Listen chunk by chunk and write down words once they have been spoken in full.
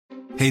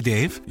Hey,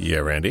 Dave. Yeah,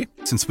 Randy?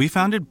 Since we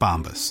founded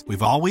Bombas,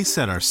 we've always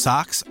said our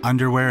socks,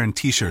 underwear, and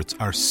T-shirts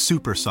are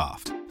super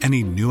soft.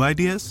 Any new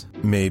ideas?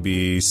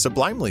 Maybe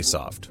sublimely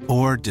soft.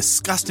 Or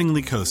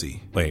disgustingly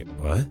cozy. Wait,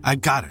 what? I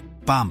got it.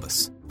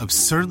 Bombas.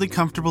 Absurdly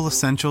comfortable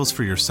essentials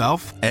for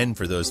yourself and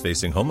for those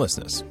facing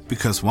homelessness.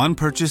 Because one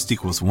purchased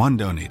equals one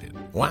donated.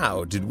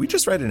 Wow, did we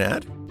just write an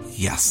ad?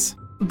 Yes.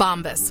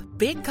 Bombas.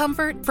 Big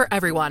comfort for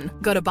everyone.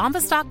 Go to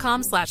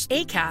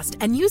bombas.com/ACAST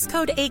and use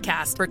code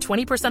ACAST for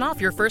 20%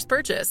 off your first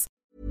purchase.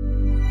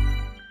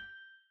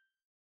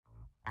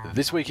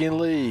 This week in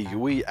League,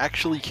 we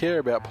actually care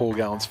about Paul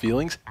Gallen's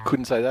feelings.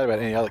 Couldn't say that about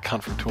any other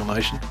cunt from Tool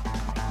Nation.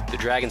 The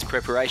Dragons'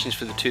 preparations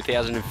for the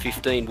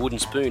 2015 Wooden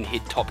Spoon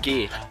hit top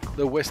gear.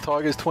 The West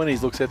Tigers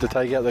 20s look set to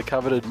take out the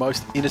coveted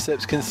Most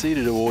Intercepts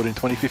Conceded award in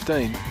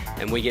 2015.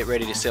 And we get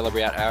ready to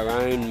celebrate our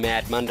own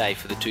Mad Monday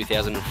for the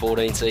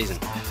 2014 season.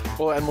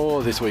 All that and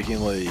more this week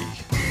in League.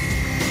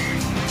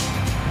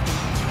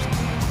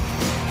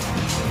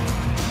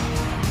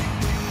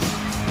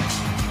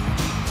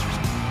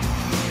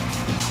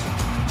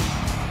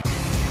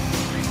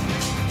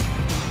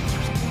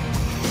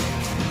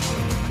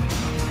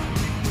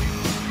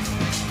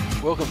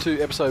 Welcome to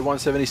episode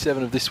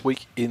 177 of This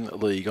Week in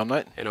League. I'm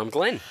Nate. And I'm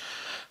Glenn.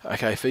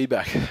 Okay,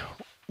 feedback.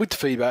 With the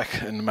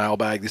feedback and the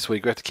mailbag this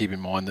week, we have to keep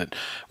in mind that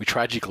we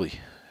tragically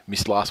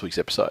missed last week's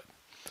episode.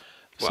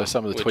 Well, so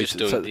some of the we're tweets...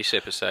 just doing this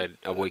episode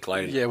a week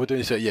later. Yeah, we're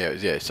doing this.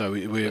 Yeah. So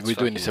we're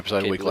doing this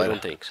episode a week later.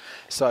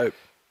 So,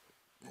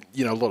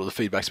 you know, a lot of the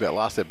feedback's about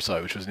last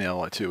episode, which was now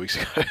like 2 weeks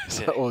ago,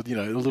 so, or you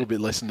know, a little bit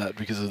less than that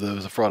because there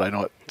was a Friday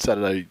night,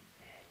 Saturday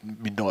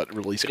midnight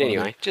release. But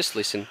anyway, just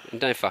listen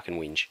and don't fucking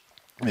whinge.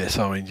 Yeah,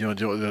 so I mean, do you want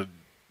to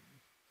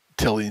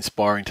tell the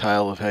inspiring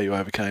tale of how you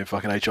overcame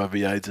fucking HIV,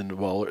 AIDS, and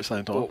Ebola at the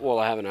same time? Well,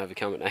 I haven't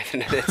overcome it,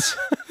 Nathan.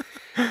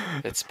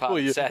 It's part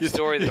of the sad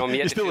story that I'm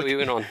yet to fill you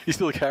in on. You're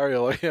still a carrier,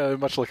 like, you know,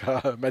 much like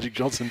Magic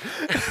Johnson.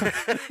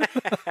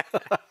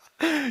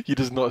 You're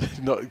just not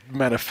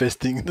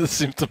manifesting the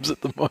symptoms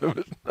at the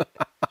moment.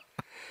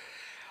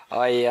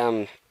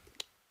 I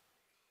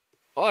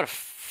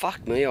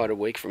had a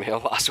week from hell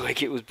last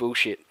week. It was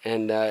bullshit,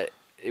 and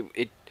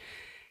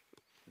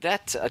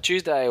that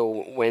Tuesday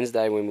or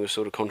Wednesday when we were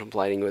sort of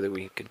contemplating whether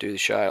we could do the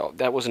show,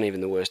 that wasn't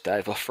even the worst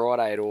day. For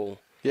Friday at all.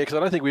 Yeah, because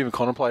I don't think we even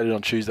contemplated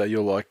on Tuesday.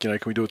 You're like, you know,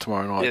 can we do it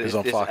tomorrow night? Because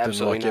I'm fucked. And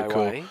like, yeah,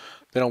 cool. Way.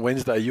 Then on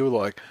Wednesday, you were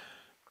like,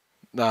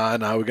 no,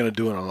 we're going to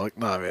do it. And I'm like,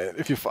 no, man,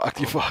 if you're fucked,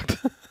 you're fucked.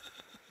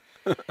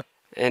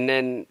 And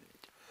then,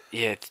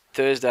 yeah,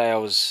 Thursday I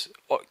was,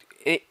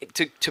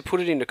 to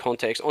put it into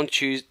context, on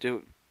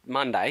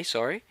Monday,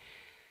 I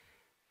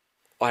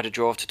had to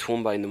drive to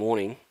Toowoomba in the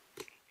morning,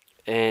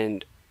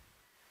 and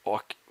I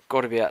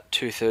got about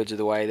 2/3 of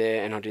the way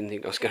there, and I didn't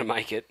think I was going to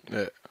make it.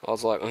 Yeah. I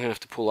was like, I'm going to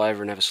have to pull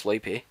over and have a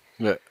sleep here.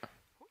 Yeah.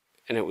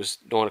 And it was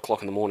 9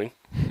 o'clock in the morning.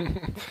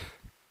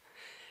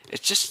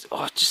 It's just,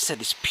 I just had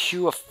this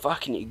pure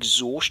fucking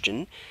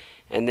exhaustion,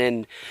 and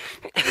then,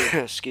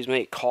 excuse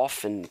me,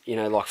 cough and, you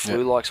know, like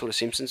flu-like sort of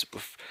symptoms.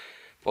 By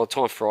the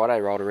time Friday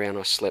rolled around,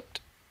 I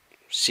slept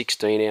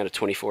 16 out of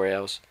 24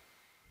 hours.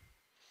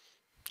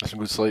 That's some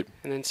good sleep.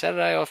 And then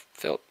Saturday, I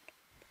felt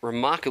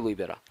remarkably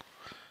better.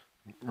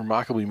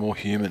 Remarkably more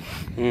human.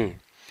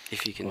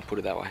 If you can put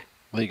it that way.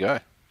 There you go.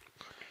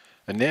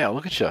 And now,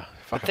 look at you.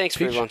 Thanks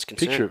for everyone's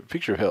concern.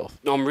 Picture of health.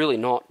 No, I'm really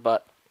not,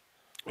 but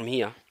I'm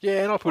here.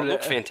 Yeah, and I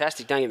look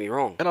fantastic, don't get me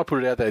wrong. And I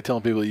put it out there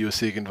telling people that you were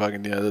sick and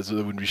fucking, you know, there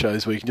wouldn't be show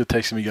this week. And you're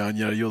texting me going,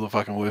 you know, you're the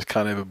fucking worst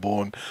cunt ever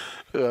born.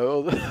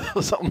 Or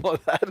something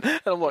like that.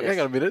 And I'm like, hang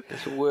on a minute.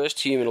 It's the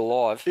worst human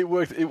alive. It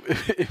worked.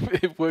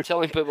 It worked.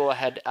 Telling people I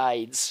had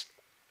AIDS.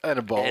 And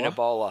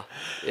Ebola.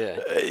 Yeah.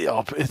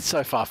 It's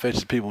so far-fetched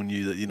that people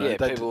knew that, you know. Yeah,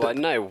 people were like,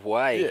 no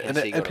way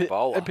has he got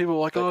Ebola. And people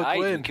were like, but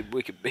Glenn.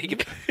 We could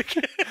people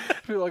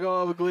were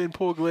like, Glenn,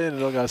 poor Glenn.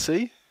 And I go,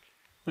 see?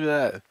 Look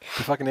at that.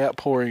 The fucking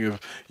outpouring of,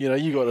 you know,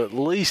 you got at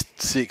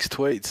least 6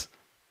 tweets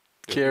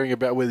caring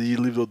about whether you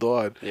lived or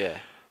died. Yeah.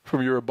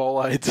 From your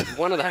Ebola AIDS.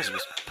 One of those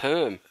was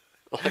perm.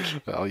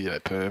 Oh, yeah,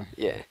 perm.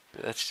 Yeah,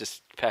 that's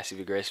just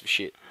passive-aggressive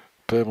shit.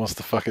 Perm wants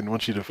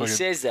you to fucking... He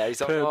says that.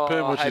 He's like,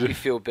 I hope you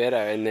feel better.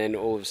 And then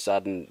all of a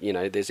sudden, you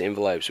know, there's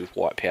envelopes with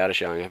white powder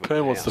showing up.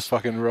 Perm wants to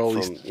fucking roll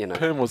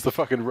Perm wants to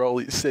fucking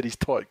roll set his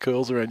tight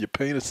curls around your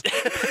penis.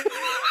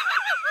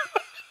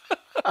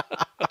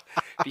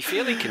 Be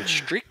fairly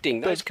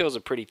constricting. Those curls are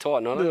pretty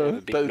tight. Not a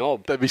big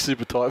knob. They'd be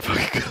super tight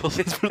fucking curls.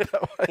 Let's put it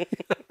that way.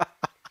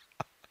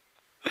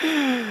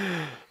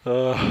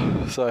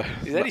 Is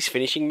that his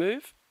finishing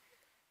move?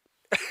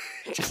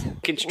 Just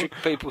constrict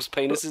people's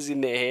penises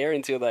in their hair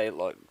until they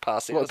like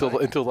pass out.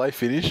 Until they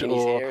finish, in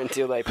his hair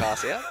until they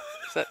pass out.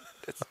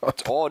 It's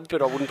odd,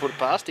 but I wouldn't put it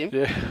past him.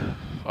 Yeah,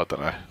 I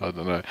don't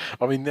know.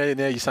 I mean, now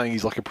you're saying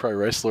he's like a pro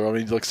wrestler. I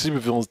mean, like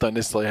supervillains don't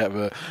necessarily have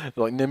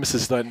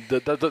Nemesis don't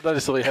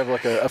necessarily have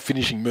like a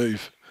finishing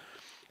move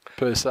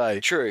per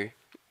se. True,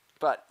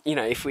 but you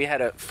know, if we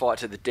had a fight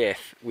to the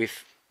death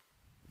with,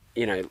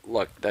 you know,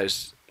 like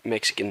those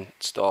Mexican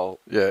style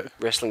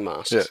wrestling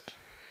masks. Yeah.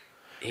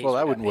 Well,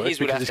 that wouldn't work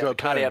because he's got a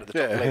cut out at the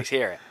top of his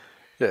hair.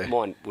 Yeah.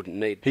 Mine wouldn't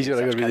need. He's got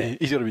to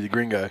be the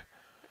gringo.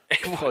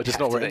 just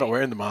not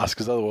wearing the mask,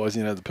 because otherwise,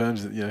 the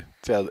perms,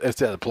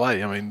 it's out of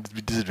play. I mean, it's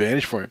a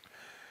disadvantage for him.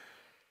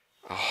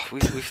 Oh,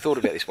 we've thought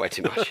about this way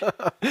too much.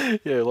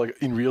 Yeah, like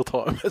in real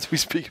time as we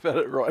speak about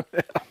it right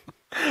now.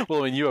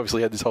 Well, I mean, you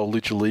obviously had this whole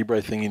lucha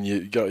libre thing, and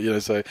you got,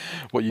 so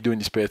what you do in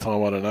your spare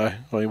time, I don't know.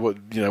 I mean,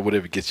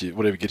 whatever gets you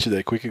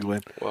there quicker,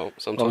 Glenn. Well,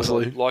 sometimes I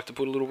like to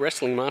put a little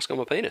wrestling mask on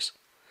my penis.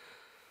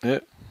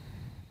 Yeah.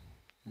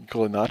 You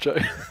call it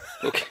nacho.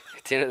 Look,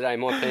 at the end of the day,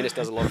 my penis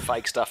does a lot of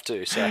fake stuff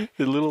too, so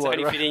it's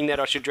only fitting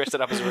that I should dress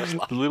it up as a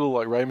wrestler. A little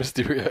like Rey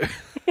Mysterio.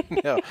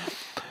 Now,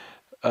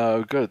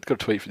 got a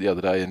tweet for the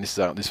other day, and this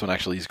one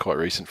actually is quite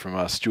recent,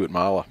 from Stuart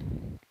Marler.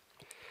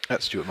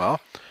 That's Stuart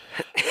Marler.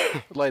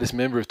 Latest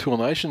member of Tool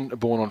Nation,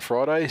 born on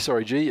Friday.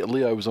 Sorry, G.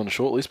 Leo was on the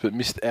shortlist, but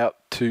missed out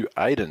to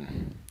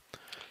Aiden.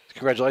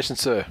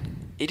 Congratulations, sir.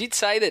 He did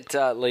say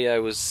that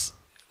Leo was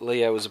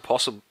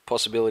a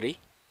possibility.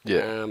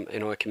 Yeah.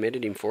 And I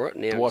commended him for it.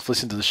 Now the wife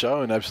listened to the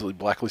show and absolutely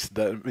blacklisted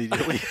that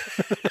immediately.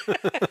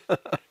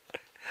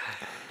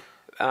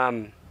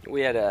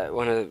 We had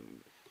one of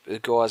the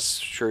guys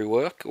through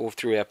work, or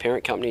through our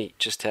parent company,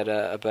 just had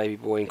a baby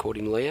boy and called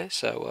him Leo.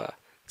 So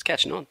it's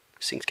catching on.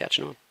 This thing's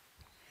catching on.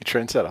 You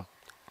trendsetter?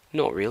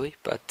 Not really,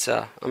 but it's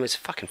a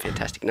fucking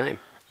fantastic name.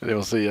 And then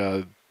we'll see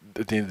at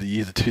the end of the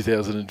year, the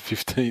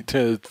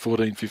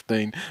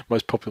 2014-15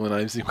 most popular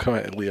names will come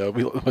out, and Leo will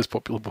be like the most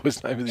popular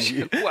boy's name of the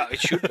year. Well,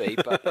 it should be,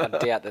 but I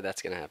doubt that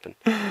that's going to happen.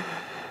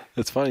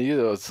 It's funny,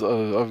 I've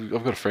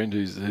got a friend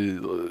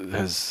who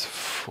has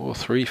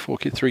three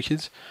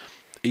kids.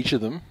 Each of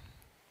them,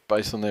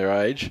 based on their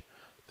age,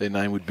 their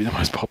name would be the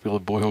most popular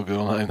boy or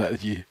girl name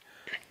that year.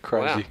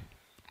 Crazy.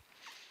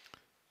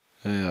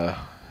 Wow.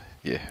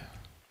 Yeah.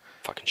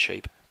 Fucking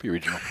sheep. Be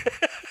original.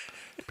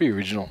 Be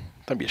original.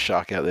 Don't be a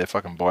shark out there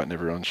fucking biting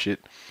everyone's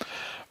shit.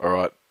 All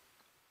right.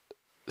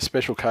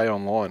 Special K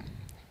online.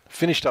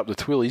 Finished up the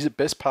Twillies. The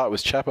best part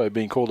was Chapo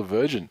being called a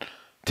virgin.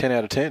 10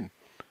 out of 10.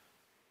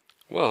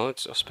 Well,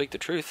 I'll speak the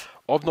truth.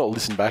 I've not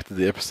listened back to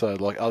the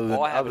episode, like other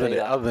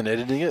than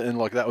editing it, and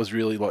like that was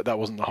really like that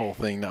wasn't the whole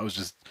thing. That was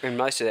just. And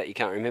most of that you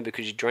can't remember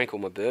because you drank all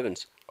my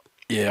bourbons.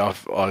 Yeah,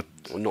 well,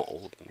 not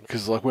all of them.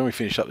 Because like when we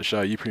finished up the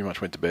show, you pretty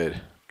much went to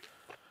bed.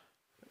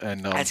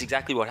 And that's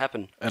exactly what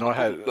happened. And I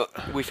had.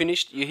 We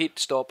finished. You hit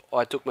stop.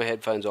 I took my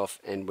headphones off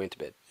and went to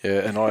bed.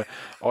 Yeah, and I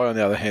on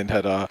the other hand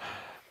had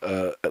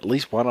at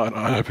least one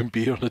unopened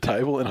beer on the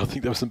table, and I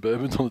think there were some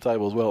bourbons on the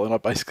table as well. And I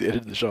basically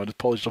edited the show and just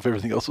polished off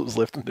everything else that was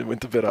left, and then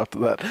went to bed after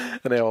that.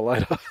 An hour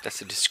later.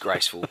 That's a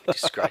disgraceful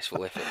effort. I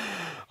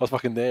was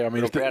fucking there. I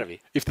mean, I'm proud of you.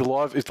 If the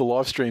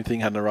live stream thing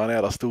hadn't run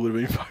out, I still would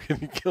have been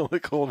fucking calling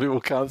people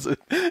cunts at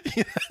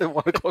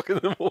 1 o'clock in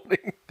the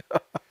morning.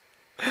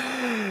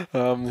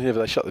 But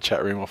they shut the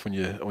chat room off when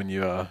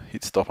you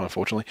hit stop,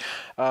 unfortunately.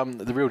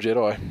 The Real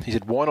Jedi, he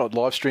said, why not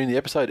live stream the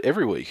episode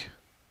every week?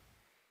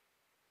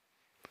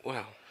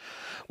 Wow.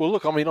 Well,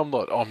 look, I mean, I'm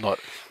not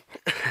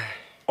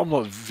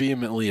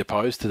vehemently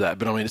opposed to that,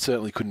 but I mean, it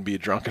certainly couldn't be a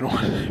drunken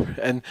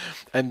one.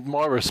 And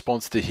my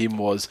response to him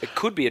was, it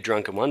could be a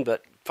drunken one,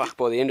 but fuck,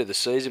 by the end of the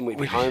season we'd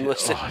be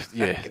homeless.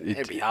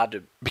 It'd be hard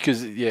to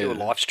do a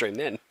live stream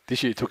then.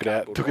 This year took it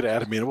out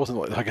of me, and it wasn't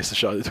like I guess the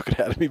show that took it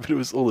out of me, but it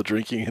was all the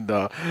drinking and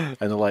the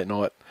late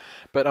night.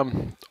 But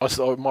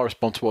my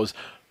response was,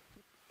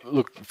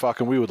 look,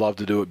 fucking, we would love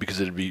to do it because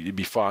it'd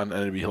be fun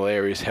and it'd be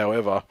hilarious.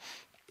 However,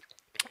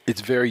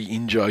 it's very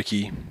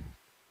in-jokey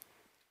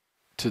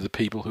to the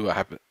people who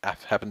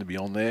happen to be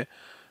on there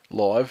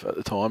live at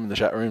the time in the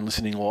chat room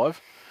listening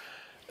live.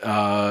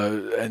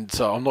 And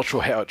so I'm not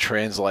sure how it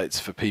translates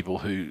for people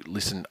who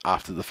listen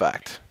after the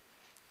fact.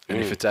 And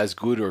if it's as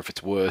good or if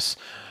it's worse.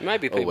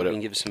 Maybe people can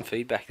give us some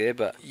feedback there,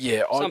 but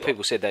some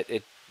people said that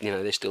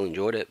they still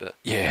enjoyed it. But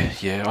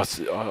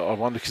I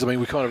wonder, because I mean,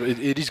 we kind of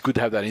it is good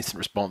to have that instant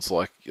response,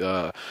 like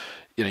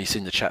you've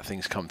seen the chat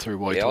things come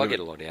through. I get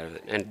a lot out of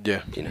it,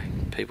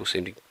 and people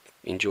seem to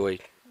enjoy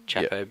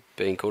Chapo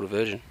being called a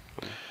virgin.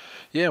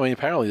 Yeah, I mean,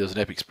 apparently there was an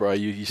epic spray.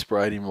 You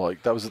sprayed him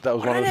like that was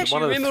one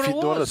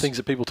of the things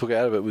that people took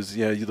out of it was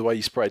the way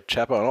you sprayed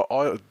Chapo.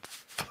 And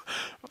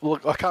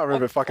look, I can't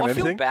remember anything. I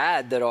feel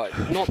bad that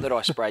not that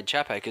I sprayed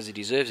Chapo because he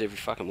deserves every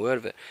fucking word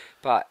of it,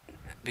 but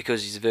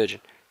because he's a virgin.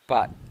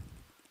 But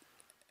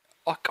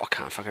I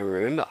can't fucking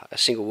remember a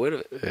single word of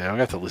it. Yeah, I'm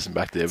gonna have to listen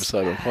back to the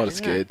episode. I'm kind of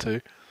scared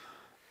too.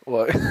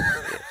 Like,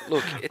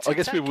 look, I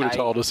guess people would have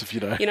told us if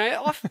now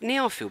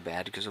I feel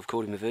bad because I've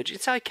called him a virgin.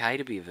 It's okay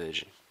to be a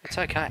virgin. It's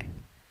okay.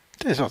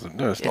 There's nothing.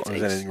 No, there's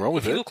anything wrong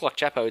with it. If you look like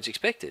Chapo, it's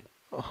expected.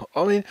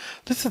 I mean,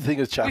 this is the thing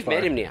with Chapo. We've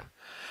met him now.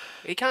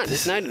 He can't.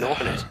 There's no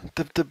denying it.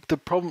 The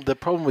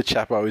problem with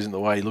Chapo isn't the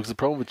way he looks. The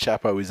problem with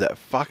Chapo is that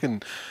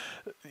fucking,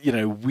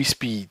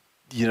 wispy,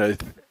 for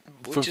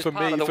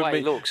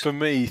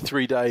me,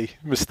 3-day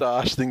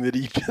moustache thing that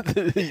he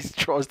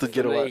tries to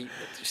get away.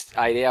 Just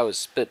 8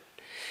 hours, but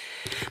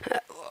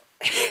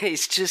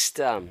he's just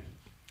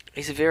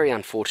he's a very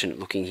unfortunate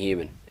looking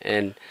human,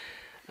 and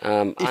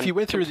if you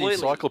went through the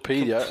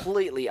encyclopedia,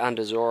 completely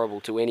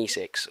undesirable to any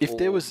sex. If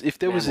there was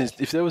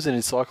an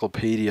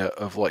encyclopedia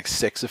of like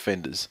sex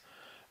offenders,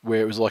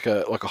 where it was like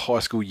a high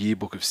school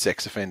yearbook of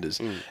sex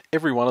offenders.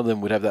 Every one of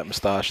them would have that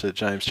moustache that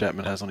James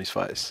Chapman has on his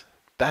face.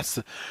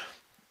 That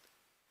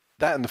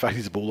and the fact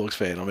he's a Bulldogs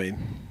fan. I mean,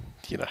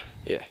 you know.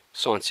 Yeah,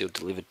 signed, sealed,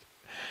 delivered.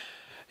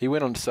 He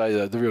went on to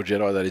say, the real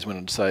Jedi that is, went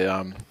on to say,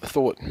 I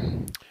thought,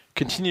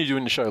 continue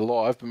doing the show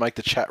live, but make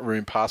the chat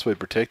room password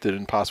protected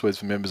and passwords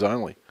for members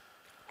only.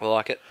 I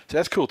like it. So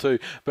that's cool too.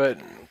 But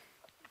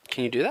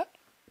can you do that?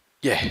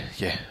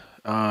 Yeah.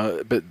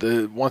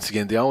 But once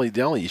again, the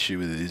only issue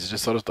with it is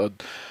just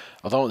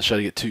I don't want the show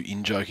to get too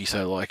in-jokey,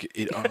 so like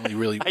it only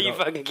really... Are you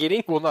fucking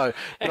kidding? Well, no.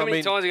 How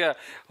many times you go,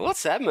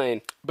 what's that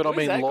mean? But what I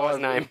mean that live.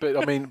 Guy's name?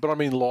 But I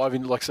mean live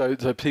in like so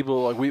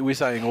people like we're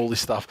saying all this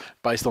stuff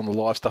based on the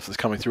live stuff that's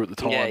coming through at the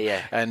time.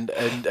 Yeah.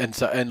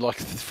 And like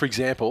for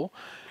example,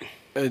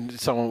 and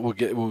someone will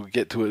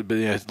get to it, but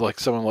you know, like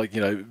someone like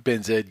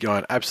Ben Zed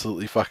going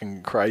absolutely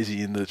fucking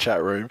crazy in the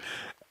chat room.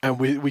 And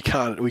we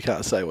can't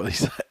say what he's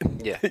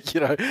saying. Yeah.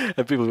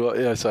 And people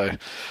are like, so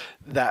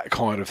that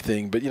kind of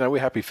thing. But, we're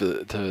happy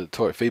to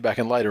talk feedback.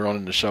 And later on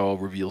in the show, I'll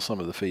reveal some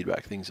of the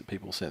feedback things that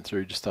people sent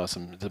through, just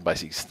some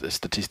basic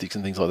statistics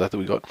and things like that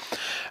we got.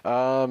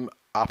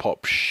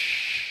 Up-hop.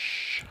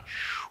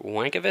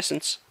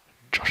 Wank-of-essence.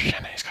 Josh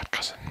Shannon's got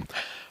cousin.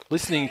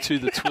 Listening to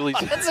the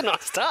Twillies. That's a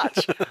nice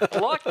touch. I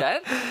like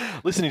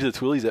that. Listening to the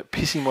Twillies,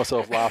 pissing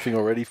myself laughing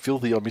already.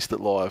 Filthy, I missed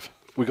it live.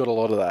 We got a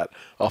lot of that.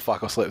 Oh,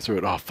 fuck, I slept through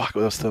it. Oh, fuck,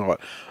 what else tonight?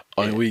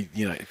 I mean,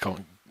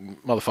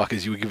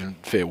 motherfuckers, you were given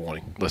fair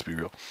warning. Let's be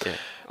real. Yeah.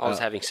 I was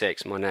having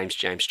sex. My name's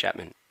James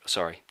Chapman.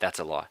 Sorry, that's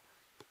a lie.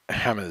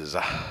 Hammers.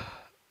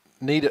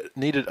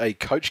 Needed a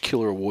Coach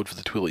Killer award for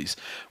the Twillies.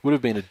 Would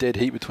have been a dead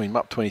heat between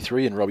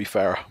Mup23 and Robbie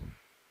Farah.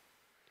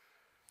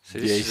 So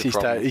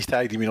he's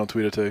tagged him in on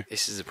Twitter too.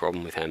 This is the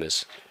problem with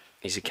Hammers.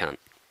 He's a cunt.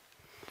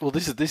 Well,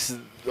 this is.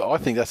 I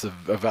think that's a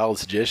valid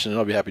suggestion, and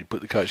I'd be happy to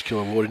put the Coach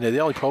Killer award in there. The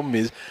only problem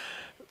is,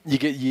 you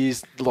get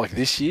years like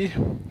this year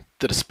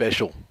that are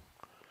special.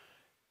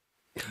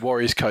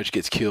 Warriors coach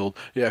gets killed.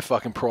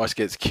 Fucking Price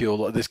gets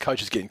killed. There's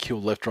coaches getting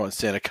killed left, right, and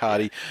centre.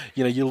 Cardi.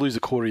 You lose a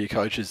quarter of your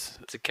coaches.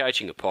 It's a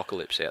coaching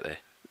apocalypse out there.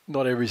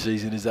 Not every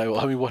season is that.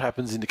 I mean, what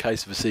happens in the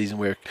case of a season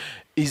where...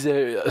 Is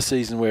there a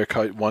season where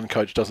one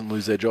coach doesn't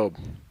lose their job?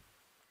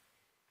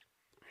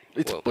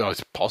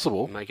 It's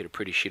possible. Make it a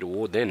pretty shit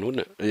award then,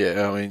 wouldn't it?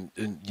 Yeah, I mean,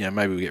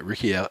 maybe we get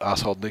Ricky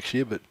arsehole next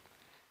year, but...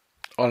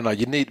 I don't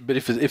know. But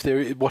if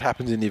there, what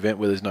happens in the event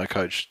where there's no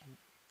coach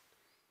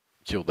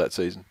killed that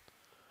season?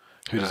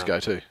 Who does it go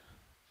to?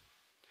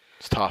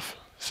 It's tough.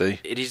 See,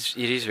 it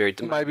is very.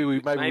 Maybe we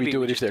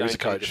do it if there is a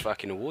coach. The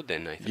fucking award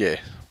then, Nathan. Yeah.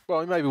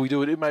 Well, maybe we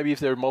do it. Maybe if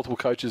there are multiple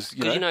coaches,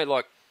 Because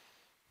like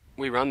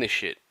we run this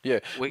shit. Yeah.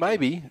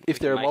 Maybe if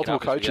there are multiple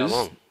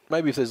coaches,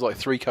 maybe if there's like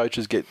 3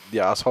 coaches get the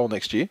arsehole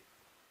next year,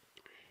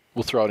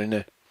 we'll throw it in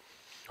there.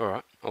 All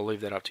right, I'll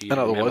leave that up to you. And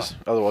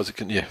otherwise it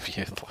can, like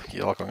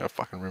I'm going to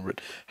fucking remember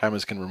it.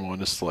 Hammers can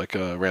remind us, like,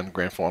 around the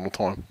grand final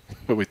time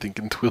when we're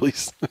thinking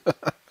Twillies.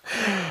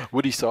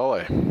 Woody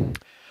Solo.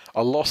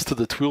 I lost to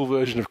the Twill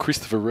version of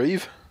Christopher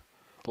Reeve.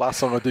 Last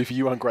song I do for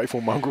you,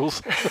 ungrateful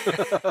mongrels.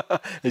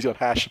 He's got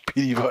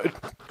 #pity vote.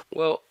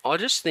 Well, I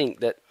just think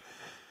that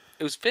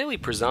it was fairly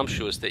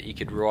presumptuous that you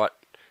could write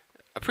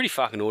a pretty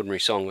fucking ordinary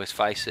song, let's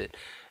face it,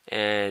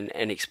 and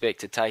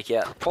expect to take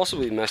out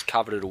possibly the most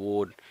coveted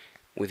award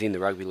within the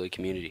rugby league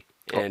community.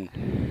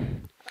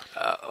 And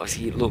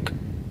look,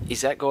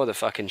 is that guy the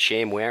fucking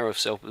ShamWow of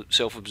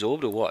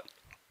self-absorbed or what?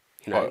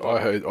 I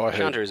heard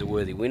Hunter is a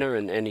worthy winner,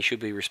 and he should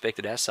be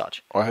respected as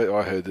such. I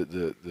heard that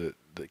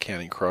the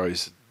Counting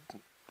Crows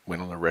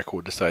went on the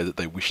record to say that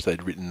they wish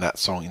they'd written that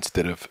song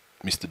instead of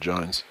Mr.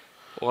 Jones.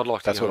 Well,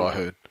 That's what I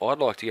heard. I'd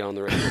like to go on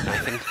the record,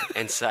 Nathan,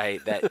 and say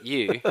that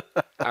you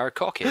are a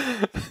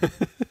cockhead.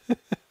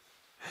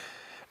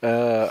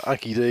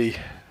 Unky D.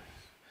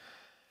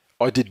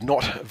 I did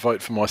not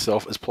vote for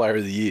myself as Player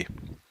of the Year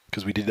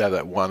because we did have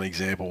that one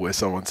example where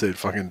someone said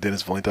fucking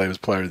Dennis Valente was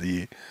Player of the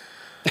Year.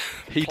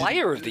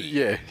 Player of the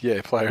Year?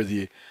 Yeah, Player of the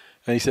Year.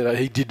 And he said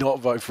he did not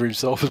vote for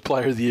himself as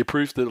Player of the Year,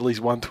 proof that at least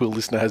one Twill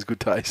listener has good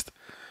taste.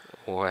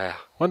 Wow.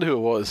 Wonder who it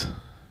was.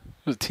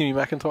 Was it Timmy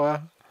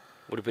McIntyre?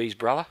 Would it be his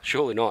brother?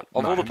 Surely not.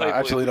 Of all the people,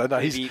 absolutely no.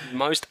 He's the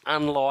most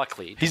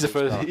unlikely. He's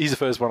the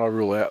first one I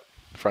rule out,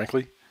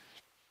 frankly.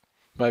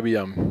 Maybe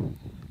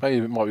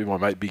it might be my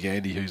mate Big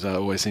Andy, who's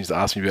always seems to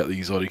ask me about the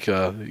exotic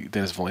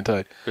Dennis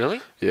Valente.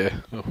 Really? Yeah.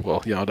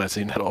 Well, I don't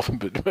see him that often,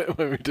 but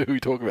when we do, we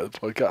talk about the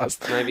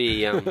podcast.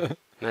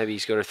 Maybe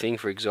he's got a thing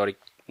for exotic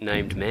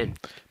named men.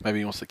 Maybe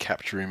he wants to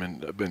capture him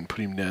and put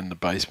him down in the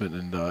basement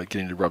and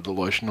get him to rub the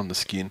lotion on the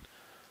skin.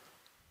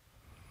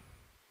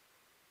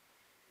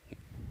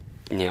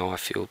 Now I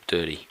feel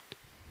dirty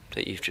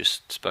that you've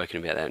just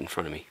spoken about that in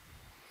front of me.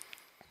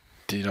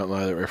 Do you not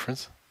know that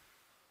reference?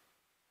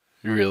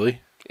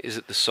 Really? Is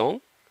it the song?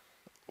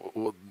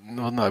 Well,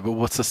 no, but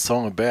what's the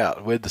song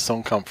about? Where'd the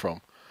song come from?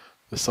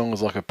 The song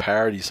was like a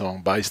parody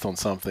song based on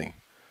something.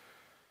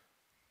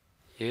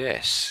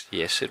 Yes,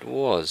 it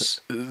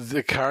was. The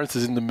occurrence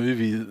is in the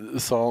movie The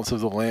Silence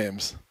of the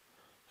Lambs.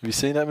 Have you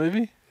seen that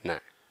movie? No,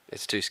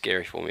 it's too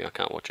scary for me. I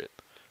can't watch it.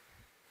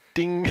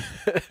 Ding.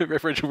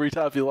 Referential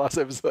retard for your last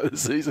episode of the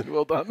season.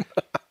 Well done.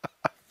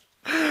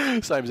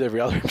 Same as every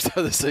other episode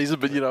of the season,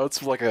 but,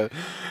 it's like a...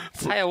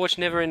 Hey, I watched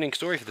Neverending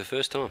Story for the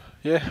first time.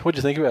 Yeah, what'd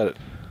you think about it?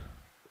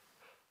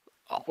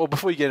 Well,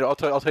 before you get it, I'll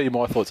tell you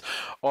my thoughts.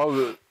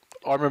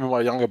 I remember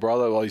my younger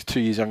brother, he's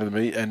 2 years younger than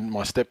me, and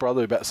my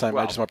stepbrother, about the same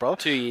age as my brother.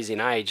 2 years in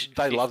age,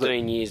 they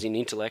 15 years in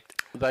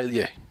intellect.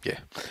 Yeah.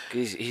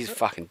 He's a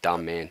fucking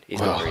dumb man. He's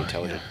not very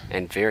intelligent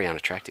and very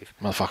unattractive.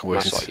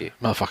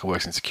 Motherfucker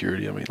works in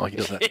security. I mean, he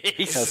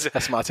doesn't. How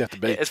smart do you have to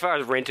be? As far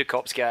as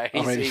rent-a-cops go,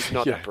 he's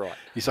not that bright.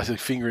 He's actually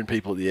fingering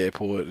people at the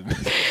airport.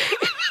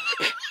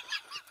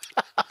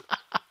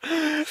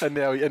 And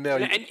now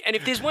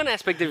if there's one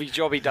aspect of his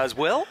job he does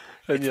well.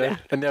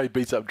 And now he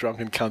beats up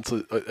drunken cunts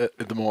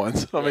at the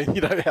mines. I mean,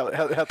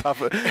 how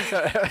tough it...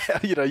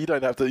 you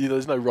don't have to...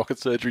 there's no rocket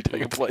surgery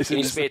taking place. In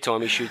his spare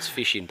time, he shoots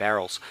fish in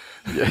barrels.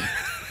 Yeah.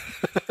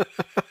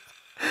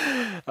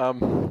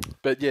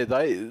 But yeah,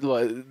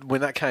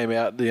 when that came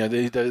out,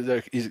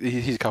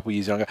 he's a couple of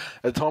years younger.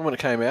 At the time when it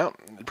came out,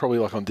 probably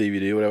like on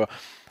DVD or whatever,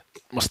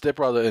 my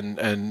stepbrother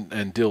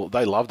and Dill,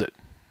 they loved it.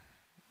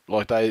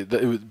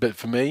 But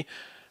for me...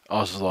 I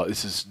was just like,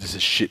 this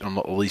is shit. I'm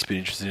not the least bit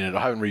interested in it.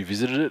 I haven't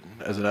revisited it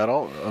as an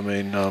adult. I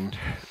mean,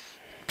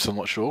 so I'm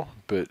not sure,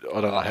 but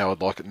I don't know how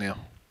I'd like it now.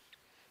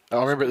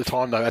 I remember at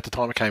the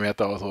time it came out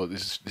though, I thought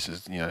this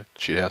is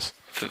shit house.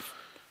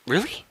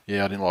 Really?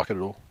 Yeah, I didn't like it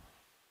at all.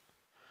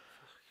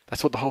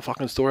 That's what the whole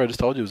fucking story I just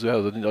told you was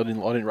about. I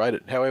didn't rate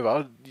it.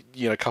 However,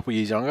 a couple of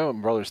years younger,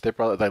 my brother and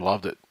stepbrother, they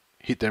loved it.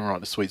 Hit them right in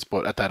the sweet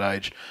spot at that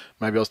age.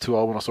 Maybe I was too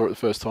old when I saw it the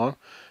first time.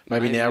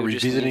 Maybe now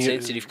revisiting just an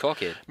insensitive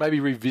cockhead. Maybe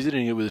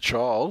revisiting it with a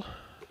child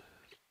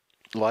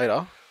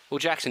later. Well,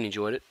 Jackson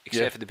enjoyed it,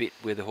 except for the bit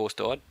where the horse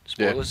died.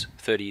 Spoilers.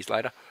 30 years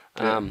later.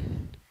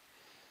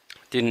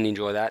 Didn't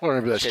enjoy that. I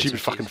remember that stupid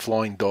fucking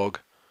flying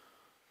dog.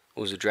 It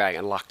was a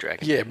dragon, a luck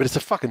dragon. Yeah, but it's a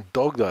fucking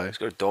dog though. It's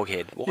got a dog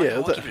head. Why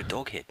give it a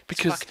dog head?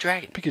 It's a fucking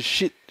dragon. Because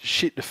shit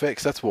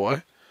effects. That's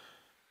why.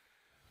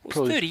 It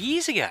was 30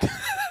 years ago.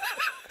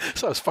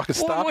 So it's fucking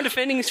Star. Why am I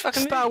defending this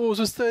fucking Star Wars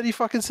was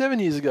 37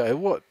 years ago.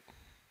 What?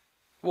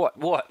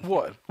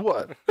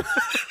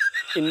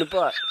 In the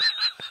butt.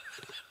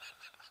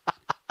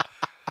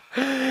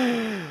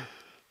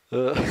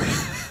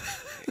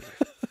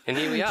 And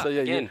here we are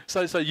again.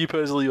 So you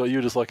personally, you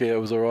were just like, yeah,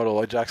 it was alright,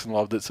 or like Jackson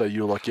loved it, so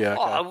you were like, yeah.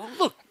 Okay. Oh, well,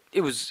 look, it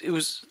was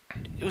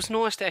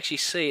nice to actually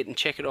see it and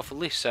check it off a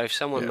list. So if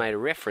someone made a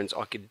reference,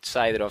 I could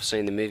say that I've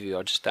seen the movie.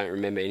 I just don't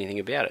remember anything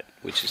about it,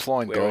 which is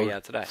where we are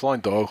today.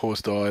 Flying dog,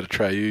 horse died,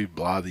 Atreyu,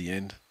 blah, the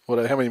end. How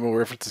many more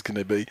references can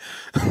there be?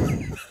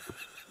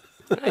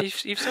 No,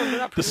 you've summed it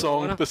up. The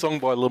song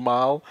by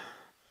Lamal.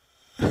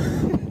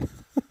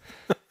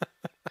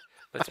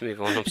 Let's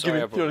move on. I'm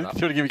sorry I brought it up. Do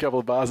you want to give me a couple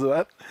of bars of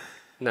that?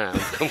 No,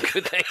 I'm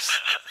good, thanks.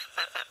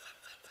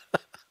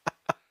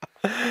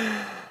 You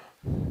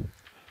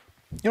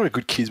know what a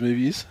good kids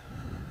movie is?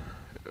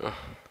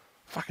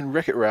 Fucking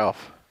Wreck-It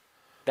Ralph.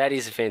 That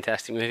is a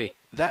fantastic movie.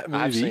 That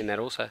movie I've seen that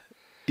also.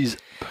 Is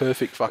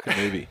perfect fucking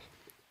movie.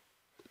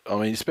 I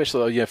mean,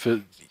 especially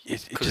for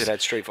because it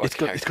had Street Fighter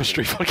characters. It's got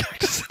Street Fighter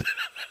characters.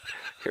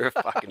 You're a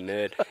fucking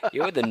nerd.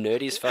 You're the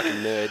nerdiest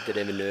fucking nerd that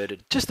ever nerded.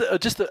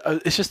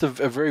 It's just a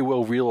very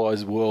well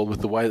realised world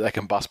with the way they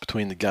can bust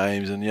between the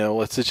games, and it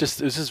was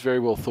just very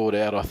well thought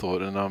out, I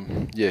thought, and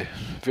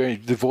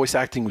the voice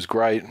acting was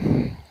great.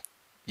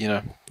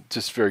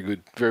 Just very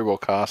good, very well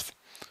cast.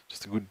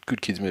 Just a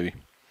good kids movie.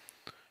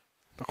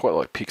 Not quite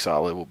like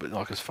Pixar level, but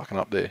like it's fucking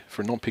up there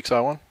for a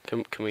non-Pixar one.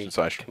 Can we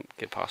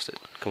get past it?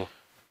 Come on.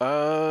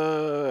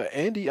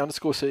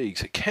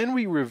 Andy_Siegs. Can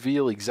we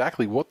reveal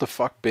exactly what the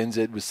fuck Ben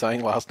Zed was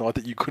saying last night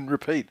that you couldn't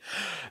repeat?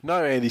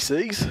 No, Andy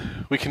Siegs,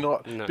 we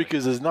cannot,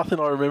 because there's nothing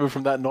I remember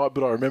from that night,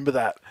 but I remember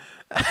that.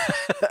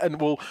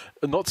 And well,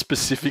 not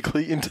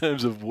specifically in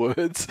terms of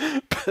words,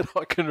 but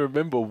I can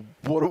remember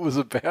what it was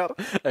about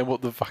and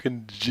what the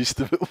fucking gist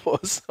of it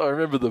was. I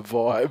remember the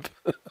vibe.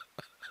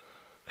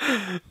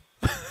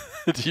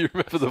 Do you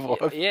remember the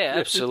vibe? Yeah,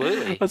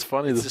 absolutely. That's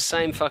funny. It's the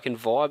same fucking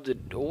vibe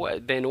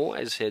that Ben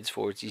always heads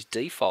for. It's his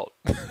default.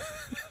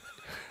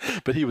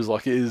 But he was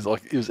like, it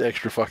was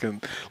extra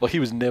fucking, like he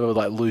was never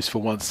like loose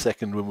for 1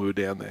 second when we were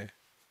down there.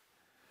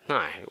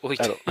 No, well, he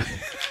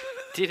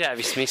did have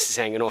his missus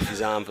hanging off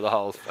his arm for the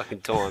whole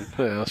fucking time.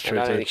 Yeah, that's true.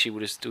 And I don't think she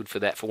would have stood for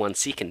that for 1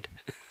 second.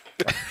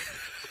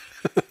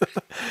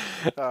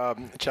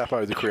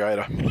 Chapo, the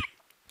creator.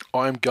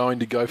 I am going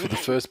to go for the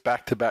first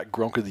back-to-back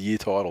Gronk of the Year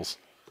titles.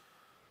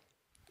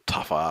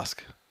 Tough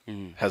ask.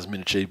 Hasn't been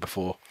achieved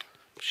before.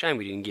 Shame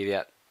we didn't give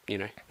out,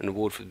 an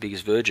award for the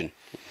biggest virgin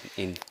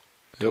in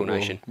Tool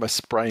Nation. Well, must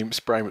spray him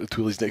at the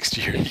Twillies next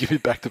year and give me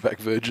back-to-back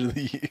Virgin of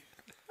the Year.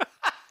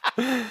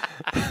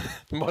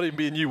 Might even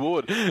be a new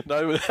award.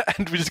 No,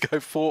 and we just go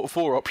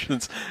four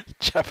options.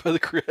 Chapo the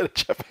creator,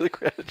 Chapo the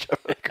creator,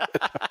 Chapo the creator.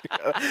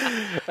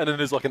 And then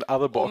there's like an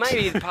other box. Well,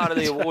 maybe part of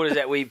the award is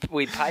that we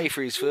pay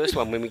for his first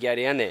one when we go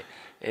down there.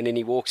 And then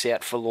he walks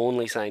out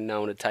forlornly saying, no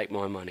one would take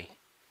my money.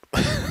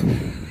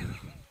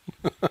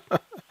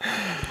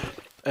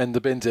 And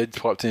the Ben Zed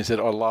piped in and said,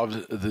 I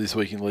loved the This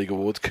Week in League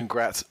Awards.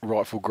 Congrats,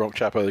 rightful Gronk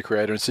Chapo, the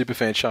creator, and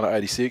superfan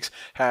Shunner86.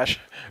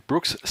 #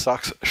 Brooks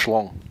sucks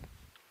schlong.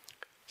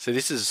 So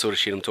this is the sort of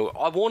shit I'm talking.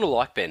 I want to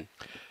like Ben.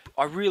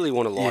 I really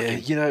want to like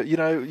him. You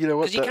know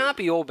what? Because you can't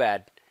be all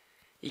bad.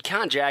 You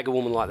can't jag a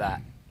woman like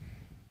that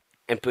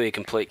and be a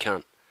complete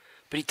cunt.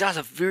 But he does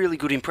a really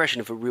good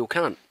impression of a real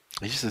cunt.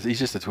 He's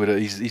just a Twitter.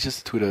 He's just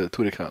a Twitter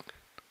cunt.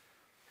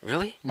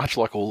 Really? Much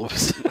like all of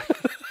us.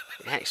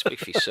 Hey, speak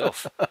for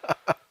yourself.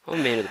 I'm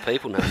a man of the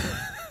people now.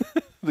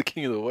 The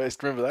King of the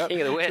West. Remember that?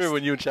 King of the West. Remember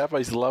when you and Chapo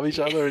used to love each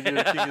other and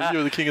you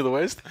were the King of the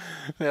West?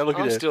 Now look at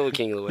you. I'm still the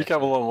King of the West. You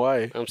come a long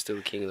way. I'm still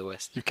the King of the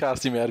West. You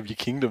cast him out of your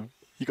kingdom.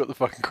 You got the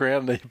fucking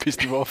crown and then you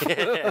pissed him off.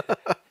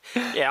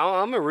 Yeah,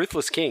 I'm a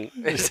ruthless king.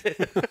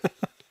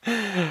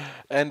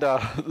 And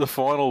the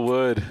final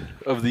word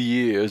of the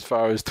year as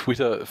far as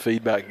Twitter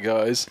feedback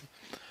goes,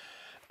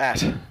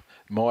 at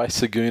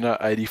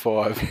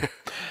MySaguna85.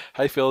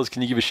 Hey fellas,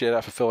 can you give a shout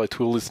out for fellow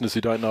Twill listeners who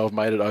don't know I've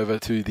made it over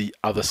to the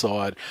other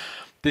side?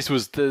 This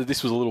was a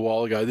little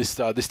while ago.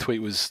 This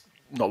tweet was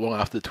not long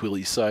after the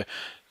Twillies, so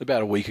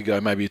about a week ago,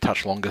 maybe a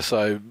touch longer.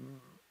 So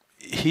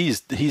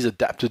he's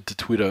adapted to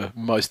Twitter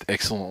most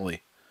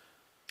excellently.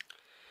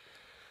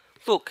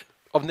 Look,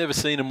 I've never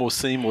seen a more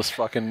seamless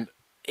fucking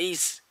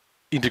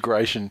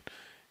integration.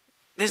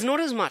 There's not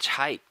as much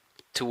hate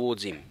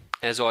towards him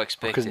as I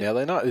expected. Because now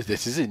they know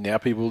this is it. Now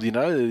people,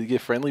 they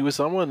get friendly with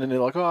someone and they're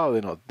like, oh,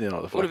 they're not the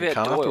fucking cunt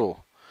after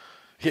all.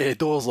 Yeah,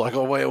 Doyle's like,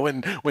 oh, wait,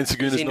 when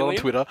Saguna's not on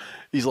Twitter,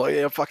 he's like,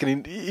 yeah,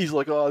 he's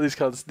like, oh, this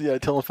cunt's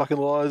telling fucking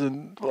lies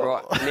and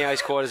right. Now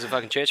he's quiet as a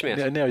fucking church mouse.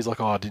 Now he's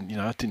like, oh, I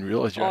didn't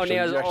realise you.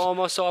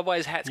 My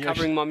sideways hat's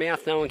covering my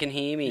mouth. No one can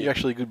hear me. You're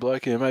actually a good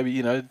bloke here. Maybe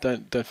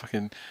don't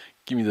fucking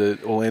give me the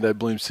Orlando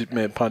Bloom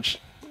Superman punch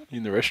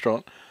in the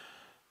restaurant.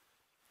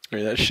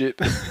 Or that shit.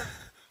 No.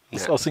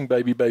 I'll sing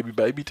 "Baby, Baby,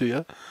 Baby" to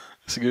you,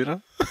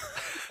 Saguna.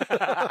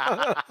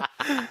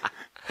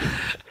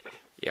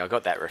 Yeah, I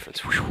got that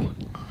reference.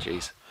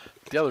 Jeez.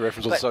 The other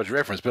reference was a such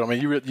reference, but I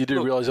mean, you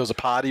do realise there was a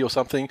party or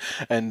something,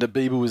 and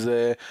Bieber was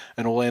there,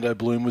 and Orlando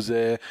Bloom was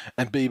there,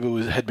 and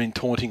Bieber had been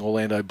taunting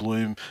Orlando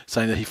Bloom,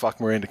 saying that he fucked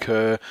Miranda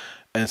Kerr,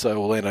 and so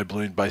Orlando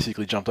Bloom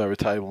basically jumped over a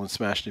table and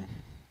smashed him,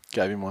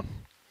 gave him one.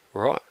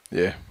 Right.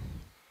 Yeah.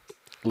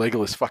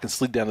 Legolas fucking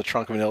slid down the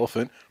trunk of an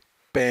elephant,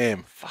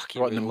 bam, fuck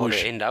you, right in the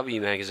mush.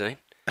 NW magazine.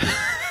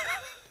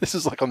 This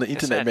is like on the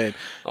internet, man.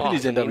 It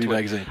is NW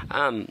magazine.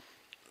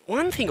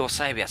 One thing I'll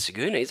say about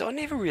Saguna is I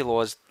never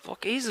realised,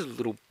 he's a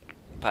little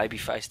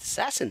baby-faced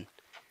assassin.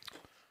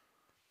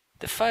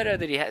 The photo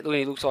that he had when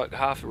he looks like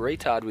half a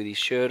retard with his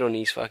shirt on,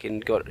 he's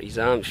fucking got his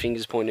arms,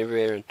 fingers pointing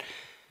everywhere, and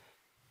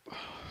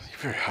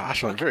you're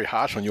very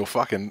harsh on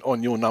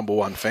your number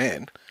one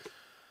fan.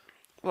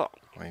 Well,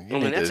 I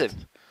mean that's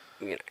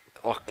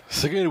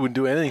Saguna wouldn't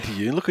do anything to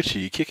you. Look at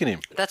you, you're kicking him.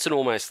 That's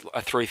almost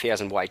a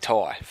 3,000-way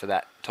tie for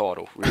that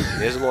title. Really.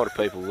 There's a lot of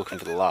people looking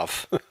for the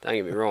love. Don't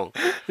get me wrong.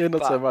 Yeah,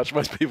 not so much.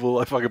 Most people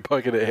are fucking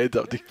poking their heads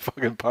up to get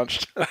fucking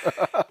punched.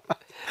 But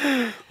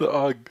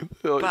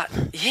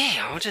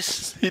yeah, I'm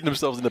just hitting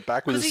themselves in the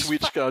back with a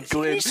switch going,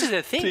 Glenn, this is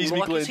the thing. Tease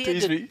me, Glenn,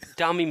 tease me.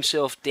 Dumb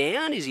himself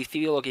down? Does he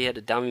feel like he had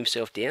to dumb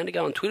himself down to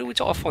go on Twitter?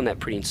 Which I find that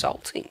pretty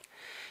insulting.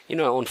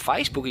 On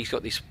Facebook, he's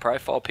got this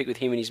profile pic with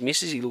him and his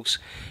missus. He looks,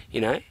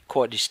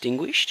 quite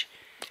distinguished.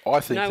 I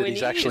think that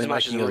he's actually as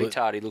much as a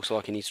retard he looks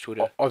like in his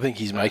Twitter. I think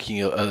he's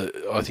making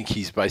I think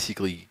he's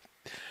basically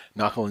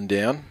knuckling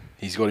down.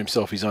 He's got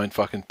himself his own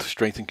fucking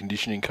strength and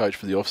conditioning coach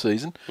for the off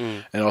season,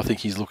 and I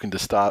think he's looking to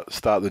start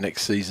the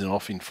next season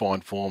off in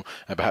fine form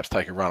and perhaps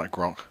take a run at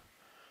Gronk.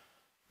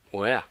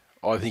 Wow.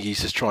 I think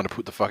he's just trying to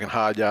put the fucking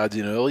hard yards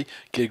in early,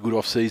 get a good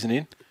off season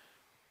in.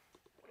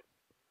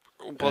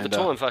 By the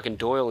time fucking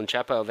Doyle and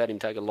Chapo have had him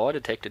take a lie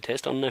detector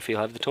test, I don't know if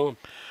he'll have the time.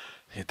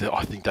 Yeah,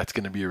 I think that's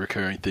going to be a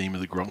recurring theme of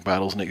the Gronk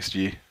battles next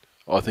year.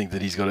 I think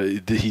that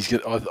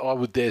I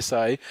would dare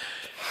say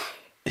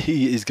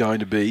he is going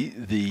to be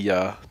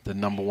the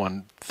number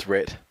one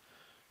threat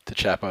to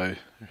Chapo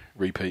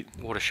repeat.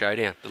 What a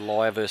showdown. The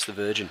liar versus the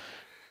virgin.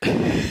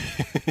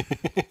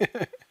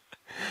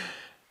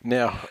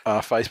 Now,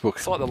 Facebook.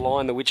 It's like the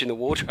Lion, the Witch, and the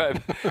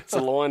Wardrobe. It's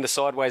the Lion, the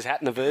Sideways Hat,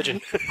 and the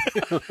Virgin.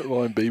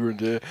 Lion, Bieber, and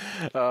Dare.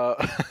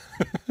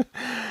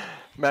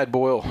 Mad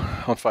Boyle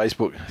on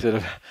Facebook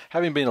said,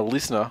 having been a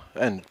listener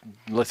and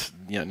let's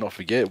not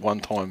forget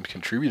one-time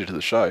contributor to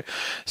the show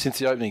since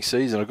the opening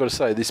season, I've got to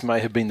say this may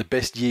have been the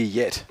best year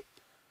yet.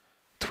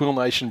 Twill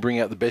Nation bring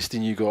out the best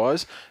in you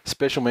guys.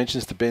 Special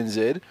mentions to Ben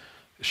Zed,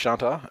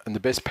 Shunter, and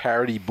the best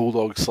parody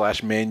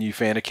Bulldog/Man U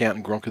fan account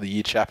and Gronk of the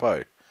Year,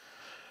 Chapo.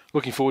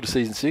 Looking forward to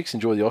season 6.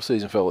 Enjoy the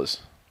off-season, fellas.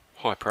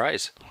 High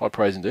praise. High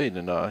praise indeed.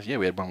 And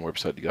we had one more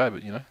episode to go,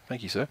 but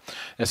thank you, sir.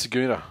 Now,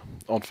 Saguna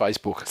on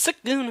Facebook.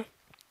 Saguna.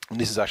 And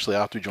this is actually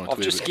after we joined Twitter.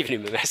 I've just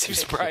given him a massive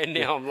spray, and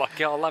now I'm like,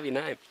 I love your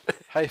name.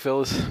 Hey,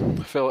 fellas,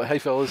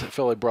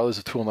 fellow brothers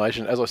of Twill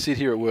Nation. As I sit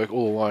here at work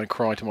all alone,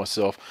 crying to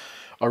myself,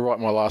 I write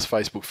my last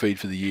Facebook feed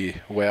for the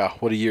year. Wow,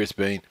 what a year it's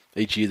been.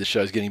 Each year the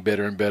show's getting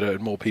better and better, and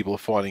more people are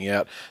finding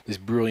out this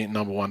brilliant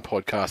number one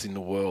podcast in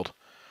the world.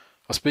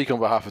 I speak on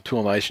behalf of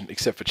Tool Nation,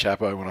 except for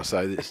Chapo when I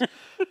say this.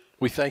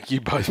 We thank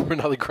you both for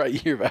another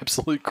great year of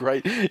absolute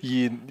great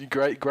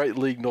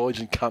league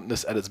knowledge and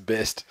cuntness at its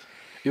best.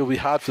 It'll be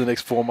hard for the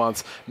next 4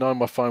 months, knowing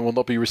my phone will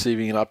not be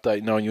receiving an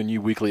update, knowing your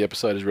new weekly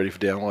episode is ready for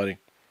downloading.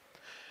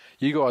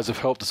 You guys have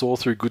helped us all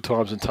through good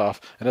times and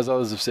tough, and as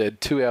others have said,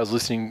 2 hours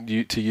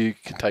listening to you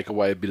can take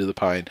away a bit of the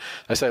pain.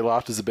 They say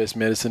laughter's the best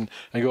medicine,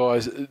 and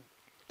guys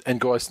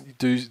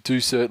do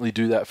certainly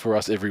do that for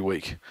us every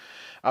week.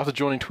 After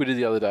joining Twitter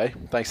the other day,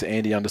 thanks to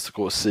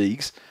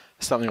Andy_Siegs,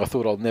 something I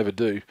thought I'd never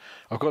do,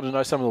 I've got to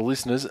know some of the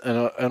listeners,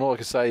 and all I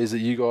can say is that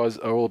you guys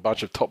are all a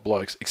bunch of top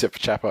blokes, except for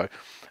Chapo.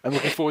 I'm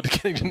looking forward to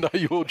getting to know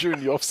you all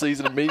during the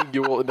off-season and meeting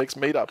you all at the next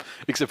meetup,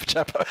 except for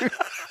Chapo.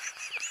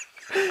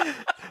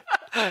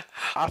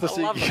 I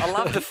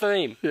love the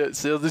theme. Yeah,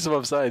 so this is what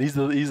I'm saying. He's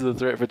the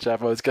threat for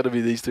Chapo. It's got to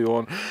be these two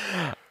on.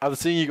 After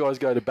seeing you guys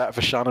go to bat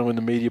for Shannon when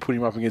the media put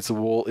him up against the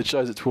wall, it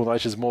shows that Tool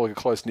Nation is more like a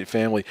close-knit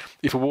family.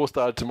 If a war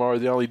started tomorrow,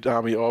 the only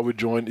army I would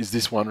join is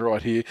this one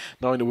right here,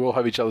 knowing that we all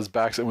have each other's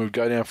backs and we would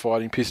go down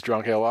fighting, pissed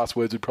drunk. Our last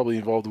words would probably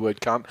involve the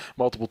word cunt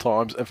multiple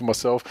times, and for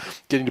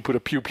myself, getting to put a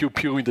pew pew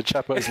pew into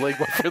Chapo's leg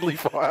by friendly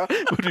fire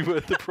would be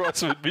worth the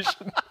price of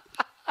admission.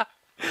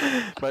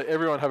 Mate,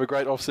 everyone have a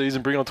great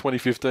off-season. Bring on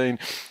 2015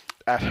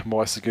 at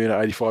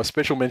MySaguna85.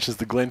 Special mentions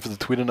to Glenn for the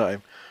Twitter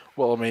name.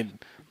 Well, I mean,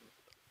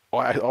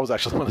 I was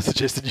actually the one that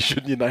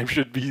suggested your name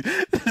should be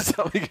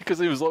something, because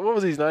he was like, what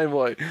was his name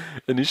like?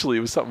 Initially,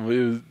 it was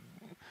something.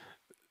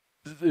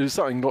 It was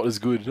something not as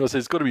good. And I said,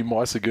 it's got to be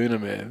My Saguna,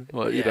 man.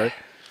 Like, you know.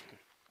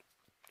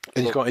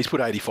 And he's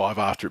put 85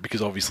 after it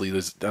because obviously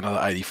there's another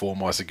 84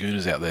 My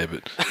Sagunas out there.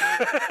 But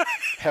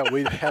how are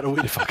we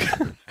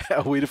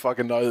to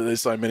fucking know that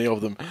there's so many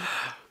of them?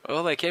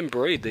 Well, they can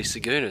breed, these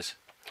Sagunas.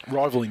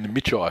 Rivaling the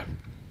Michai.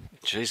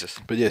 Jesus.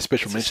 But yeah,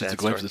 special mentions to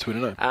Glenn for the Twitter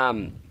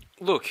name.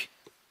 Look,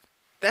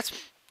 that's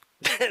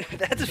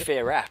a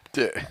fair rap.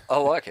 Yeah. I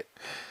like it.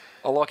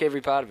 I like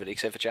every part of it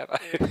except for Chapo.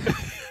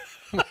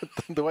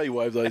 The way he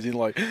waves those in,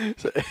 like,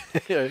 so,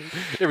 yeah,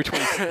 every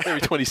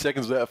 20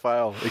 seconds without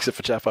fail, except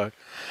for Chapo.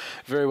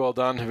 Very well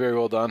done. Very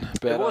well done.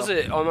 But,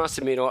 I must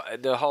admit,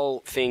 the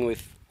whole thing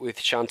with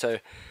Shunto,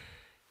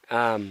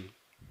 and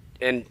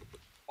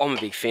I'm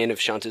a big fan of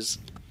Shunters,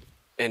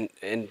 and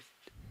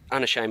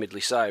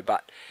unashamedly so,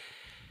 but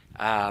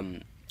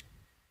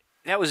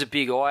that was a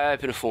big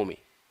eye-opener for me.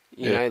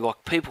 You know,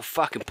 like, people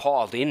fucking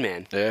piled in,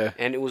 man. Yeah.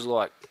 And it was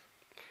like,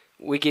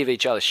 we give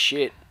each other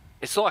shit.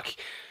 It's like,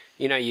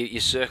 you know, your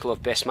circle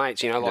of best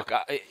mates, you know, like,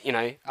 you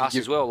know, us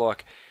as well,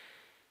 like,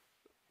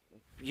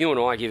 you and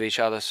I give each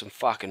other some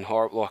fucking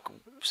horrible, like,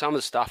 some of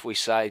the stuff we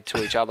say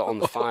to each other on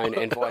the phone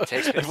and via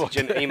text message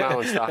and email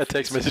and stuff. Our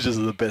text messages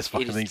are the best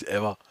fucking things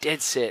ever.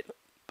 Dead set.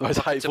 Those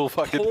hateful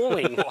fucking...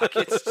 appalling. Like,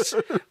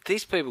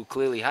 these people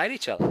clearly hate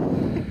each other.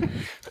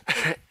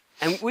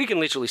 And we can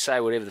literally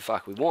say whatever the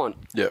fuck we want.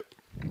 Yep.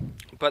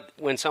 But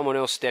when someone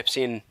else steps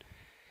in,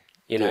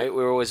 you know,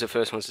 we're always the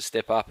first ones to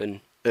step up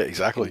and... Yeah,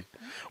 exactly.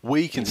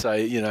 We can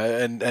say, you know,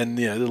 and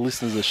you know, the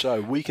listeners of the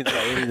show, we can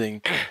say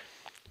anything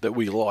that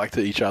we like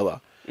to each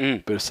other.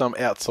 But if some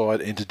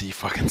outside entity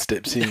fucking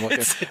steps in,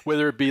 like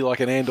whether it be like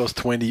an Andos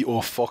 20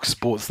 or Fox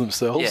Sports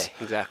themselves.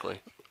 Yeah,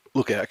 exactly.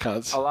 Look out,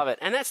 cunts. I love it.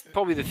 And that's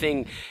probably the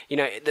thing, you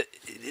know,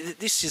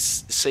 this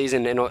is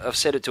season, and I've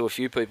said it to a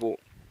few people,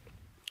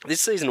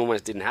 this season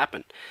almost didn't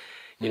happen.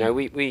 You know,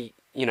 we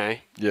you know,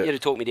 you had to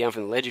talk me down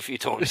from the ledge a few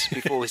times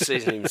before this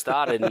season even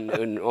started,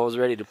 and I was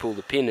ready to pull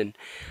the pin,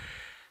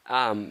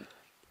 and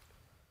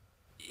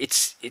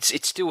it's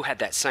still had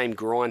that same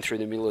grind through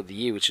the middle of the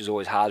year, which is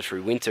always hard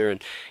through winter.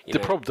 And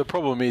the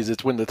problem is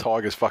it's when the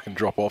Tigers fucking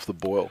drop off the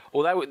boil.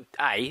 Well, they would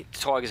the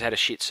Tigers had a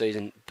shit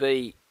season.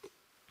 B,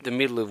 the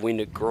middle of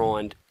winter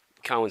grind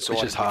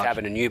coincided with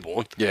having a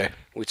newborn,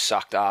 which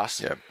sucked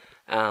ass.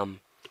 Yeah.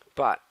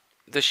 But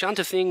the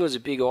Shunter thing was a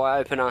big eye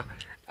opener.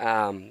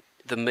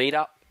 The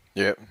meetup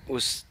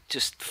was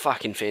just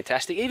fucking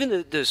fantastic.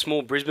 Even the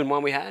small Brisbane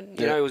one we had,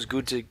 you know, it was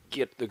good to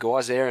get the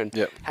guys there and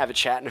have a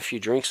chat and a few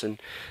drinks. And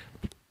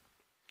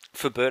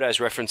for Birdo's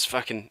reference,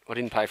 fucking, I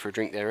didn't pay for a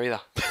drink there either.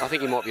 I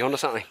think he might be onto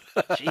something.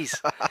 Jeez.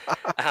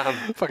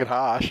 Fucking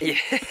harsh. Yeah.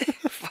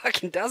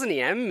 Fucking doesn't he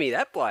hammer me,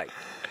 that bloke?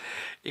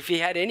 If he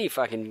had any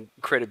fucking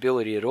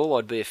credibility at all,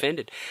 I'd be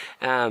offended.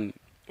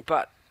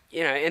 But,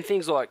 you know, and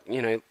things like,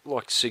 you know,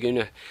 like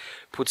Saguna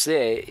puts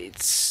there,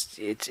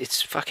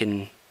 it's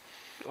fucking,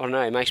 I don't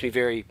know, it makes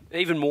me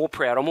even more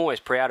proud. I'm always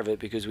proud of it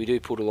because we do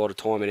put a lot of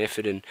time and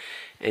effort and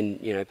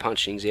you know,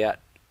 punch things out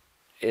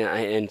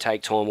and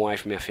take time away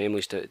from our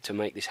families to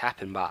make this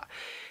happen. But,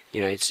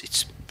 you know,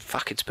 it's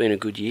been a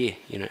good year,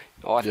 you know,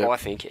 I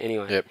think,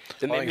 anyway.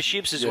 The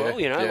memberships as well,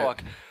 you know,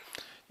 like...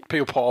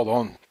 People piled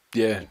on.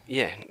 Yeah.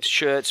 Yeah,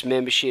 shirts,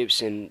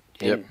 memberships, and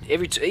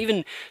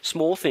even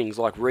small things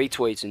like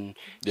retweets and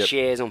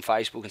shares on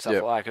Facebook and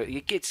stuff like that.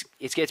 It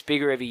gets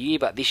bigger every year,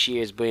 but this year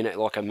has been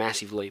like a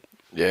massive leap.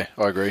 Yeah,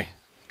 I agree.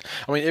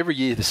 I mean, every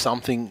year there's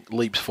something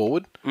leaps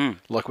forward.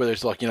 Like whether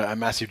it's like, you know, a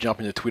massive jump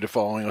in the Twitter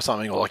following or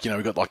something, or like, you know,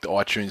 we've got like the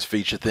iTunes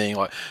feature thing,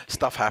 like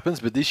stuff happens.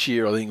 But this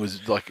year I think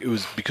it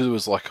was because it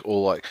was like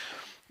all like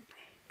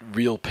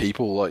real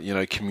people, like, you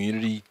know,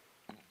 community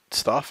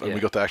stuff, and we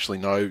got to actually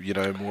know, you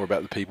know, more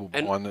about the people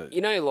behind it.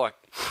 You know, like,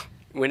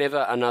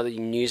 whenever another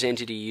news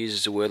entity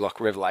uses a word like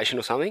revelation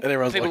or something, and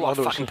everyone's people like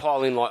fucking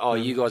pile in like, oh,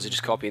 you guys are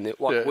just copying that.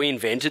 Like, we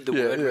invented the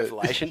word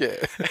revelation.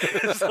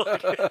 Yeah.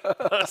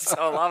 So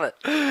I love it.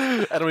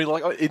 And I mean,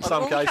 like, in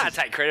some cases... You can't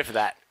take credit for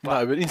that.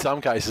 No, but in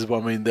some cases,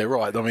 well, I mean, they're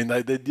right. I mean,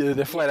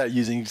 they're flat out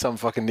using some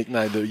fucking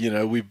nickname that, you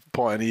know, we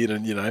pioneered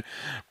and, you know,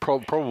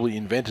 probably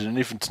invented. And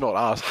if it's not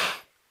us,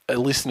 a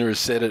listener has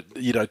said it,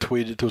 you know,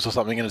 tweeted it to us or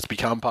something, and it's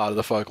become part of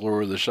the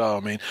folklore of the show. I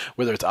mean,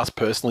 whether it's us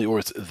personally or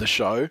it's the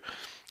show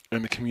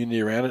and the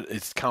community around it,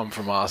 it's come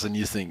from us, and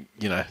you think,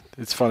 you know,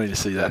 it's funny to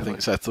see that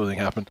sort of thing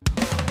happen.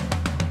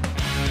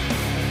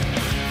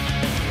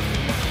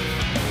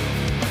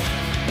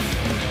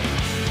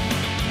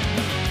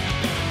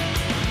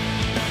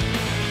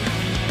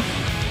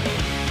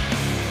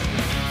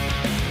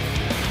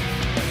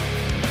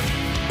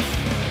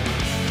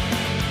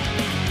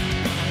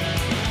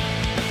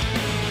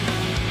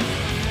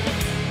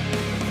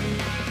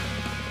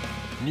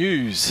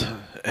 News,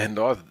 and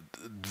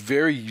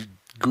very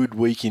good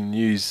week in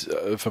news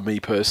for me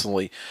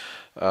personally.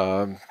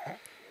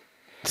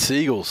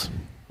 Seagulls.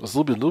 I was a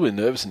little bit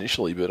nervous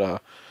initially, but I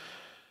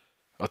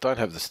don't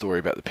have the story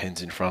about the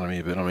Pens in front of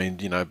me. But I mean,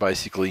 you know,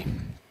 basically,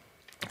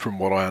 from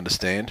what I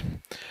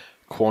understand,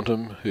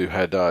 Quantum, who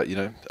had you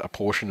know, a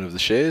portion of the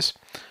shares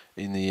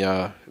in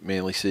the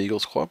Manly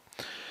Seagulls club,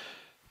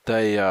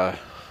 they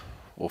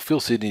well,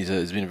 Phil Sidney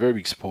has been a very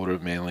big supporter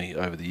of Manly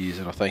over the years,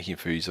 and I thank him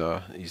for his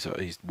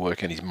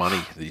work and his money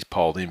that he's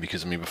piled in.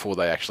 Because I mean, before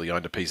they actually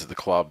owned a piece of the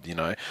club, you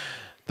know,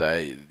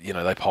 they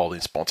piled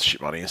in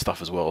sponsorship money and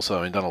stuff as well. So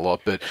I mean, done a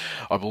lot. But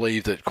I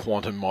believe that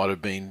Quantum might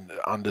have been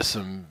under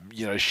some,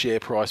 you know,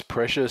 share price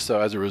pressure. So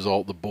as a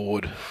result, the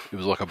board, it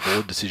was like a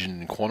board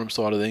decision in Quantum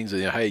side of things.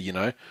 You know, hey, you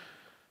know,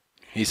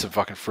 here's some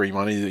fucking free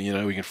money that, you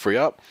know, we can free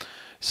up.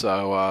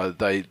 So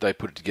they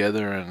put it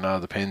together,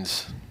 and the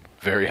Pens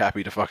very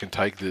happy to fucking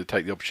take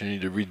the opportunity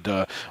to rid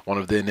one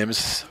of their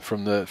nemesis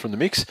from the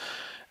mix,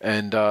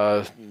 and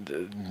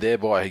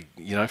thereby,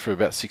 you know, for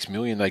about $6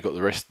 million, they got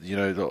the rest, you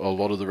know, a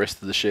lot of the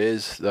rest of the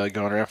shares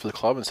going around for the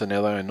club, and so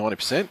now they own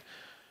 90%,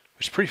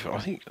 which is pretty. I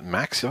think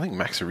Max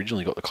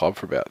originally got the club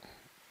for about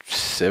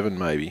 7,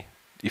 maybe,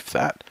 if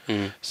that.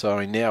 So I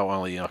mean, now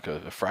only like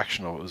a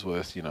fraction of it was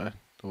worth, you know,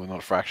 well, not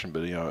a fraction,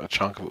 but, you know, a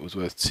chunk of it was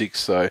worth 6.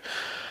 So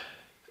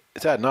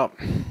it's adding up,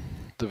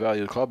 the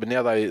value of the club, but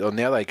now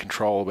they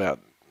control about,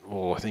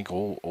 well, I think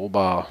all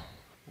bar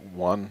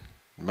 1,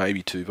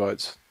 maybe 2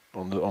 votes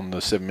on the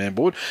 7-man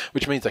board,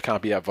 which means they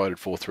can't be outvoted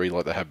 4-3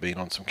 like they have been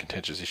on some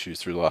contentious issues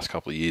through the last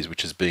couple of years,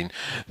 which has been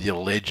the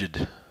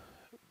alleged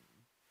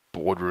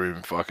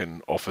boardroom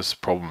fucking office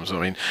problems. I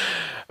mean,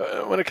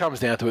 when it comes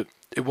down to it,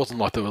 it wasn't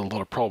like there were a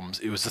lot of problems.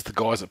 It was just the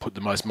guys that put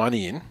the most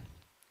money in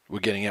were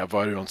getting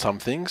outvoted on some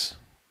things,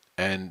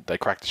 and they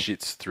cracked the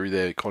shits through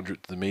their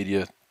conduit to the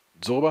media,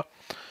 Zorba,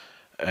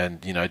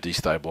 and, you know,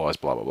 destabilise,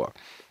 blah, blah, blah.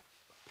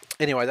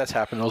 Anyway, that's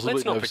happened.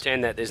 Let's not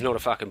pretend that there's not a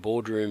fucking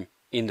boardroom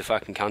in the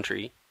fucking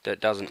country that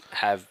doesn't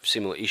have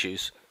similar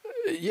issues.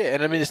 Yeah,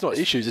 and I mean, it's not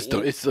issues.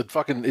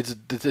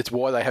 It's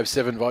why they have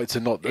 7 votes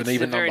and not an even number. It's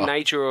the very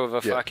nature of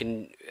a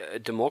fucking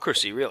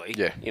democracy, really.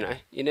 Yeah. You know,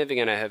 you're never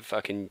going to have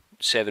fucking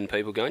 7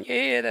 people going,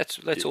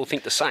 let's all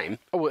think the same.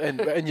 Oh,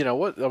 and you know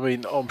what? I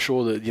mean, I'm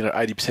sure that, you know,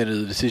 80%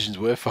 of the decisions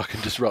were fucking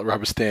just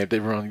rubber stamped.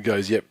 Everyone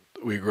goes, yep,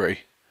 we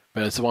agree.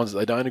 But it's the ones that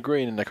they don't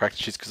agree, and they crack the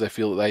shits because they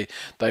feel that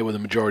they were the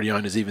majority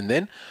owners even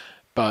then,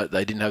 but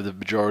they didn't have the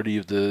majority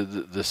of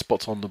the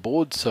spots on the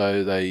board,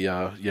 so they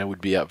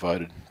would be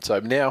outvoted. So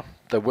now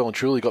they've well and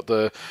truly got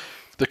the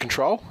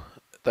control.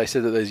 They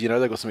said that there's, you know,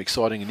 they've got some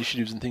exciting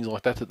initiatives and things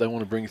like that they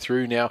want to bring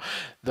through. Now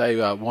they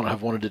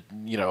wanted to,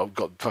 you know,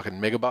 got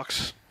fucking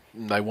megabucks.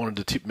 They wanted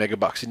to tip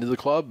megabucks into the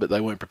club, but they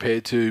weren't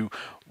prepared to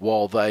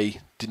while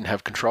they didn't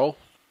have control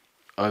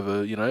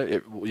over, you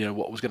know,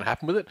 what was going to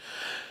happen with it.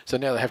 So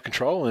now they have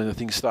control, and the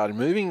things started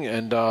moving,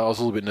 and I was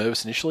a little bit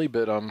nervous initially,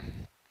 but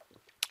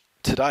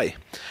today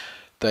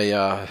they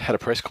had a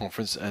press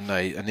conference and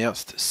they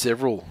announced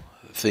several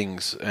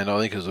things, and I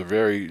think it was a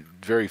very,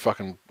 very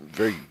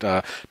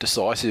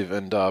decisive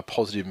and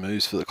positive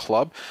moves for the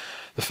club.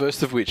 The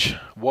first of which,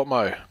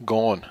 Watmo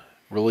gone,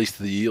 released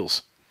to the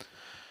Eels,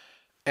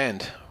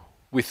 and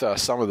with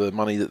some of the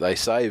money that they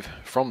save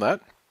from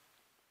that,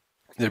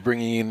 they're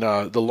bringing in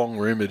the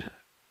long-rumoured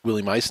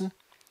Willie Mason,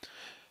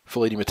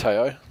 Feleti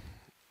Mateo,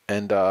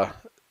 and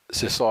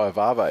Sesaya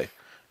Vave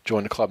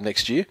join the club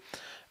next year,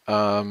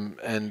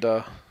 and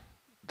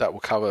that will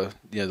cover,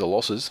 you know, the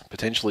losses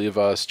potentially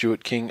of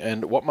Stuart King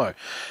and Watmo.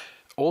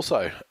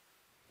 Also,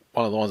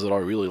 one of the ones that I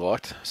really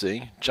liked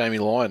seeing, Jamie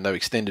Lyon, they've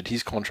extended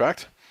his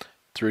contract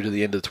through to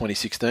the end of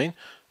 2016.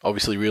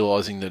 Obviously,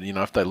 realising that, you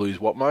know, if they lose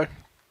Watmo,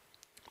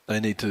 they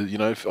need to, you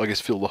know, I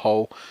guess, fill the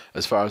hole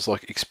as far as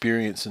like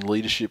experience and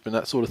leadership and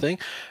that sort of thing.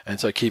 And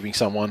so keeping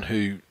someone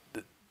who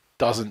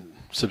doesn't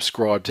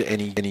subscribe to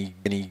any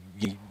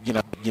you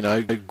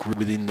know group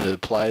within the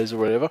players or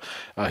whatever,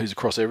 who's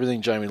across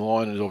everything. Jamie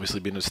Lyon has obviously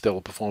been a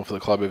stellar performer for the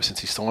club ever since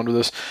he signed with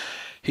us.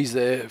 He's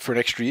there for an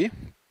extra year.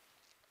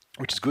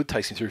 which is good.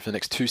 Takes him through for the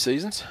next 2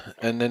 seasons.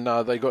 And then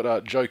they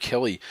got Joe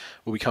Kelly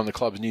will become the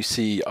club's new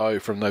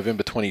CEO from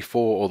November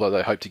 24, although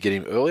they hope to get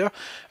him earlier.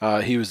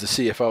 He was the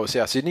CFO at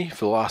South Sydney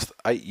for the last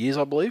 8 years,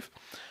 I believe.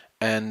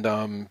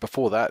 And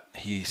before that,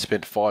 he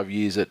spent 5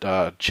 years at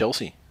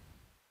Chelsea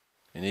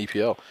in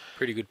EPL.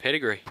 Pretty good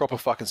pedigree. Proper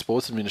fucking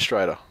sports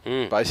administrator,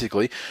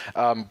 basically.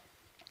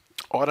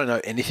 I don't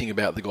know anything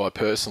about the guy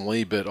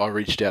personally, but I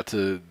reached out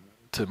to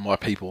my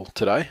people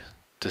today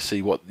to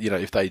see what,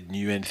 if they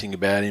knew anything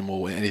about him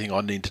or anything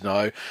I need to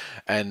know.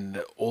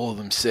 And all of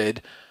them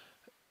said,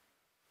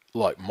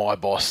 like, my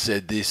boss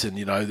said this, and,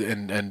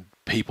 and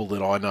people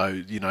that I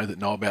know, that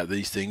know about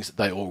these things,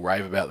 they all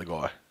rave about the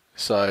guy.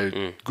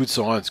 So, good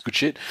science, good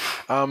shit.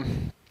 Now,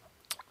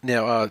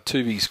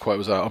 Tuvi's quote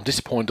was, I'm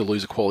disappointed to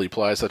lose a quality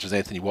player such as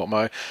Anthony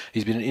Watmough.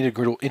 He's been an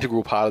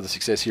integral part of the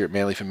success here at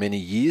Manly for many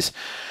years.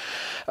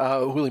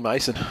 Willie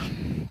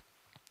Mason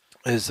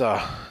has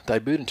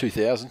debuted in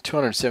 2000,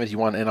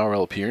 271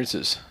 NRL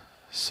appearances.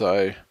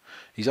 So,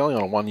 he's only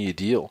on a 1-year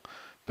deal.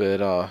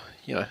 But,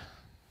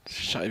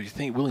 if you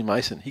think Willie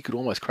Mason, he could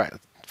almost crack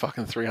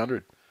fucking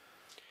 300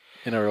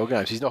 NRL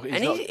games.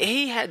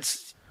 He had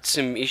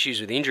some issues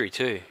with injury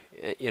too.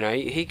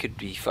 He could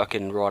be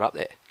fucking right up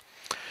there.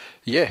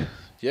 Yeah,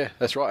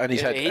 that's right. And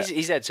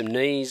he's had some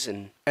knees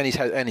and he's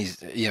had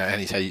his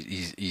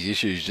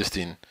issues just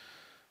in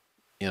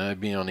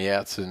being on the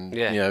outs and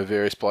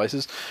various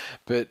places.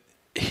 But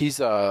his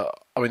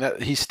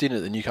stint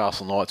at the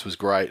Newcastle Knights was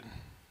great,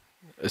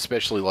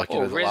 especially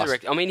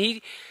Resurrect.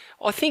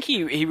 I think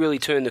he really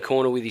turned the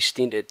corner with his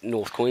stint at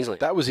North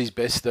Queensland. That was his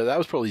best. That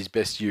was probably his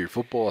best year of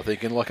football, I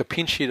think. And like a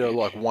pinch hitter,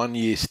 like 1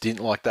 year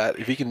stint like that,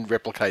 if he can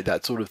replicate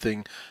that sort of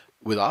thing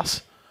with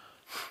us,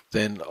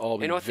 then I'll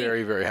be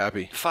very, very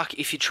happy. Fuck,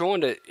 if you're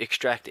trying to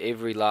extract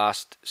every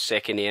last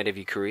second out of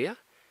your career,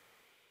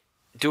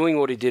 doing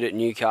what he did at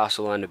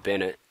Newcastle under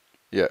Bennett,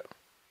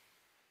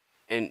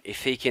 and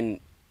if he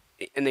can,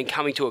 and then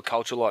coming to a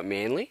culture like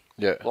Manly,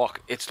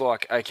 it's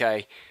like,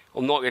 okay,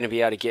 I'm not going to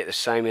be able to get the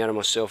same out of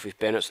myself if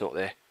Bennett's not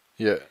there.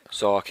 Yeah.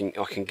 So I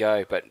can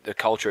go, but the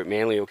culture at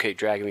Manly will keep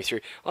dragging me through.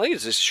 I think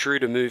it's as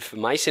shrewd a move for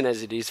Mason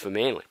as it is for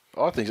Manly.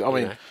 I think so.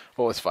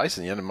 Well, let's face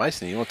it,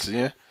 Mason, he wants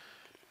to,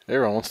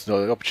 everyone wants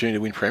the opportunity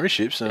to win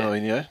premierships,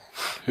 and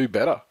who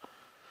better?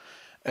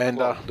 And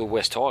the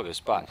West Tigers,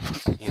 but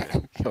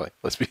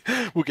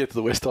we'll get to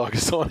the West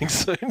Tigers signing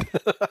soon.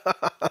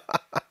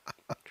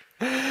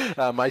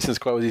 Mason's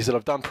quote was, he said,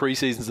 I've done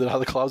pre-seasons at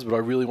other clubs, but I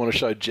really want to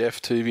show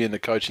Jeff, Tuvey and the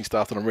coaching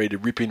staff that I'm ready to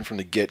rip in from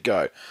the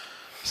get-go.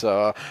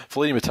 So,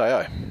 Feleti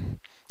Mateo.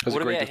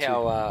 What about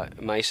how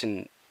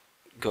Mason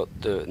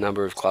got the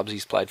number of clubs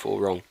he's played for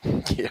wrong?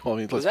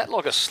 Was that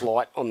like a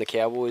slight on the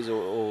Cowboys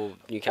or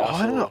Newcastle?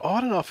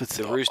 I don't know if it's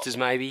the Roosters,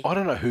 maybe. I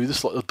don't know who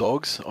the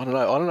Dogs. I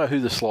don't know who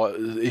the slight.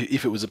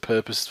 If it was a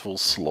purposeful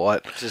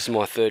slight. This is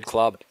my third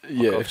club.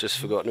 Yeah, I've just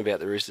forgotten about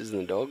the Roosters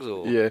and the Dogs.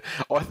 Or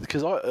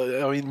because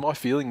my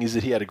feeling is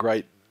that he had a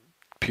great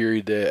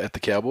period there at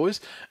the Cowboys,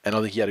 and I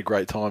think he had a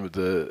great time at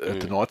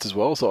the Knights as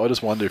well. So I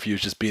just wonder if he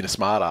was just being a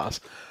smart ass.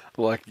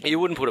 You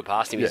wouldn't put it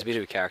past him. He's a bit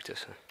of a character.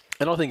 So.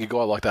 And I think a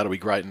guy like that will be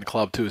great in the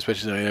club too,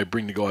 especially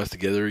bring the guys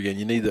together again.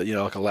 You need that,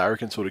 like a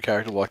Larrikin sort of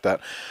character like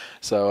that.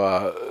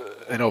 So,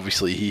 and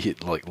obviously he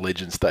hit like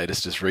legend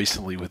status just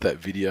recently with that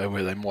video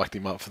where they mic'd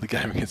him up for the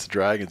game against the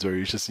Dragons, where he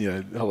was just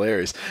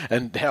hilarious.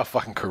 And how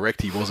fucking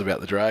correct he was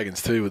about the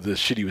Dragons too, with the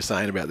shit he was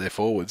saying about their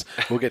forwards.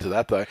 We'll get to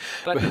that though.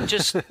 But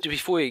just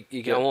before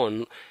you go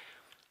on,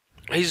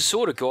 he's the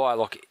sort of guy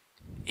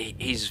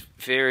he's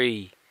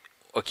very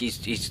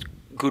he's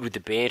good with the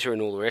banter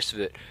and all the rest of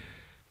it,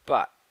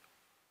 but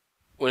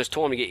when it's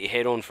time to get your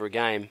head on for a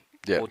game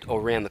or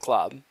around the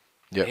club,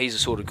 he's the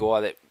sort of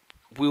guy that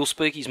will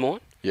speak his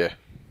mind. Yeah.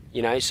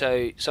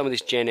 So some of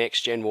this Gen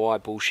X, Gen Y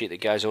bullshit that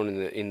goes on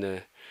in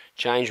the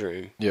change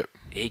room,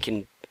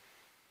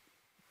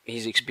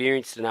 he's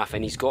experienced enough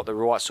and he's got the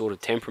right sort of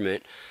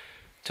temperament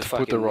to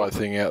fucking put the right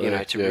thing out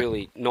there.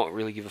 Really not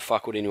really give a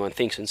fuck what anyone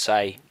thinks and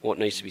say what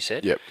needs to be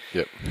said. Yep.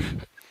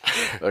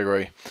 I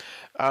agree.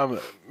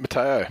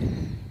 Mateo.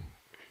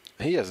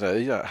 He has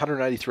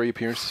 183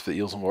 appearances for the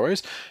Eels and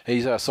Warriors.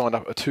 He's signed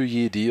up a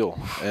 2-year deal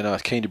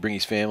and keen to bring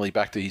his family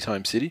back to his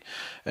home city.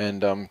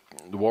 And the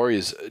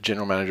Warriors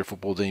General Manager of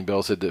Football, Dean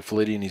Bell, said that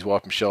Feleti and his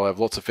wife Michelle have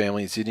lots of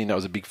family in Sydney, and that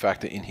was a big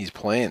factor in his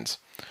plans.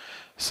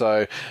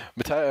 So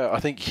Mateo, I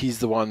think he's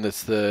the one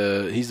he's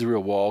the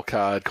real wild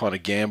card kind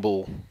of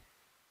gamble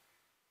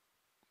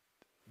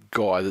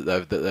guy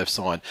that they've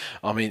signed.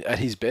 I mean, at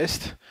his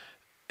best,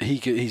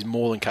 he's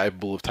more than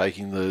capable of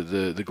taking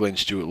the Glenn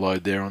Stewart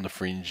load there on the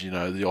fringe, the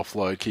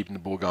offload, keeping the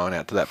ball going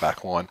out to that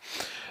back line,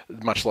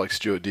 much like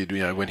Stewart did,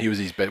 when he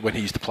was when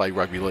he used to play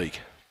rugby league,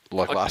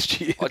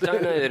 last year. I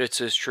don't know that it's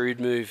a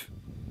shrewd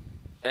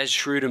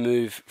a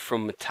move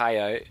from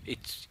Mateo.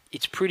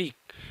 It's pretty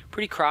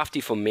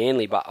crafty for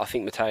Manly, but I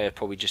think Mateo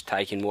probably just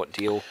taken what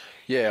deal.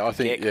 Yeah, I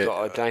think. Yeah.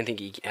 I don't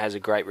think he has a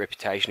great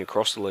reputation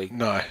across the league.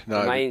 No.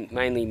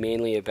 Mainly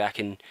Manly are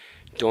backing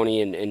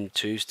Donny and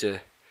Tubes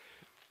to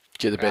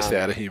get the best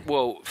out of him.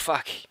 Well,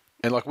 fuck.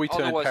 And like we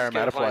turn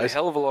Parramatta players, a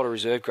hell of a lot of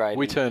reserve grade.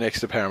 We turn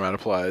extra Parramatta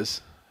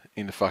players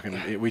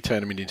into we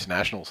turn them into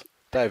internationals.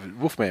 David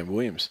Wolfman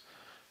Williams,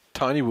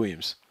 Tony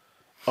Williams.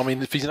 I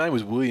mean, if his name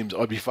was Williams,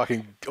 I'd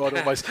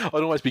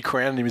almost be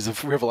crowning him as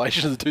a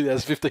revelation of the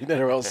 2015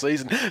 NRL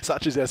season,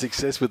 such as our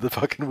success with the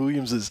fucking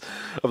Williamses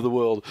of the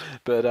world.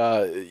 But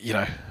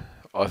I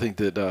think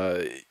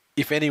that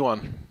if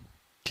anyone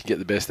can get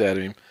the best out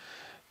of him,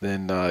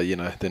 then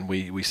then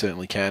we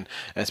certainly can.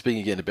 And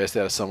speaking of getting the best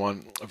out of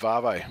someone,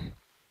 Vave.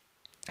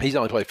 He's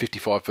only played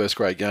 55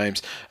 first-grade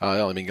games.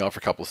 Only been going for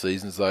a couple of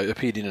seasons, though.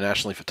 Appeared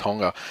internationally for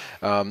Tonga.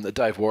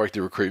 Dave Warwick,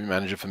 the recruitment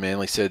manager for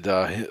Manly, said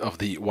of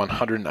the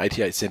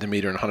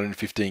 188-centimetre and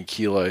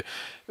 115-kilo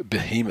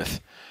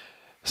behemoth,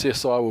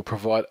 CSI will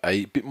provide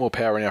a bit more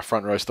power in our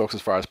front row stocks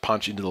as far as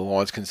punch into the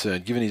line's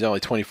concerned. Given he's only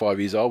 25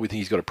 years old, we think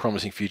he's got a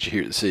promising future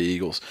here at the Sea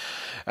Eagles.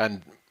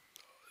 And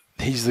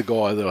he's the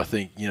guy that I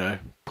think,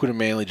 put a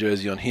Manly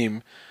jersey on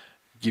him,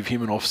 give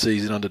him an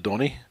off-season under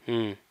Donny,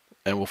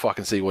 and we'll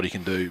fucking see what he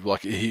can do.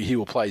 Like, he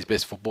will play his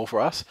best football for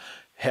us.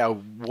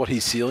 What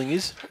his ceiling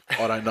is,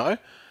 I don't know.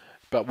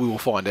 But we will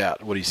find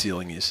out what his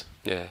ceiling is.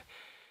 Yeah.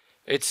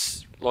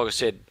 It's, like I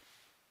said,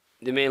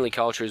 the Manly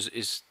culture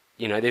is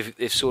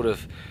they've sort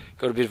of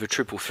got a bit of a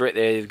triple threat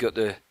there. They've got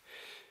the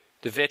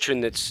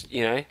veteran that's,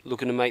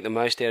 looking to make the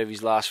most out of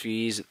his last few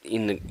years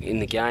in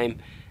the game.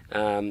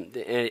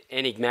 The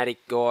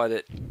enigmatic guy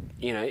that,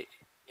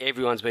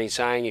 everyone's been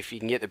saying if you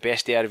can get the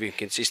best out of him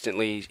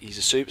consistently, he's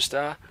a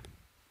superstar.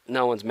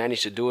 No one's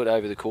managed to do it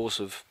over the course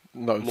of...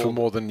 for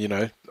more than,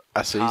 a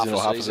season or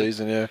half a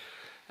season, yeah.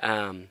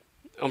 I'm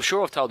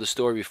sure I've told the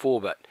story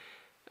before, but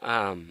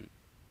at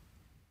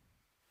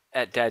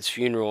Dad's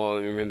funeral, I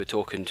remember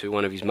talking to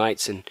one of his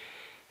mates, and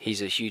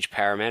he's a huge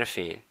Parramatta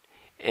fan.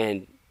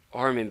 And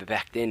I remember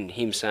back then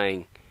him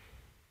saying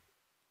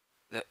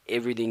that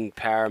everything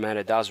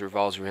Parramatta does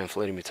revolves around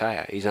Felipe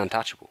Mateo. He's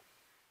untouchable.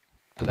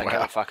 But they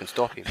can't fucking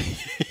stop him.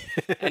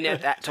 And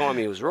at that time,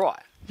 he was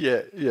right.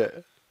 Yeah, yeah.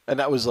 And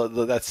that was like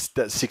that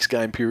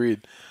 6-game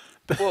period.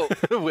 Well,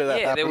 where that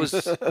happened. There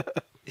was.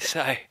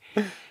 So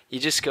you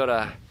just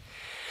gotta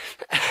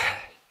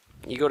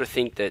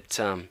think that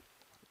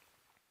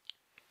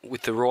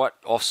with the right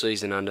off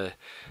season under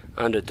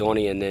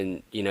Donny, and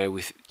then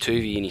with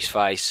Tuvey in his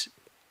face,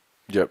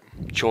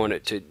 trying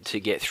to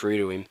get through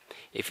to him.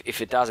 If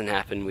it doesn't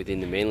happen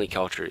within the Manly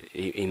culture,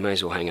 he may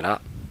as well hang it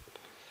up.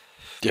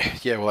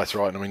 Yeah, well, that's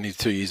right. I mean, these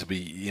 2 years will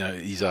be,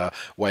 his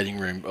waiting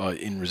room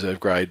in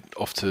reserve grade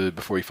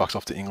before he fucks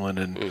off to England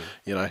and,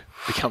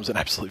 becomes an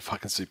absolute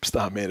fucking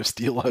superstar man of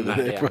steel over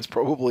there, most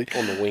probably.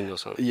 On the wing or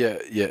something. Yeah.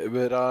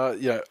 But,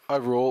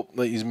 overall,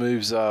 his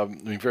moves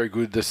been very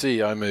good. The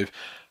CEO move,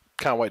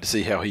 can't wait to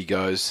see how he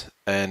goes.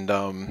 And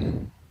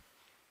from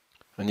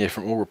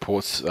all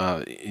reports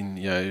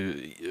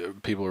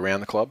people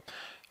around the club,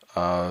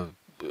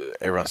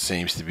 everyone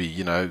seems to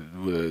be,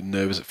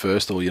 nervous at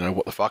first, or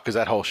what the fuck? Because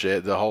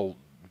the whole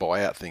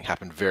buyout thing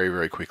happened very,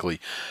 very quickly.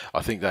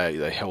 I think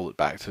they held it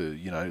back to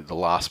the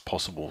last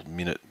possible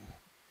minute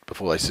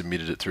before they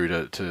submitted it through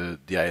to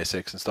the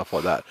ASX and stuff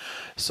like that,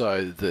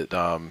 so that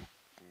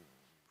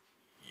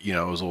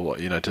it was all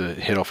to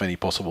head off any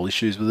possible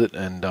issues with it,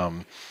 and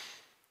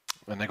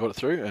they got it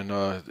through, and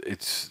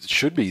it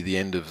should be the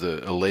end of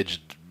the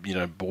alleged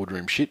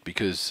boardroom shit,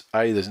 because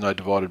there's no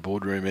divided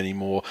boardroom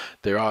anymore.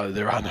 There are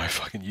no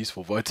fucking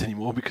useful votes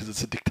anymore because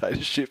it's a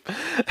dictatorship,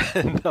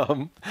 and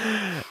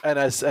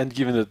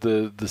given that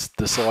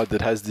the side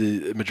that has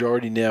the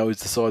majority now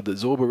is the side that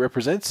Zorba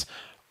represents,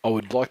 I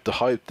would like to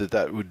hope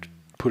that would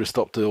put a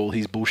stop to all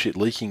his bullshit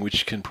leaking,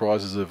 which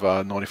comprises of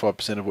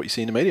 95% of what you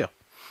see in the media.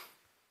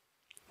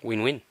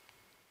 Win-win.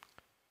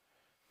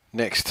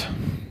 Next,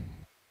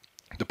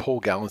 the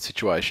Paul Gallen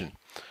situation.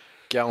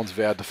 Gallen's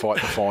vowed to fight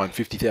the fine,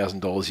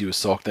 $50,000. He was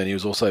socked, and he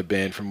was also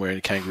banned from wearing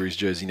a Kangaroos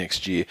jersey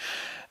next year.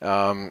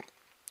 I'm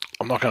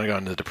not going to go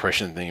into the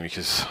depression thing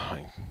because,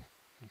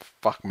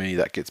 fuck me,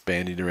 that gets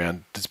bandied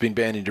around. It's been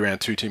bandied around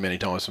too many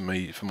times for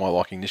my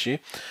liking this year.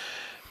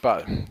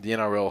 But the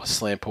NRL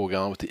slammed Paul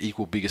Gallen with the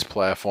equal biggest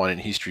player fine in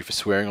history for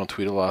swearing on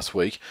Twitter last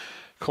week,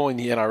 calling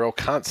the NRL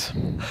cunts.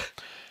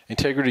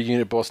 Integrity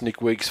Unit boss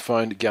Nick Weeks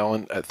phoned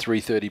Gallen at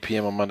 3:30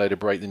 p.m. on Monday to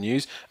break the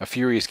news. A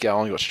furious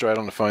Gallen got straight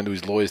on the phone to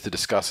his lawyers to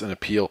discuss an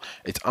appeal.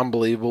 It's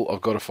unbelievable.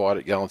 I've got to fight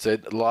it, Gallen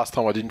said. Last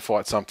time I didn't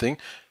fight something,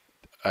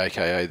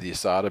 a.k.a. the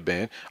Asada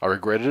ban, I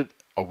regretted it.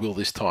 I will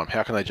this time.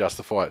 How can they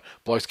justify it?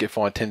 Blokes get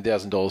fined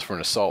 $10,000 for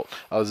an assault.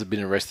 Others have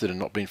been arrested and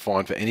not been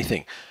fined for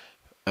anything.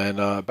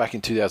 And back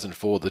in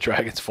 2004, the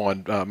Dragons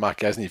fined Mark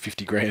Gasnier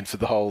 $50,000 for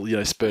the whole,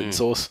 Spurt and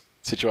Sauce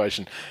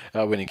situation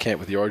when in camp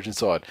with the Origin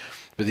side.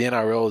 But the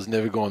NRL has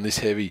never gone this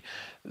heavy.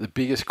 The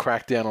biggest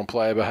crackdown on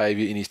player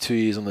behaviour in his 2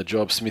 years on the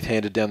job. Smith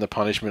handed down the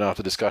punishment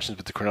after discussions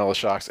with the Cronulla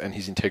Sharks and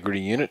his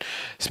integrity unit.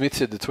 Smith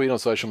said the tweet on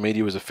social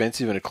media was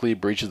offensive and a clear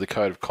breach of the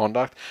code of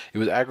conduct. It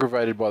was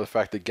aggravated by the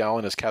fact that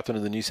Gallen, as captain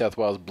of the New South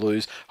Wales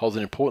Blues, holds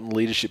an important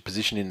leadership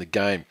position in the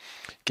game.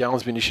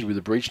 Gallen's been issued with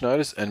a breach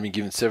notice and been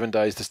given 7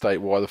 days to state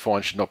why the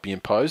fine should not be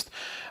imposed.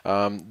 The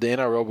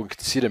NRL will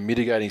consider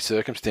mitigating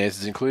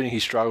circumstances, including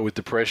his struggle with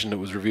depression that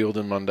was revealed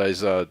in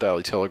Monday's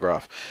Daily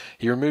Telegraph.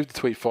 He removed the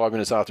tweet 5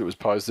 minutes after it was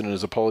posted and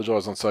has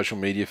apologised on social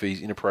media for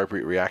his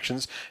inappropriate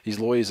reactions. His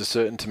lawyers are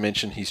certain to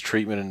mention his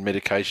treatment and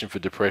medication for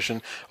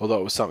depression,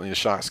 although it was something the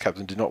Sharks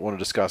captain did not want to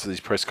discuss at his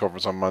press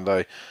conference on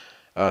Monday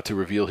to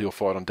reveal he'll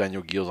fight on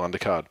Daniel Gill's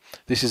undercard.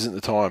 This isn't the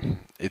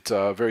time. It's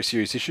a very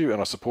serious issue, and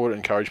I support it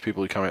and encourage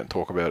people to come out and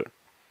talk about it.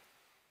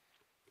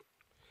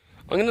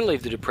 I'm going to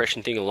leave the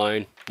depression thing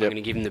alone. Yep. I'm going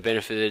to give him the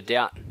benefit of the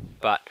doubt,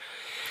 but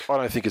I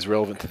don't think it's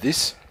relevant to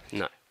this.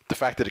 No. The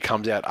fact that it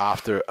comes out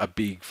after a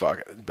big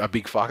fuck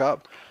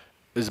up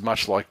is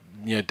much like,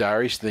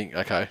 Darius think,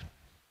 okay,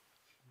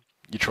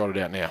 you trot it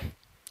out now.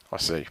 I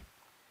see.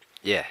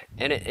 Yeah,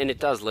 and it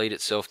does lead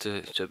itself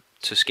to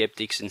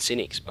skeptics and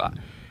cynics, but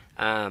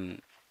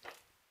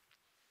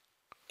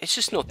it's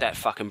just not that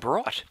fucking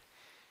bright.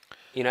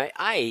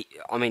 I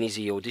mean, is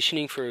he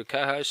auditioning for a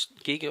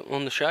co-host gig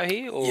on the show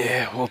here? Or?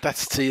 Yeah, well,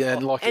 that's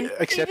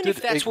accepted. Even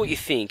if that's what you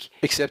think,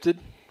 accepted,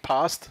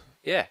 passed.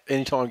 Yeah,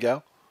 anytime,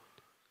 Gal.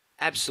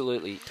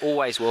 Absolutely,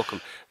 always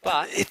welcome.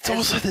 But it's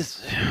also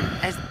this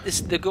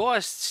as the guy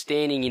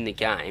standing in the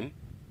game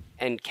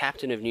and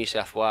captain of New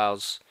South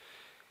Wales.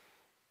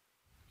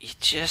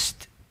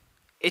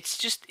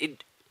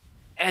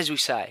 As we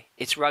say,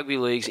 it's rugby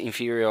league's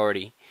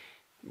inferiority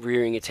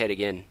rearing its head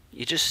again.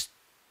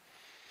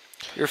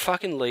 You're a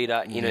fucking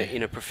leader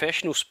in a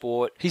professional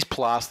sport. He's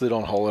plastered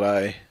on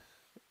holiday,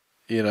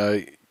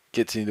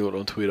 gets into it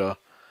on Twitter.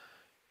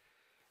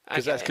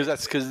 Because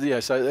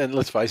and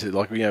let's face it,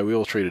 we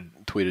all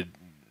tweeted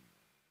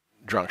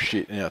drunk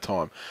shit in our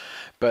time.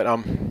 But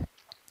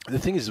the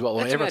thing is,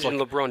 let's imagine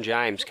LeBron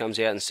James comes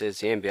out and says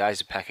the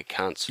NBA's a pack of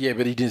cunts. Yeah,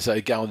 but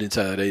Gallen didn't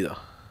say that either.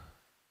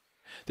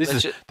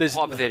 This is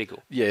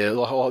hypothetical. Yeah,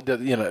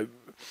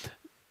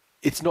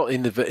 it's not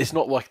in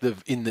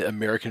the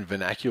American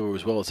vernacular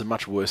as well. It's a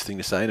much worse thing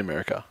to say in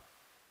America.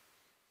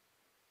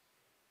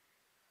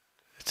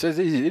 It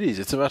is.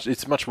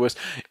 It's much worse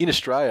in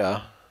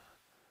Australia.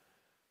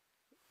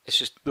 It's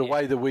just the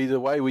way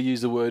we use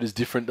the word is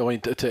different. I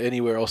mean, to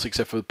anywhere else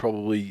except for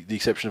probably the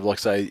exception of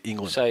say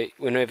England. So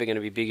we're never going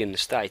to be big in the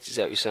States. Is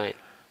that what you're saying?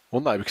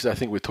 Well, no, because I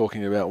think we're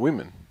talking about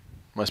women,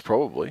 most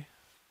probably.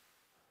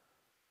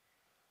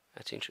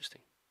 That's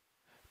interesting.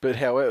 But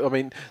however, I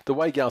mean, the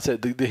way Gal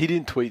said, he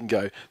didn't tweet and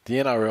go, the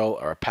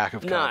NRL are a pack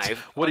of cunts. No,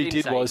 what he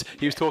did was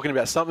he was talking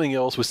about something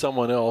else with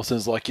someone else, and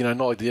it's like, not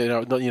like the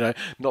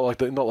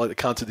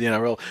cunts of the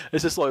NRL.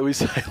 It's just like we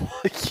say,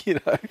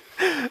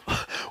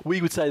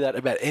 we would say that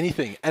about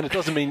anything, and it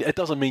doesn't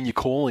mean you're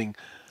calling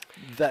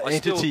that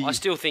entity. I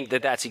still think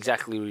that's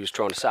exactly what he was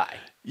trying to say.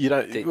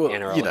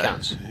 NRL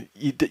cunts.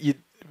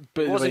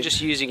 But it wasn't just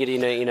using it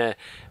in a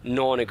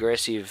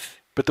non-aggressive.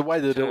 But the way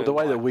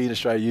that we in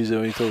Australia use it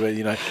when we talk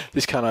about,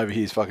 this cunt over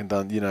here is fucking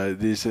done,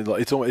 this, and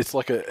it's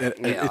like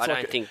a. I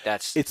don't think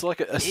that's. It's like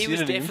a. He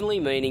was definitely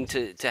meaning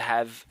to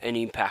have an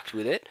impact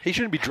with it. He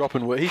shouldn't be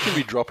dropping. He shouldn't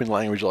be dropping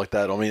language like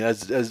that. I mean,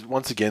 as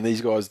once again,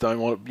 these guys don't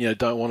want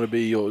to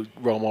be your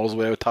role models or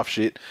whatever. Tough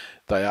shit.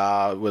 They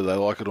are, whether they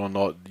like it or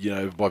not.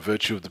 By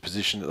virtue of the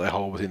position that they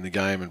hold within the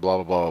game and blah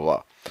blah blah blah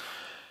blah.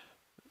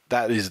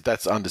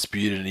 That's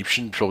undisputed, and he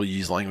shouldn't probably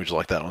use language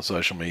like that on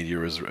social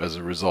media as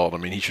a result. I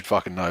mean, he should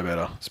fucking know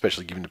better,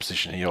 especially given the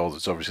position he holds.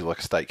 It's obviously like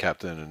a state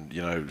captain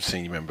and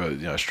senior member,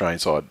 Australian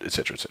side,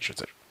 etc., etc.,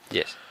 etc.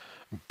 Yes,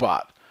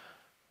 but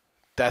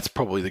that's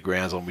probably the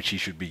grounds on which he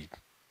should be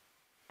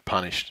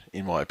punished,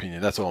 in my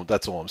opinion. That's all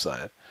I'm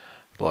saying.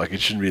 Like,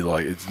 it shouldn't be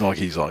like, it's not like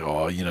he's like,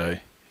 oh,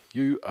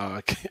 you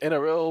are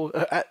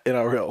NRL at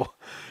NRL,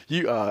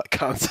 you are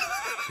cunts.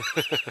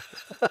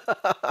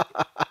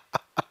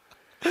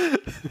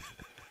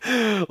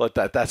 Like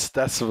that. That's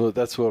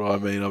what I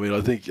mean. I mean,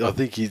 I think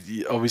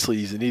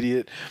he's an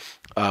idiot.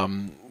 For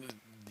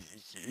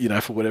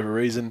whatever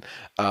reason,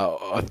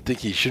 I think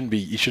he shouldn't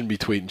be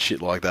tweeting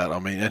shit like that. I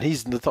mean, and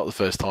it's not the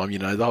first time.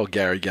 The whole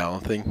Gary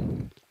Gallen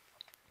thing.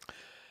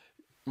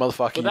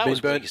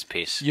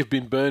 Motherfucker, you've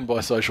been burned by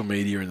social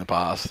media in the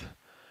past.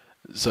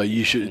 So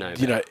you should,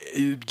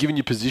 given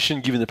your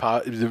position, given the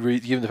fact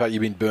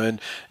you've been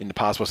burned in the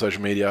past by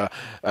social media,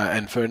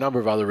 and for a number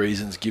of other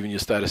reasons, given your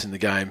status in the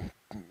game,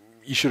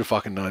 you should have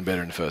fucking known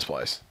better in the first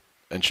place,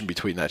 and shouldn't be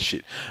tweeting that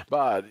shit.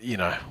 But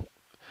you're a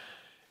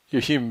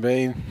human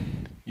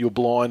being. You're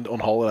blind on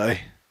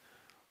holiday.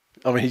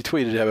 I mean, he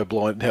tweeted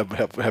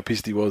how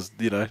pissed he was,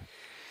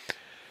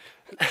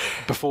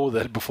 before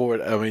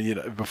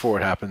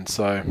it happened.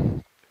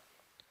 So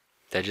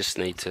they just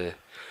need to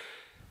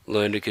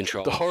learn to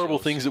control the horrible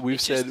things that we've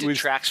said. It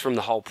detracts from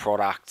the whole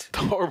product. The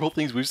horrible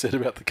things we've said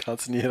about the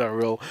cunts in the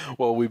NRL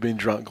while we've been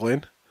drunk,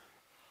 Glenn,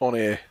 on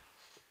air.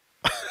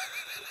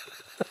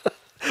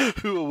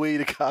 Who are we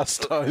to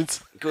cast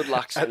stones? Good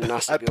luck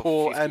at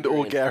Paul and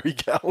or Gary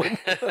Gallen.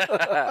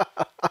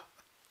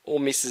 Or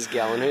Mrs.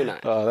 Gallen, who knows?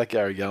 Oh, that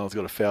Gary Gallen's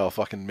got a foul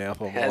fucking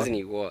mouth on. Hasn't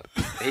he? What?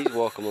 He's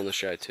welcome on the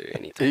show too,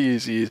 anytime. He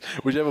is.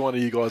 Whichever one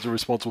of you guys are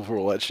responsible for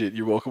all that shit,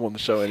 you're welcome on the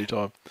show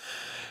anytime.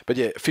 But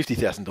yeah,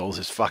 $50,000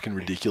 is fucking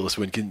ridiculous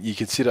when you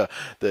consider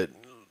that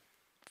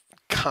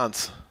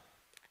cunts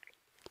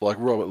like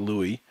Robert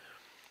Louis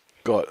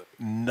got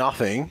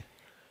nothing,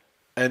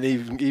 and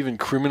even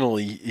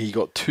criminally he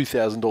got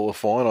 $2,000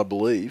 fine, I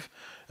believe,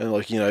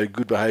 and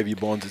good behaviour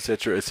bonds,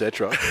 etc.,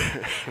 etc.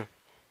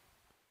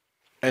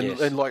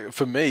 And like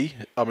for me,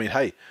 I mean,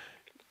 hey,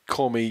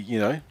 call me,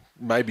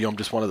 maybe I'm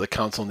just one of the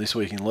cunts on This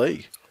Week in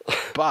League,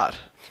 but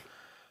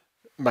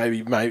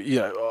maybe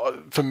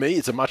for me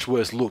it's a much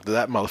worse look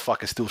that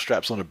motherfucker still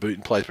straps on a boot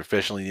and plays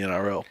professionally in the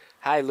NRL.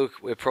 Hey, look,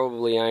 we're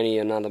probably only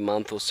another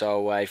month or so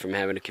away from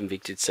having a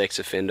convicted sex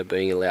offender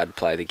being allowed to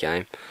play the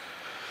game.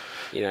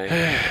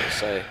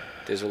 So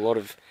there's a lot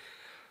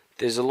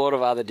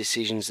of other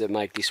decisions that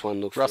make this one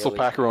look. Russell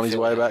Packer on his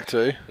way back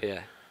too.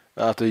 Yeah.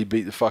 After he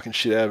beat the fucking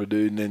shit out of a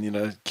dude, and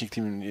then kicked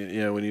him,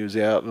 when he was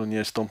out,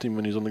 and stomped him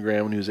when he was on the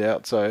ground when he was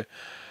out. So,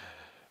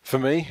 for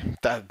me,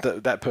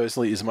 that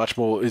personally is a much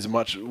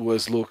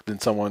worse look than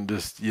someone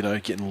just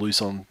getting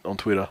loose on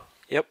Twitter.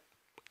 Yep.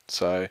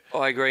 So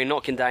I agree.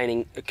 Not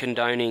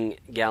condoning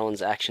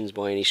Gallen's actions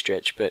by any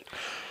stretch, but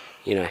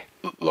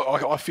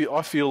look, I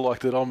feel like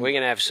that we're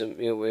gonna have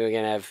we're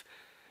gonna have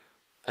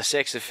a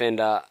sex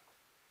offender,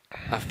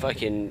 a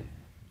fucking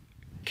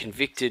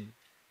convicted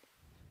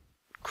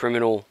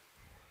criminal,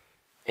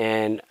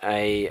 and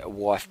a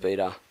wife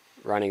beater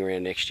running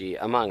around next year,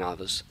 among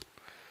others.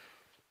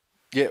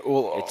 Yeah,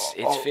 well,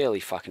 it's fairly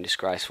fucking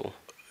disgraceful.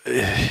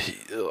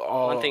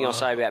 One thing I'll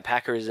say about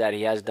Packer is that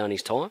he has done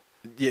his time.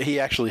 Yeah, he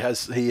actually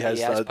has. He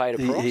has paid a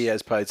price. He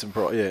has paid some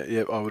price.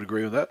 Yeah, I would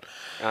agree with that.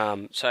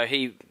 So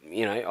he,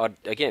 I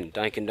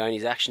don't condone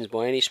his actions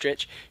by any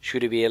stretch.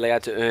 Should he be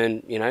allowed to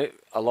earn,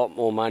 a lot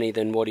more money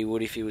than what he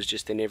would if he was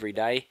just an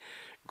everyday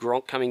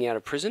Gronk coming out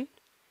of prison?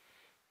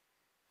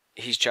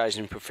 His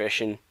chosen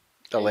profession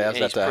allows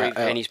that to happen,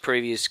 and his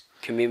previous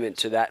commitment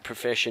to that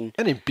profession,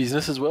 and in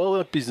business as well.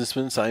 A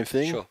businessman, same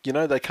thing.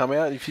 Sure. They come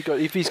out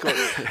if he's got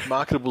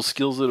marketable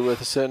skills that are worth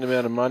a certain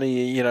amount of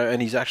money,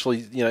 and he's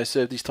actually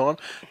served his time,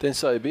 then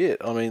so be it.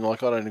 I mean, I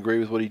don't agree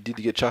with what he did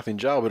to get chucked in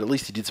jail, but at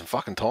least he did some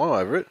fucking time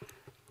over it.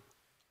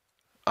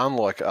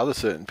 Unlike other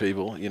certain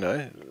people,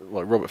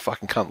 like Robert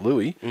fucking cunt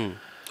Louis.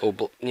 Or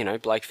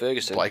Blake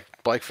Ferguson.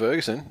 Blake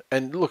Ferguson,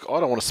 and look,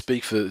 I don't want to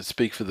speak for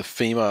the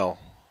female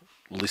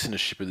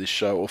listenership of this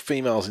show or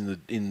females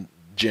in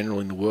general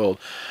in the world,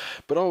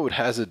 but I would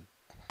hazard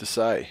to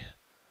say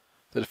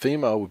that a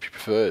female would be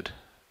preferred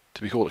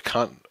to be called a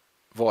cunt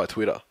via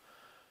Twitter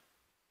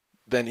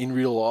than in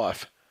real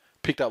life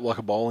picked up like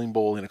a bowling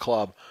ball in a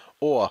club,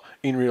 or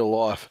in real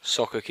life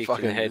soccer kicked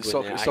in the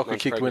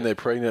head when they're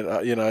pregnant,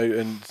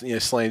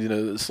 and slammed in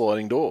a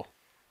sliding door.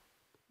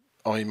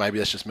 I mean, maybe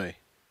that's just me.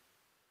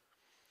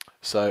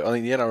 So I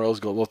think the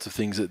NRL's got lots of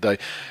things that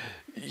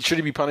should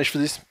he be punished for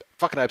this?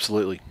 Fucking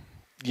absolutely.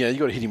 You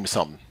got to hit him with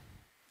something.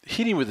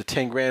 Hit him with the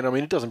 10 grand. I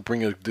mean, it doesn't bring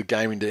the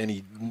game into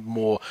any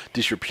more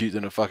disrepute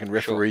than a fucking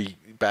referee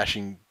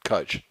bashing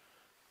coach.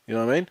 You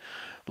know what I mean?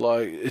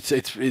 Like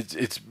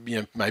it's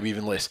maybe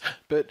even less.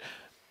 But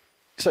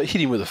so hit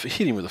him with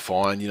a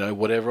fine.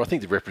 Whatever. I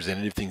think the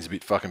representative thing's a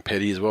bit fucking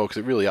petty as well because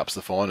it really ups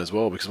the fine as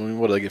well. Because I mean,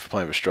 what do they get for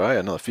playing for Australia?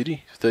 Another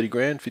 50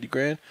 grand.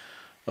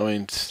 I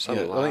mean, I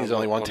think there's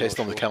only one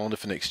test on the calendar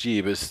for next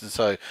year, but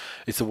so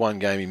it's the one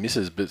game he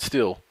misses. But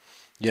still.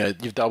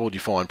 You've doubled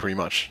your fine pretty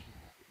much,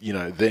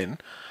 then.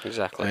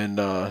 Exactly. And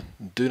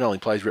dude only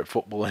plays rep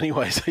football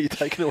anyway, so you're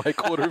taking away a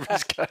quarter of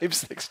his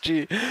games next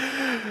year.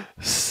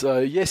 So,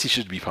 yes, he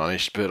should be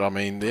punished, but, I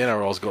mean, the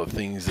NRL's got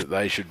things that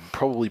they should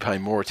probably pay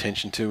more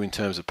attention to in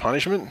terms of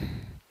punishment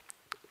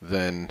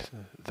than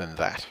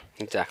that.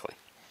 Exactly.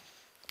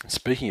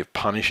 Speaking of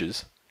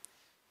punishers,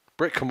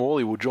 Brett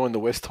Kimmorley will join the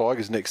West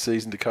Tigers next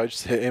season to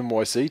coach their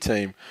NYC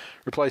team,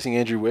 replacing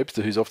Andrew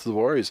Webster, who's off to the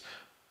Warriors.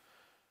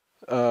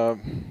 The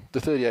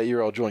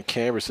 38-year-old joined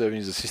Canberra serving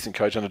as assistant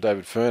coach under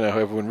David Furner.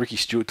 However, when Ricky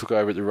Stewart took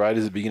over at the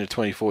Raiders at the beginning of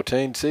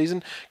 2014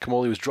 season,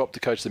 Kimmorley was dropped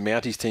to coach the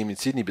Mounties team in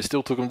Sydney, but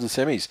still took them to the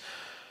semis.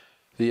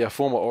 The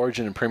former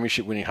Origin and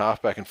Premiership winning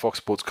halfback and Fox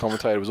Sports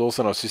commentator was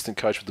also an assistant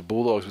coach with the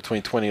Bulldogs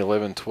between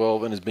 2011 and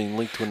 12 and has been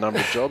linked to a number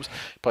of jobs.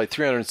 He played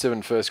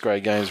 307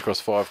 first-grade games across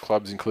 5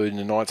 clubs, including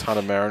the Knights,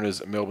 Hunter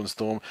Mariners, Melbourne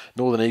Storm,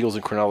 Northern Eagles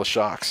and Cronulla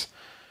Sharks.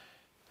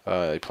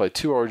 He played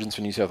 2 Origins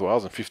for New South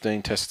Wales and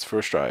 15 tests for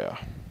Australia.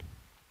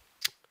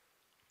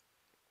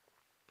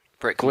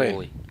 Brett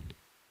Kimmorley.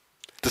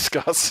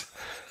 Discuss.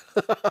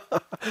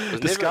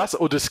 Discuss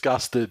or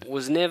disgusted?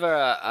 Was never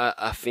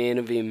a fan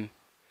of him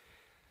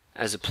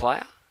as a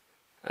player.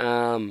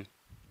 I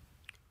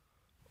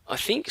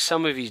think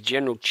some of his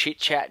general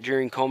chit-chat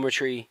during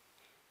commentary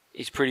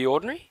is pretty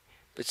ordinary,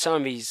 but some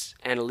of his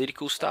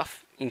analytical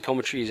stuff in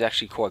commentary is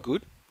actually quite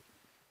good.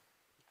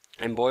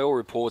 And by all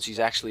reports, he's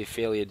actually a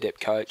fairly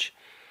adept coach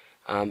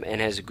and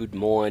has a good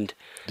mind.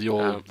 The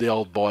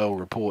old by all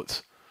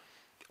reports.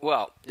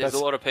 Well, there's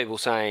a lot of people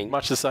saying...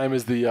 Much the same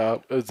as the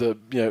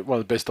one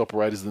of the best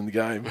operators in the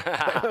game.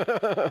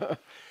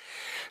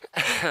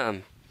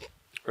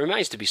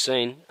 Remains to be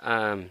seen.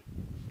 I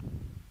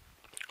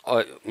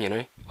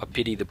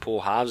pity the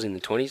poor halves in the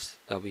 20s.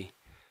 They'll be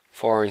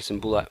firing some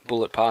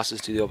bullet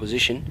passes to the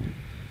opposition,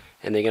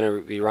 and they're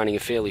going to be running a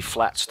fairly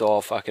flat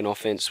style fucking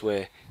offense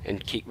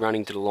and keep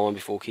running to the line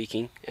before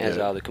kicking, as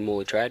are the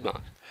Kamula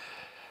trademarks.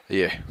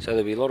 Yeah. So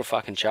there'll be a lot of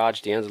fucking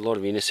charge downs, a lot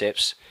of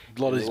intercepts.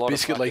 A lot of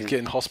biscuit leagues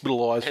getting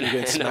hospitalised for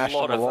getting smashed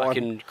on the line. And a lot of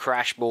fucking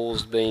crash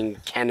balls being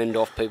cannoned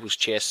off people's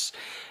chests.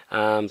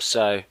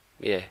 20s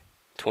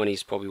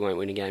probably won't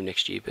win a game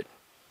next year, but...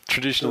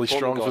 Traditionally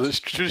strong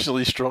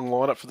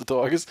lineup for the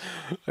Tigers.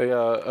 They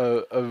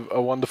are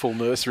a wonderful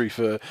nursery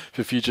for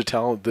future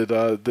talent that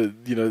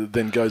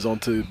then goes on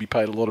to be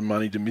paid a lot of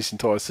money to miss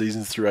entire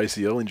seasons through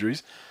ACL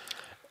injuries.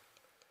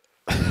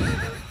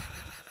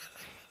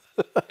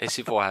 As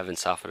if I haven't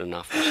suffered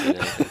enough.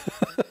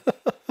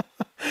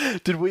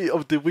 Did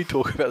we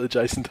talk about the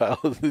Jason Taylor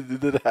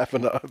that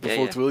happened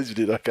before Twillies? We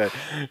did. Okay,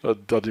 I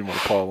didn't want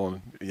to pile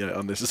on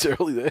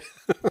unnecessarily there.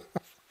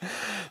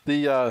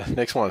 The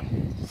next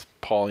one,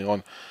 piling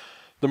on.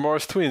 The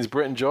Morris twins,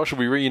 Brett and Josh, will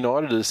be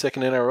reunited at a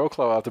second NRL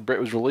club after Brett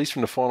was released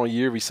from the final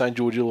year of his St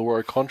George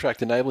Illawarra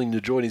contract, enabling him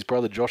to join his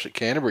brother Josh at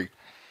Canterbury.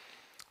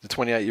 The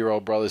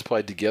 28-year-old brothers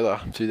played together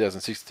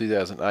 2006 to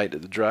 2008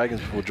 at the Dragons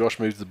before Josh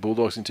moved to the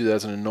Bulldogs in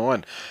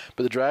 2009.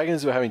 But the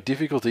Dragons were having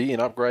difficulty in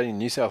upgrading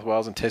New South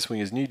Wales and Test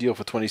Winger's new deal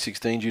for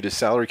 2016 due to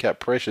salary cap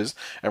pressures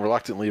and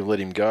reluctantly have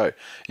let him go. It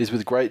is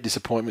with great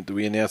disappointment that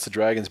we announce the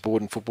Dragons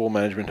board and football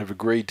management have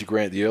agreed to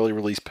grant the early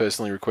release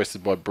personally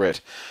requested by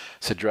Brett,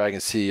 said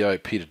Dragons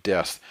CEO Peter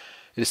Doust.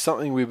 It is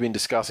something we've been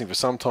discussing for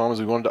some time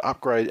as we wanted to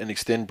upgrade and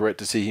extend Brett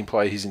to see him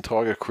play his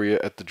entire career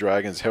at the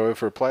Dragons. However,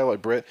 for a player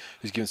like Brett,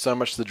 who's given so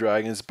much to the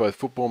Dragons, both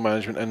football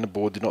management and the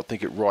board did not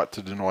think it right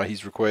to deny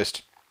his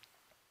request.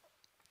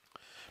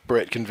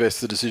 Brett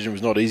confessed the decision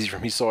was not easy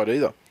from his side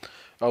either.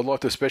 I would like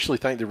to especially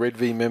thank the Red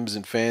V members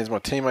and fans, my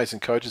teammates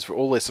and coaches for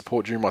all their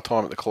support during my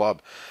time at the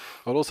club.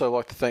 I'd also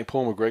like to thank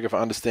Paul McGregor for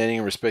understanding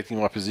and respecting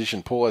my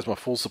position. Paul has my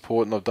full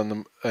support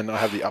and I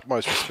have the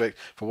utmost respect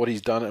for what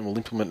he's done and will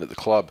implement at the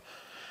club.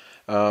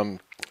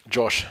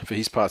 Josh, for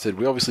his part, said,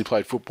 we obviously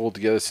played football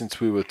together since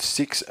we were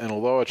 6, and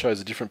although I chose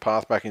a different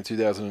path back in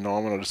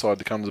 2009 when I decided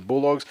to come to the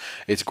Bulldogs,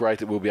 it's great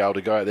that we'll be able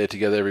to go out there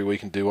together every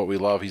week and do what we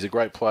love. He's a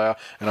great player,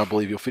 and I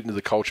believe he'll fit into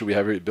the culture we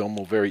have here at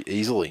Belmore very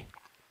easily.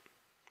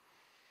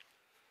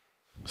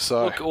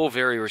 So, look, all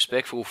very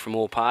respectful from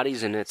all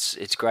parties, and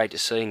it's great to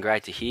see and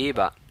great to hear,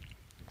 but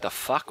the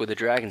fuck were the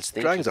Dragons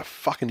thinking? Dragons are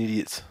fucking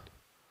idiots.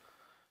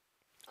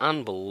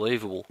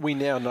 Unbelievable. We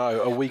now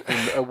know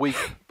a week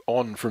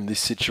on from this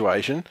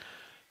situation,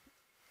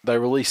 they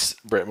release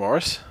Brett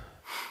Morris,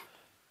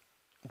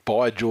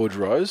 buy George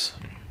Rose.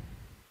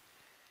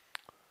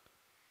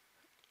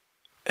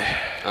 I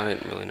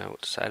don't really know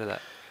what to say to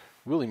that.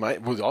 Willie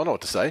Mason, well, I know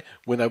what to say.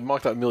 When they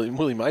mic'd up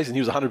Willie Mason,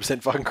 he was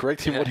 100% fucking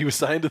correct in what he was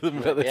saying to them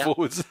about their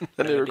forwards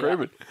and their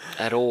recruitment.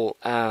 At all.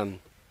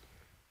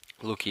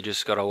 Look, you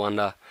just got to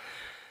wonder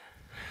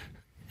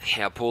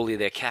how poorly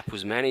their cap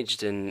was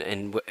managed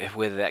and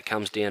whether that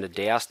comes down to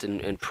Doust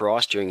and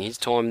Price during his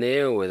time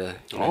there, or whether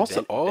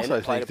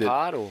Ben played a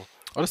part.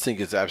 I just think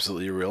it's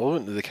absolutely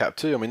irrelevant to the cap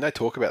too. I mean, they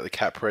talk about the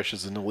cap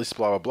pressures and the list,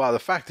 blah, blah, blah. The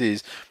fact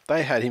is,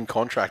 they had him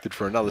contracted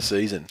for another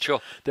season. Sure.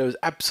 There was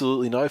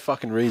absolutely no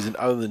fucking reason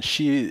other than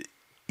sheer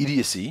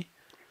idiocy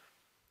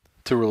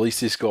to release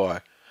this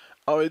guy.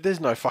 I mean, there's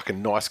no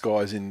fucking nice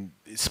guys in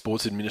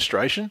sports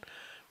administration.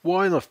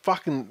 Why in the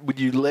fucking would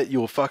you let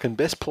your fucking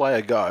best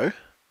player go?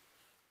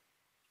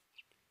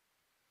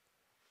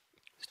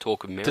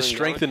 Talk of Merrin to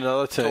strengthen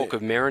another team. Talk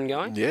of Merrin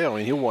going? Yeah, I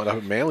mean, he'll wind up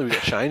at Manly. We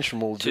got changed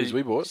from all the dudes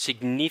we bought.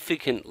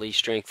 Significantly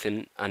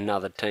strengthen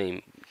another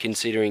team,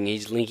 considering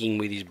he's linking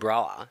with his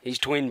brother, his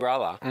twin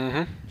brother.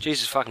 Mm-hmm.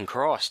 Jesus fucking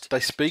Christ.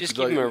 They speak. Just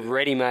give him a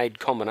ready-made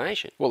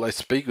combination. Well, they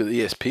speak with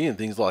ESP and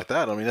things like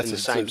that. I mean, that's the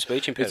same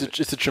speech impediment.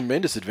 It's a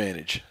tremendous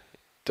advantage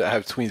to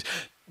have twins.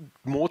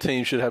 More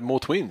teams should have more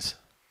twins.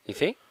 You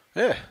think?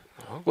 Yeah.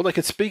 Oh. Well, they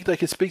can speak. They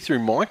can speak through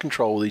mind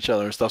control with each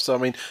other and stuff. So I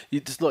mean,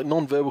 it's like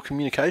non-verbal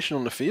communication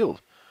on the field.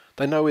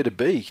 They know where to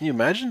be. Can you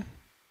imagine?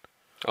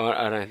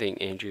 I don't think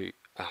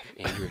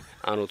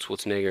Arnold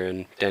Schwarzenegger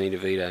and Danny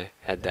DeVito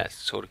had that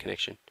sort of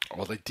connection.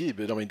 Well, they did,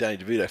 but I mean, Danny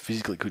DeVito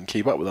physically couldn't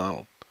keep up with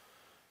Arnold,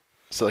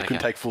 so they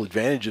couldn't take full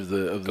advantage of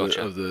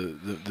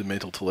the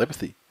mental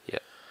telepathy. Yeah.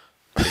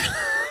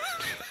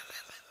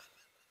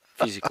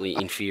 Physically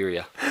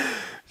inferior.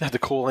 They have to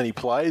call any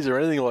plays or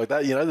anything like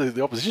that. You know,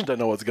 the opposition don't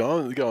know what's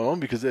going on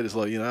because they're just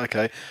like,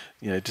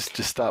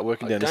 just start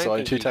working down the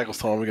side. In 2 tackles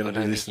time, we're going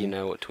to do this. You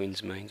know what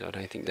twins means. I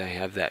don't think they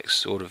have that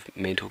sort of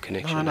mental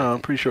connection. No, I'm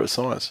pretty sure it's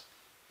science.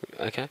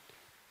 Okay.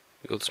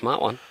 You're the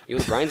smart one. You're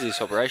the brains of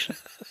this operation.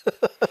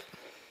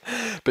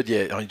 But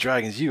yeah, I mean,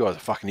 Dragons, you guys are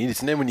fucking idiots.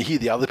 And then when you hear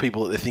the other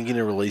people that they're thinking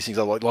of releasing,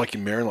 so like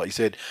in Merrin, like you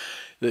said,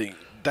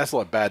 that's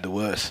like bad to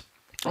worse.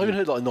 I even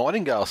heard like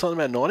Nightingale, something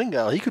about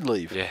Nightingale, he could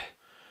leave. Yeah.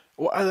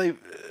 What are they?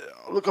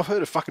 Look, I've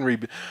heard of fucking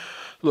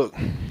look,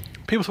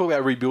 people talk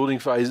about rebuilding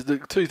phases. The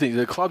two things: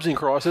 the club's in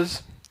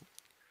crisis,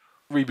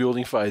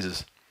 rebuilding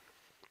phases.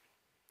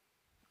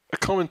 A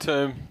common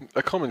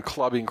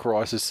club in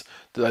crisis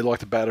that they like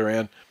to bat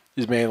around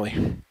is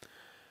Manly.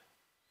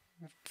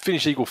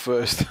 Finish equal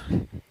first.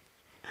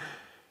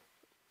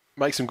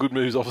 Make some good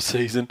moves off a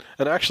season,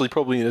 and actually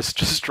probably in a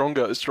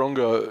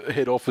stronger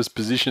head office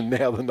position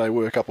now than they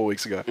were a couple of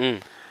weeks ago.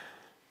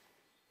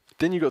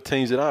 Then you've got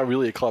teams that aren't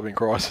really a club in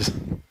crisis.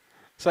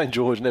 St.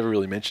 George never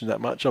really mentioned that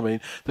much. I mean,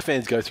 the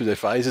fans go through their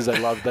phases. They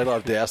love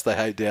Dowse, they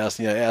hate Dowse.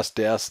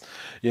 Dowse,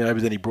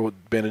 but then he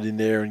brought Bennett in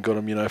there and got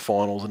him,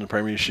 finals in the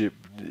premiership,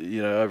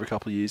 over a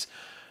couple of years.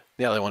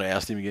 Now they want to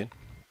oust him again.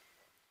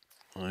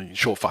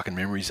 Short fucking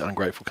memories,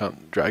 ungrateful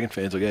cunt Dragon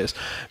fans, I guess.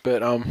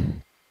 But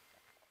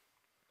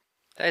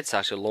they had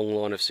such a long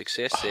line of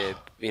success there,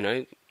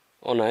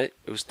 Oh no, it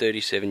was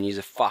 37 years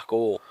of fuck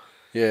all.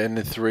 Yeah, and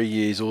then 3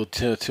 years or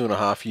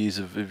 2.5 years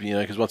of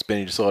because once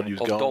Benny decided he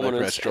was going,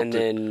 dominance, and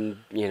then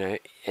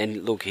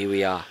and look, here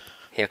we are.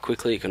 How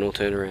quickly it can all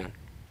turn around.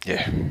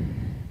 Yeah.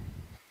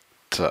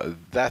 So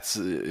that's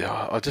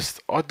I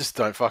just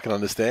don't fucking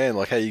understand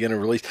how you're going to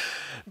release.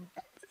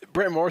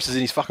 Brett Morris is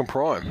in his fucking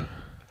prime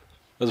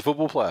as a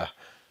football player.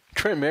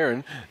 Trent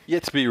Merrin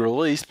yet to be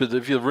released, but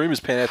if the rumours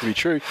pan out to be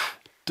true,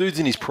 dude's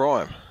in his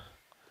prime.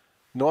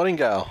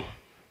 Nightingale,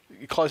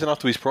 close enough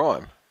to his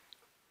prime.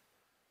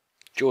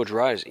 George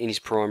Rose in his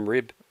prime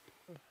rib.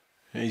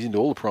 Yeah, he's into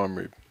all the prime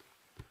rib.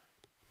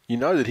 You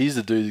know that he's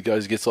the dude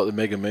that gets the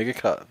mega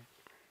cut.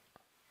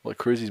 Like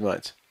Cruzy's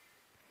mates.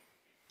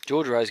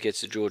 George Rose gets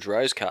the George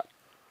Rose cut.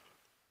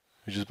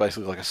 Which is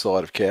basically like a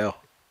side of cow.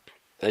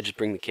 They just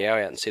bring the cow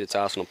out and set its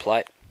ass on a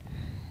plate.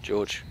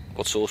 George,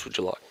 what sauce would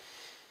you like?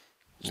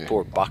 Just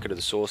pour a bucket of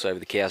the sauce over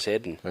the cow's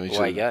head and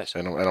away he goes.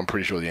 And I'm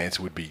pretty sure the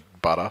answer would be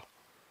butter.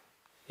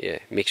 Yeah,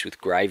 mixed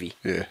with gravy.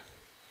 Yeah.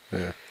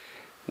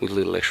 With a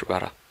little extra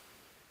butter.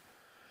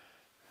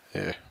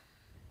 Yeah.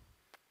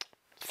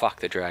 Fuck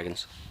the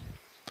Dragons.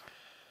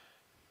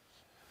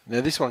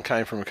 Now this one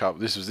came from a couple.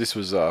 This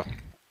was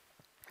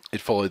it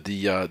followed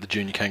the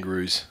Junior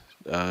Kangaroos,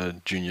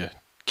 Junior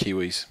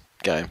Kiwis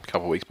game a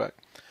couple of weeks back.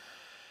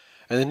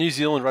 And the New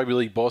Zealand Rugby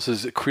League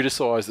bosses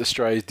criticised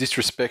Australia's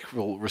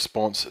disrespectful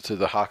response to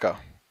the haka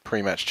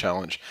pre-match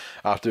challenge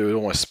after it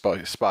almost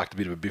sparked a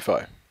bit of a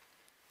biffo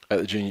at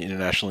the Junior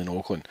International in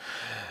Auckland.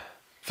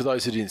 For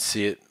those who didn't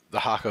see it, the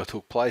haka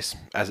took place,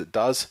 as it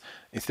does.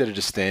 Instead of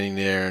just standing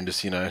there and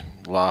just,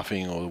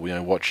 laughing or,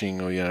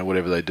 watching or,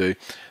 whatever they do,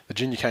 the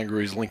Junior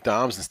Kangaroos linked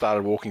arms and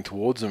started walking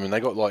towards them, and they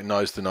got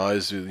nose to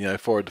nose,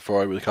 forehead to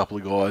forehead with a couple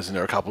of guys, and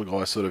there were a couple of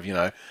guys sort of,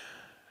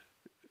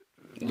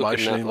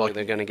 motioning like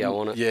they're going to go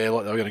on it. Yeah,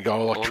 like they're going to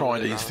go,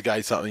 trying to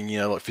instigate something,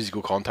 like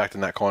physical contact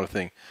and that kind of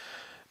thing.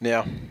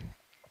 Now,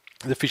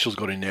 the officials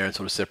got in there and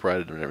sort of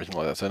separated them and everything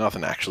like that, so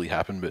nothing actually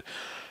happened. But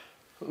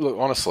look,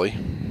 honestly,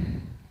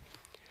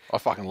 I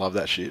fucking love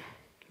that shit.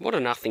 What a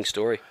nothing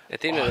story.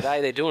 At the end of the day,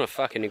 they're doing a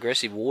fucking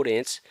aggressive war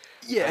dance.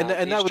 Yeah,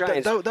 and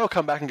they'll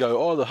come back and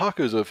go, oh, the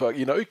hakas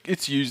are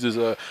it's used as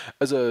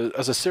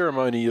a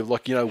ceremony of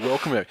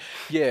welcoming.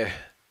 Yeah,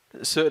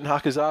 certain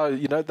hakas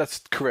are,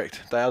 that's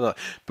correct. They are not.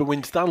 But when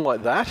it's done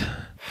like that,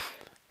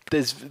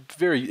 it's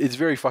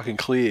very fucking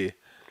clear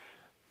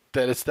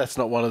that that's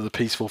not one of the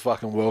peaceful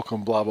fucking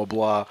welcome blah blah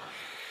blah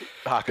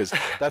hakas.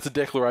 That's a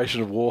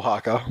declaration of war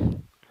haka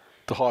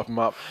to hype them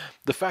up.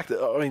 The fact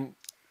that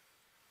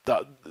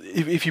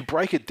if you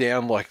break it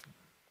down,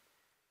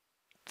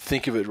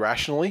 think of it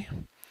rationally,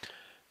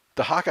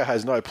 the haka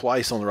has no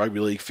place on the rugby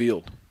league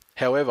field.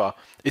 However,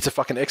 it's a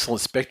fucking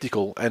excellent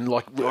spectacle, and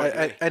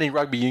and in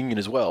rugby union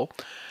as well,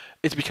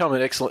 it's become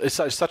an excellent. It's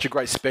such a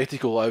great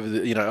spectacle over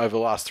the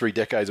last 3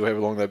 decades or however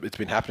long it's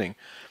been happening.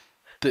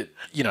 That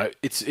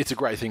it's a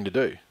great thing to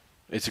do.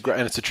 It's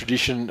a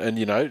tradition, and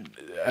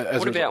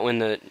What about when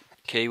the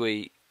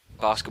Kiwi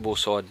basketball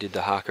side did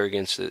the haka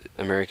against the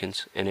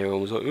Americans, and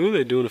everyone was like, "Oh,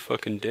 they're doing a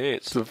fucking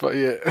dance."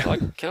 Yeah.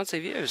 Can't say,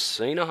 have you ever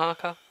seen a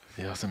haka?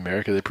 Yeah, it's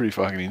America. They're pretty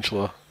fucking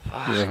insular.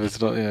 Yeah,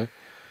 it's not. Yeah,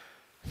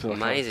 it's not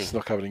amazing. It's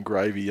not covered in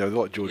gravy.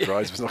 Like George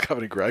Rose, if it's not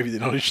covered in gravy, they're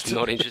not interested.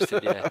 Not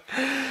interested. Yeah.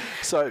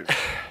 So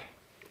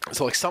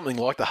something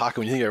like the haka,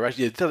 when you think about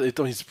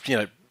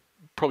it,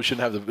 probably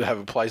shouldn't have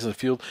a place in the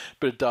field,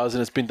 but it does,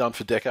 and it's been done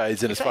for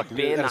decades, and if it's fucking.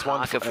 Ban the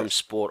haka from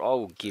sport, I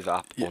will give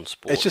up on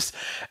sport.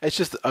 It's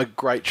just a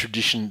great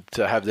tradition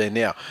to have there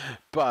now,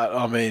 but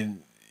I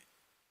mean,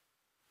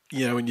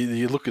 when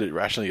you look at it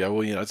rationally, you go,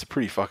 well, it's a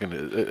pretty fucking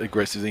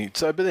aggressive thing.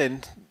 So, but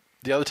then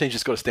the other team's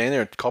just got to stand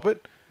there and cop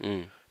it.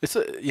 It's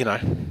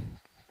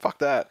fuck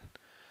that.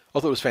 I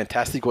thought it was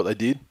fantastic what they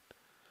did,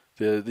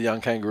 the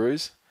young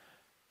Kangaroos,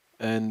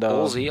 and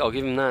ballsy. I'll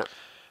give them that.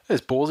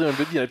 It's ballsy,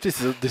 but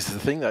this is the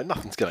thing though.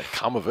 Nothing's going to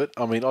come of it.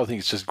 I mean, I think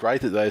it's just great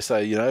that they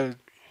say,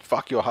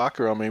 fuck your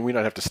haka. I mean, we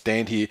don't have to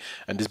stand here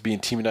and just be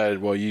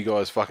intimidated while you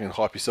guys fucking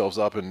hype yourselves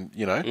up and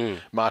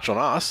march on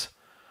us.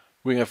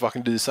 We're going to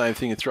fucking do the same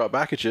thing and throw it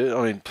back at you.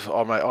 I mean,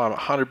 I'm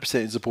 100%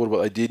 in support of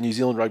what they did. New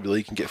Zealand Rugby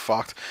League can get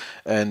fucked,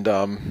 and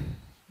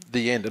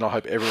the end. And I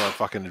hope everyone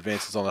fucking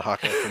advances on the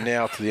haka from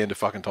now to the end of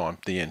fucking time.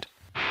 The end.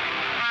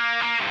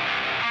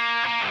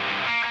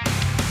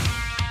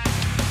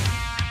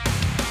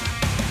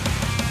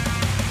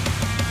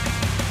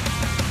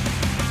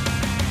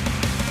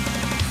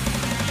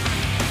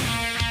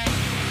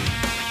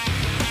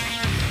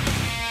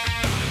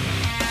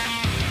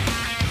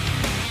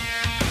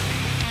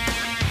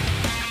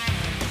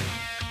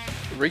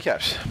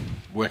 recaps.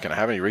 Weren't going to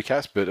have any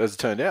recaps, but as it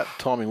turned out,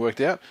 timing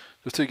worked out.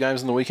 There was 2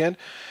 games on the weekend.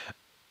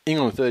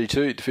 England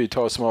 32 defeated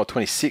Tyler Samoa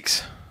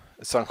 26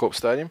 at Suncorp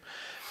Stadium.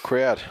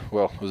 Crowd,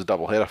 well, it was a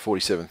doubleheader,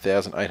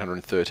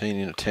 47,813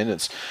 in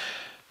attendance.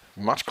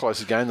 Much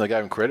closer game than they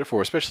gave him credit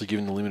for, especially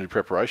given the limited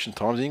preparation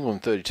times.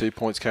 England 32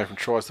 points came from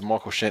tries to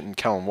Michael Shenton,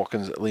 Callum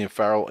Watkins, Liam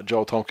Farrell,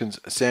 Joel Tompkins,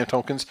 Sam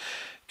Tompkins,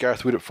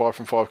 Gareth Widdop 5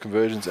 from 5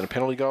 conversions and a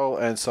penalty goal,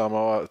 and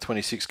Samoa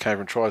 26 came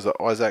from tries to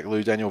Isaac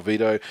Liu, Daniel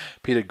Vito,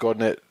 Peter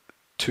Godnet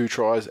 2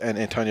 tries, and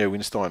Antonio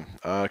Winstein.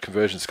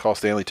 Conversions, Kyle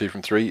Stanley 2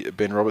 from 3,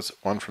 Ben Roberts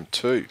 1 from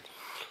 2.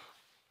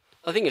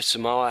 I think if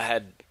Samoa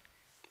had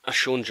a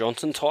Sean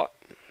Johnson type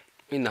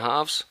in the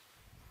halves,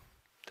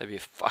 they'd be a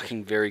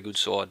fucking very good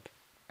side.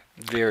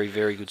 Very,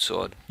 very good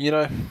side. You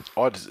know,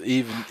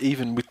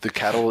 even with the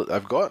cattle that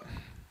they've got,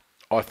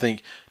 I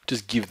think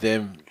just give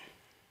them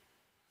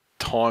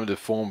time to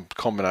form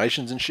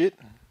combinations and shit.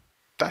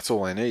 That's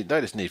all they need.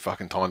 They just need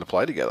fucking time to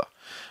play together.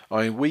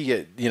 I mean,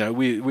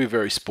 we're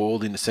very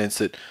spoiled in the sense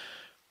that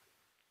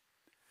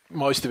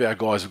most of our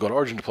guys have got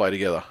Origin to play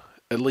together.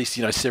 At least,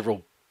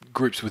 several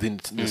groups within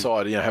the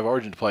side, have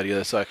Origin to play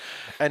together. So,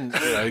 and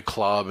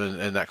club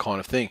and that kind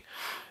of thing.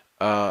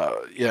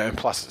 And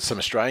plus some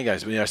Australian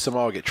games. But,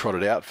 Samoa get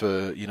trotted out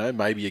for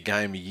maybe a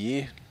game a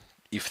year,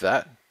 if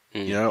that.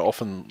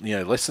 Often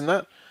less than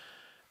that.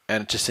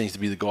 And it just seems to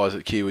be the guys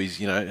that Kiwis,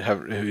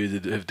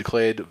 have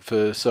declared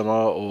for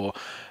Samoa, or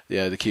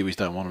the Kiwis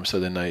don't want them, so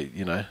then they,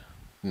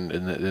 and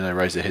then they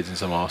raise their heads in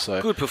Samoa.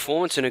 So good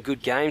performance and a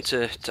good game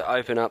to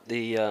open up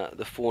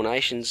the 4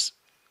 nations.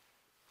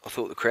 I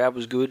thought the crowd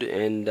was good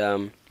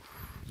and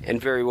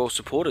very well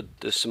supported.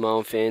 The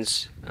Samoan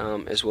fans,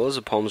 as well as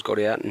the Poms, got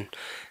out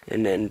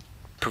and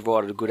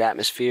provided a good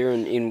atmosphere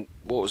in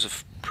what was a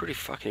pretty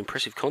fucking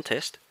impressive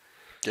contest.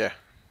 Yeah,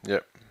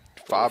 yep.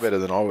 Far better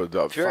than I would.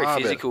 Very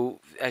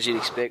physical, as you'd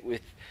expect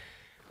with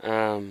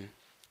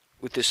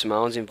the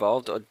Samoans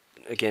involved. I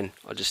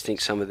just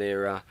think some of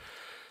their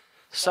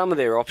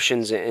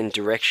options and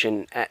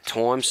direction at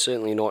times,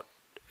 certainly not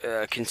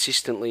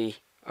consistently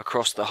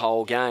across the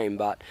whole game,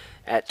 but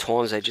at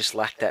times they just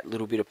lack that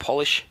little bit of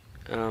polish,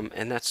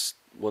 and that's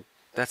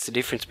the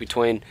difference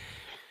between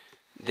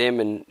them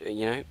and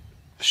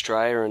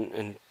Australia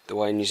and the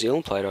way New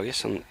Zealand played, I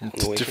guess. On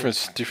the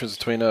difference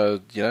between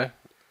a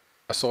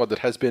side that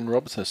has Ben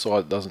Roberts and a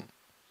side that doesn't.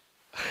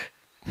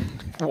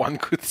 One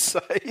could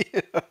say.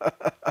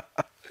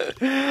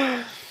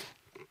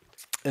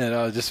 And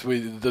don't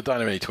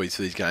have any tweets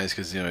for these games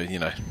because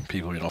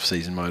people are in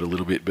off-season mode a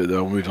little bit. But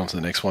we'll move on to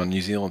the next one.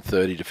 New Zealand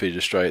 30 defeated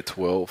Australia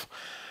 12,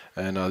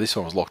 and this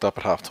one was locked up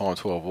at half time,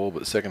 12-all. But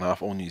the second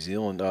half, all New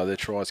Zealand. Their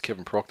tries: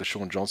 Kevin Proctor,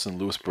 Sean Johnson,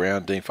 Lewis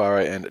Brown, Dean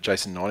Farray, and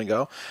Jason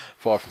Nightingale.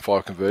 5 from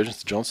 5 conversions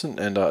to Johnson,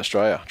 and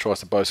Australia tries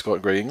to Bo Scott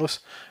and Greg Inglis,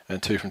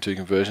 and 2 from 2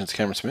 conversions to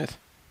Cameron Smith.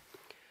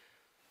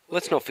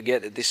 Let's not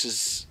forget that this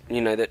is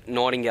that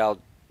Nightingale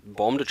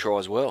bombed a try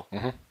as well.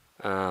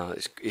 Mm-hmm.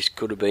 This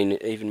could have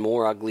been even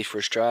more ugly for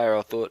Australia.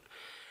 I thought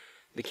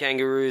the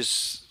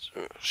Kangaroos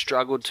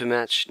struggled to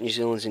match New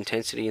Zealand's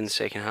intensity in the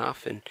second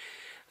half, and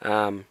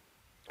I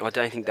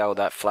don't think they were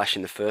that flash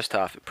in the first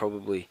half. It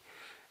probably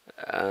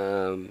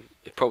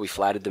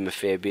flattered them a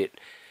fair bit.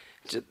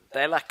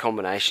 They lack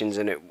combinations,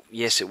 and it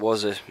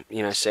was a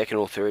second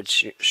or third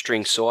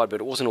string side, but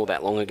it wasn't all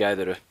that long ago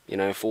that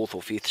a fourth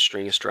or fifth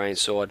string Australian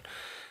side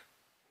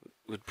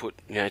would put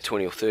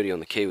 20 or 30 on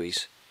the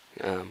Kiwis.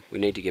 We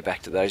need to get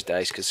back to those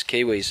days because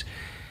Kiwis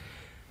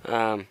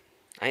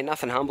ain't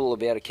nothing humble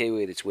about a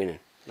Kiwi that's winning.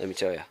 Let me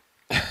tell you.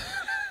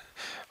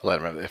 Let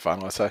them have their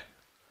fun, I say.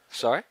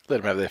 Sorry? Let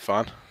them have their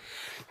fun.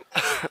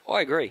 I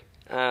agree.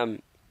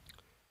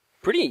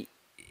 Pretty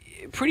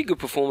good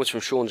performance from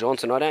Sean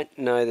Johnson. I don't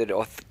know that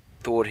I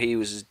thought he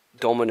was as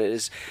dominant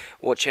as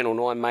what Channel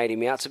 9 made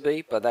him out to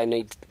be, but they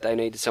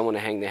needed someone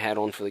to hang their hat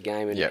on for the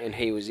game, and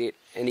he was it.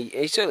 And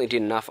he certainly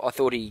did enough. I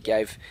thought he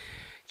gave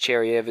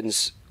Cherry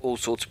Evans all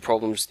sorts of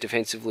problems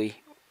defensively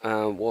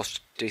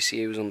whilst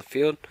DCE was on the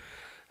field.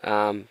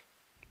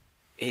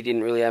 He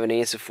didn't really have an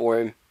answer for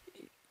him.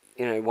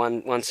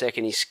 One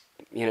second he's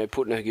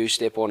putting a goose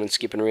step on and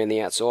skipping around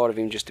the outside of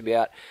him just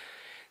about.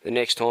 The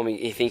next time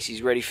he thinks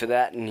he's ready for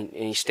that and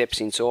he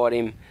steps inside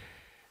him.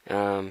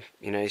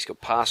 He's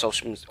got pass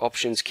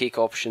options, kick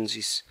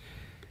options.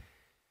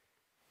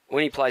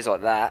 When he plays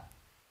like that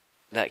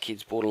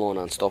kid's borderline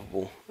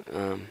unstoppable.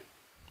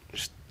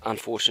 Just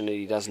unfortunate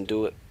he doesn't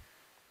do it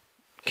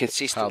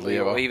consistently,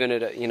 or even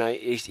at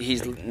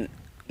his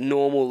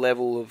normal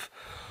level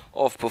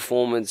of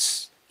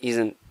performance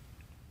isn't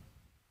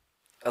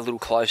a little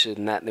closer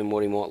than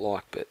what he might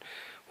like. But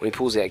when he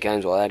pulls out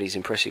games like that, he's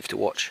impressive to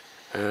watch.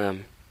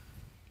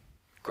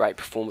 Great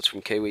performance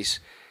from Kiwis.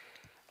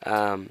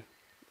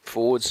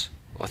 Forwards,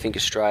 I think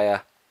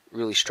Australia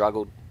really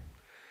struggled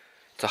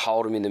to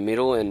hold him in the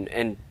middle,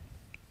 and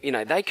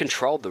they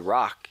controlled the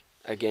ruck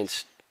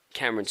against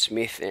Cameron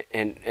Smith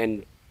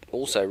and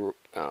also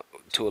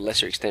to a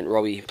lesser extent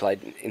Robbie, who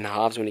played in the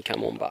halves when he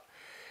came on, but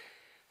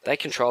they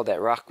controlled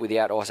that ruck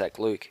without Isaac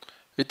Luke.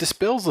 It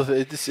dispels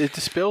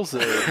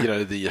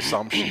the the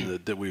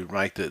assumption that we would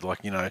make that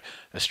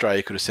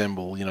Australia could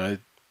assemble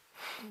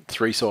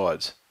 3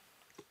 sides.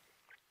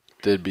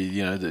 That'd be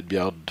able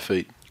to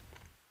defeat.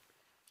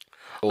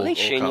 I think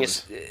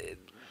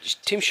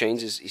Tim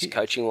Sheens is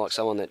coaching like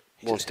someone that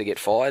wants to get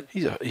fired.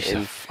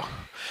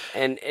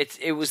 And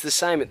it was the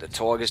same at the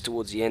Tigers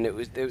towards the end.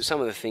 There was some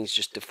of the things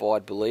just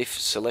defied belief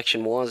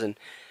selection wise, and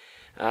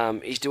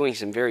he's doing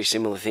some very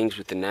similar things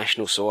with the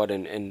national side.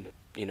 And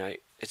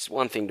it's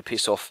one thing to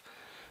piss off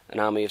an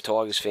army of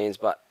Tigers fans,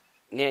 but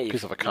now you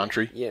piss off a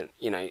country.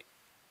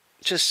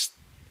 Just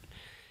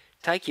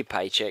take your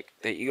paycheck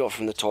that you got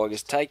from the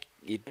Tigers, take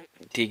your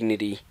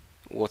dignity,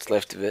 what's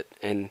left of it,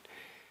 and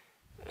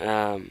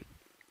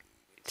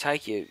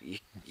take your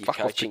fuck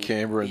coaching. Off to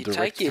Canberra and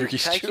take your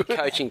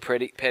coaching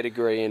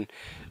pedigree and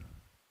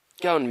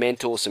go and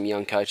mentor some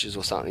young coaches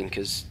or something,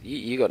 because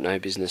you got no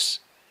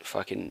business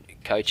fucking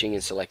coaching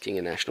and selecting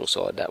a national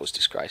side. That was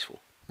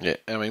disgraceful. Yeah,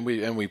 I mean,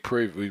 we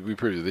proved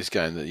with this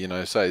game that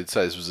say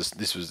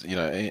this was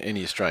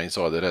any Australian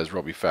side that has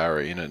Robbie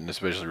Farah in it, and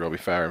especially Robbie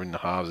Farah in the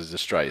halves, is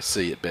Australia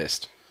C at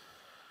best,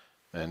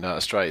 and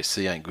Australia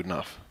C ain't good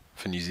enough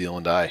for New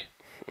Zealand A.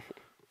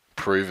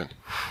 Proven.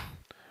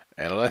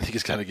 And I don't think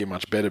it's going to get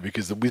much better,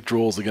 because the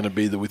withdrawals are going to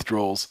be the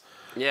withdrawals.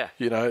 Yeah.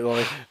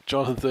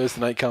 Jonathan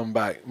Thurston ain't coming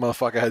back.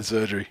 Motherfucker had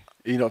surgery.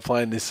 He's not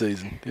playing this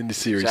season, in this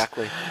series.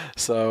 Exactly.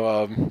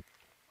 So,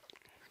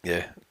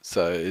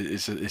 so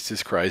it's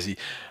just crazy.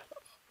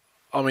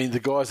 I mean, the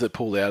guys that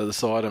pulled out of the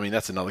side, I mean,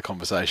 that's another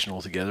conversation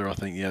altogether. I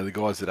think, the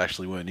guys that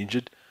actually weren't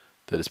injured,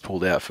 that has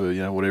pulled out for,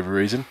 whatever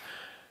reason,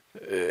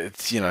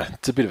 it's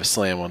a bit of a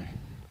slam on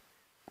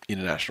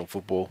international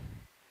football.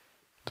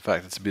 The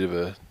fact it's a bit of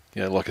a,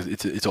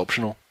 it's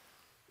optional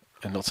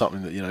and not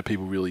something that,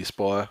 people really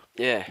aspire.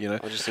 Yeah.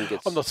 I just think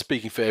I'm not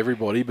speaking for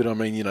everybody, but I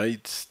mean,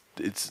 it's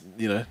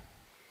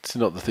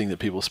not the thing that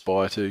people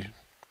aspire to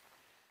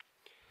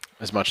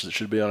as much as it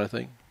should be, I don't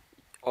think.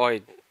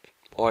 I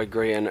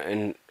agree,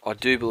 and I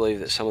do believe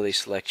that some of these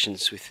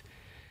selections with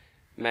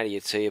Matty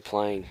Atia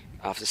playing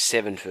after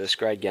 7 first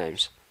grade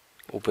games,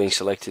 or being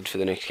selected for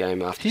the next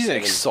game after He's 7.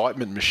 an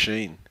excitement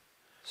machine.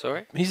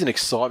 Sorry? He's an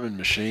excitement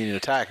machine in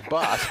attack,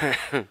 but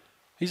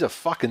he's a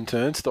fucking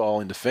turnstile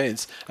in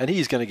defence, and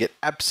he's going to get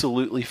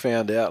absolutely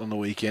found out on the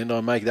weekend.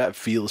 I make that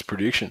fearless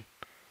prediction.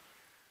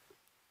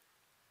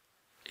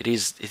 It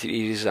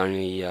is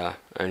only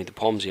the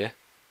Poms, yeah?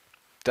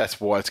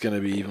 That's why it's going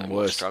to be even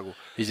worse. Struggle.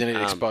 He's going to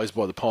get exposed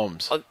by the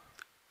Poms.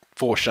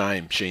 For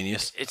shame,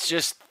 genius. It's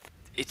just,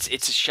 it's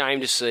a shame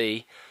to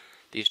see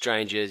the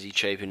Australian jersey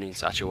cheapened in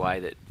such a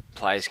way that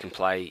players can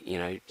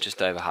play,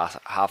 just over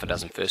half a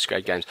dozen first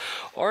grade games.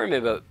 I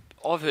remember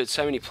I've heard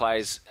so many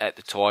players at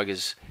the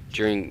Tigers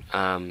during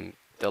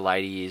the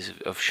later years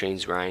of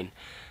Sheen's reign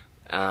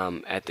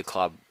at the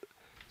club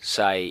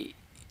say,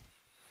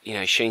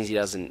 Sheensy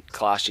doesn't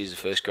class you as a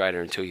first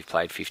grader until you've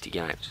played 50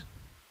 games.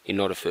 You're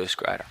not a first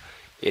grader.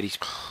 Yet he's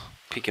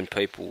picking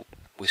people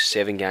with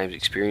 7 games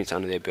experience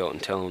under their belt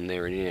and telling them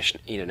they're an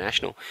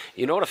international.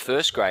 You're not a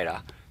first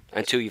grader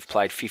until you've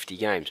played 50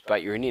 games,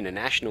 but you're an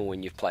international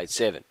when you've played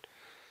 7.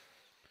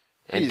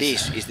 And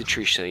this is the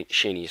true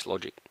Sheeniest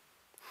logic.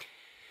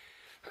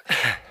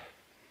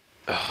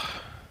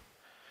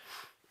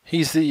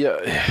 He's the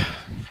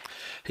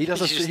he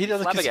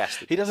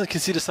doesn't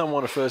consider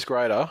someone a first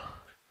grader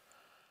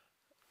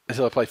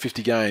until I play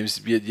 50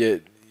 games.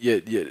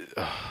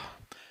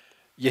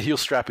 Yet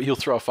he'll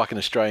throw a fucking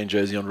Australian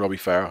jersey on Robbie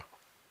Farah.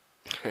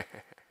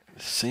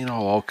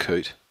 Senile old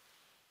coot.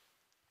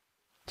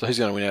 So who's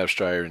going to win out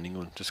Australia and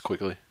England, just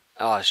quickly?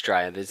 Oh,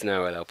 Australia. There's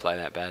no way they'll play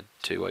that bad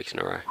 2 weeks in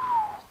a row.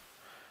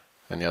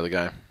 And the other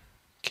game?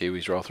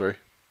 Kiwis roll through?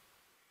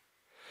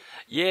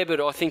 Yeah, but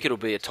I think it'll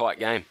be a tight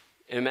game.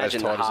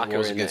 Imagine the Harker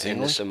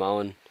and the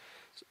Samoan.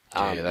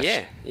 Only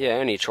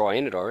a try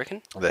in it, I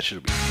reckon. That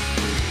should be...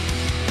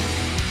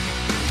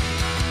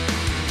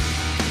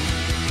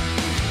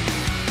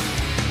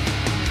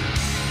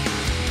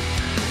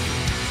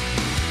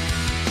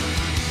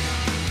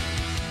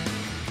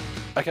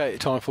 Okay,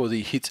 time for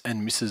the hits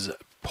and misses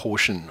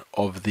portion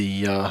of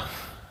the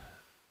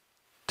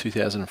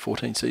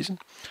 2014 season.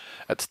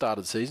 At the start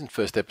of the season,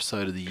 first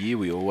episode of the year,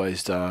 we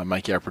always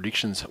make our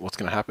predictions what's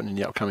going to happen in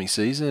the upcoming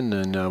season,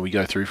 and we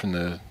go through from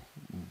the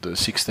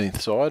 16th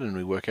side and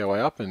we work our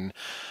way up and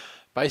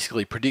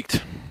basically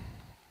predict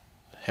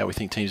how we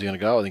think teams are going to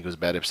go. I think it was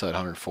about episode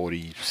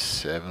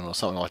 147 or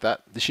something like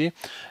that this year.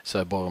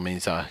 So by all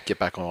means, get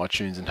back on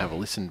iTunes and have a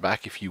listen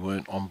back if you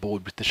weren't on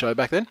board with the show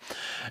back then.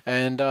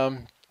 And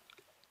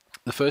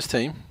the first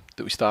team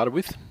that we started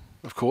with,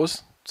 of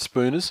course,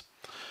 Spooners,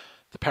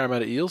 the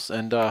Parramatta Eels,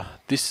 and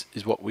this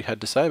is what we had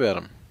to say about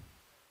them.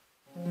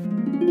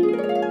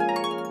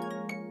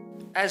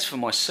 As for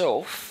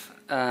myself,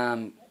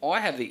 I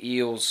have the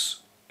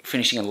Eels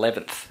finishing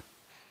 11th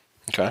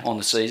on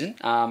the season,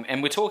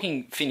 and we're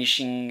talking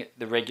finishing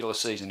the regular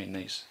season in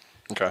these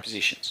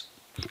positions.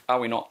 Are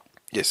we not?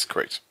 Yes,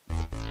 correct.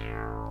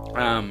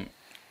 Nicklin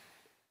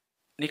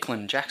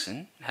and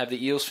Jackson have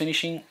the Eels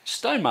finishing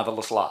stone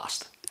motherless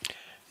last.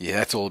 Yeah,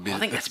 that's all a bit... I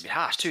think that's a bit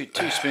harsh. Two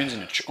spoons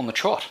on the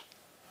trot.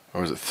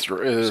 Or is it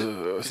 3? Is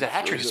it a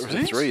hat-trick of spoons?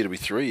 Is it 3? It'll be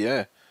 3,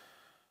 yeah.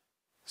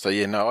 So,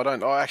 yeah, no, I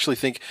don't. I actually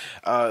think,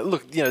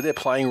 look, their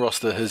playing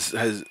roster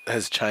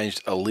has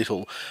changed a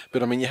little.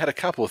 But, I mean, you had a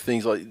couple of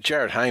things, like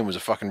Jared Hayne was a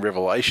fucking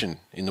revelation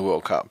in the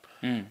World Cup.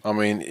 I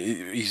mean,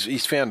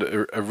 he's found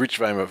a rich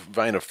vein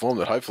of form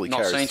that hopefully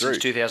carries through. Not seen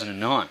since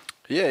 2009.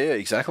 Yeah,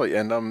 exactly.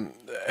 And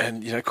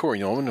Corey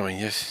Norman, I mean,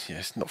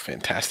 yes, not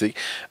fantastic.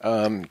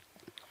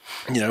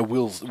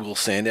 Will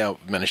Sandow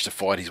managed to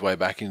fight his way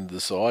back into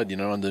the side,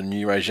 under the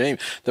new regime.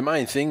 The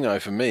main thing, though,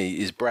 for me,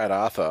 is Brad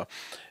Arthur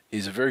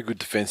is a very good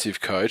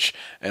defensive coach,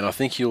 and I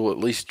think he'll at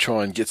least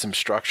try and get some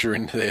structure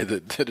in there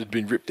that had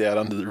been ripped out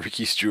under the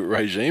Ricky Stewart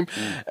regime,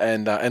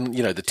 and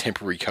the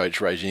temporary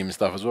coach regime and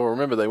stuff as well.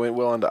 Remember, they went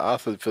well under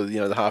Arthur for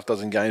the half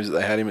dozen games that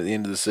they had him at the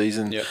end of the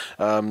season. Yep.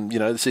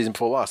 The season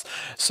before last.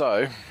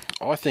 So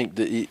I think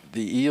the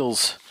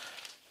Eels.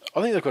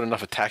 I think they've got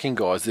enough attacking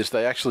guys that if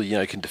they actually,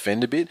 can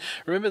defend a bit.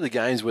 Remember the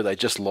games where they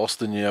just lost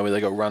and, where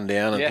they got run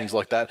down and things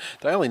like that?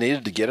 They only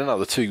needed to get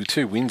another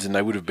two wins and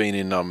they would have been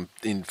in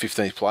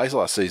 15th place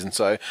last season.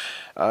 So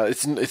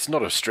it's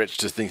not a stretch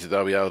to think that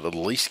they'll be able to at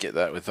least get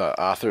that with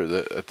Arthur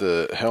at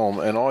the helm.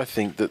 And I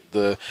think that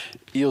the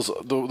Eels,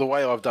 the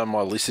way I've done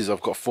my list is I've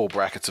got 4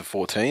 brackets of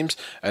 4 teams,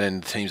 and then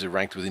the teams are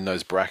ranked within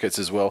those brackets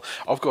as well.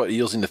 I've got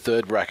Eels in the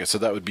 3rd bracket, so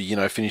that would be,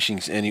 finishing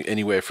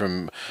anywhere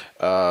from...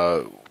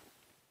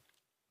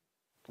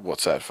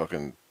 what's that,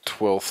 fucking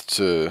 12th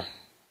to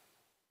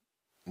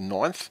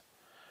 9th?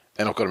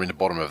 And I've got them in the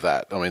bottom of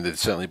that. I mean, they're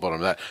certainly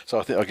bottom of that. So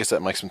I guess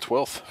that makes them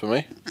 12th for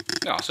me.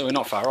 Oh, so we're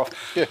not far off.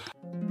 Yeah.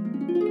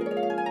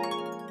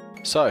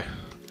 So,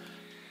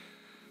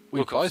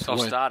 I've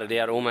started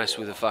out almost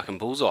with a fucking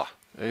bullseye.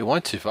 You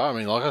weren't too far. I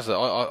mean, like I said,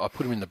 I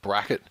put them in the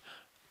bracket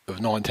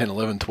of 9, 10,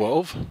 11,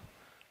 12.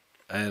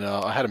 And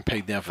I had them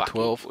pegged down for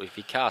 12. If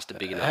you cast a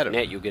big enough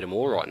net, you'll get them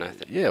all right,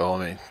 Nathan. Yeah,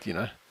 well, I mean,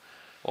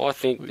 I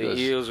think the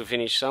Eels will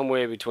finish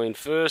somewhere between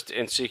 1st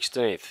and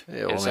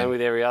 16th. Same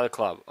with every other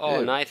club.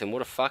 Nathan,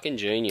 what a fucking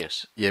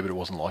genius. Yeah, but it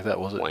wasn't like that,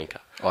 was it? Wanker.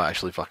 I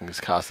actually fucking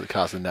just cast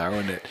the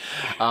narrow net.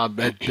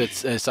 But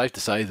it's safe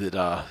to say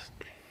that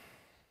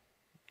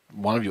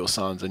one of your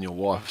sons and your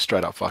wife are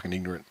straight up fucking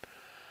ignorant.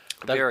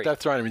 They've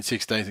thrown him in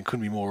 16th and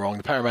couldn't be more wrong.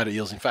 The Parramatta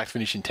Eels, in fact,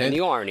 finished in 10th. And the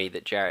irony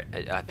that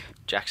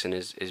Jackson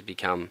has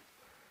become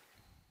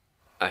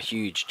a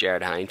huge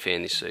Jared Hayne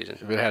fan this season.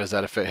 But how does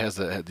that affect? How's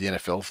the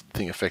NFL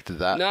thing affected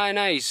that? No,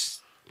 he's,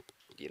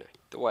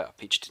 the way I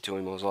pitched it to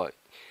him, I was like,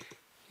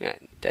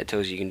 Dad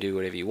tells you can do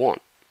whatever you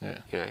want.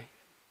 Yeah.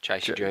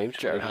 Chase your dreams.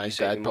 Jared Hayne's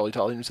dad probably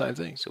told him the same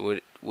thing. So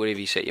whatever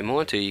you set your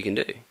mind to, you can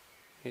do.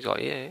 He's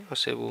like, yeah. I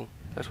said, well,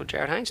 that's what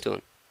Jared Hayne's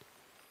doing.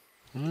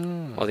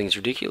 I think it's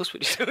ridiculous,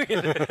 but he's doing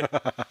it.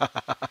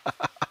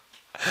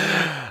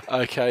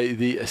 Okay,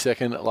 the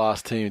second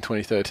last team in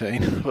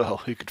 2013. Well,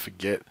 who could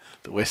forget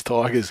the West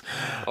Tigers?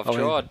 I've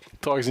tried.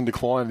 Tigers in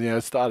decline.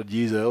 It started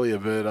years earlier,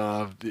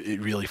 but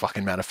it really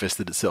fucking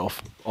manifested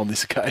itself on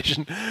this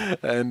occasion.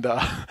 And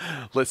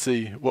let's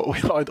see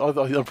what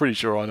I'm pretty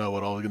sure I know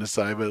what I was going to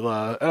say, but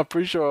and I'm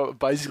pretty sure I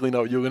basically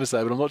know what you're going to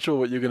say, but I'm not sure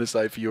what you're going to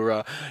say for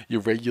your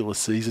regular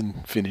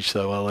season finish.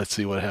 So let's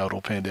see how it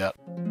all panned out.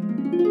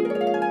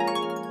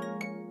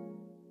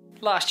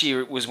 Last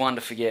year it was one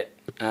to forget.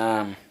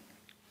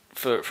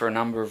 For a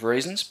number of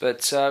reasons,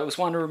 but it was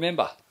one to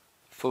remember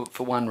for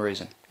one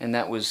reason, and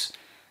that was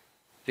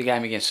the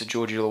game against the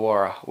Georgia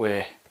Illawarra,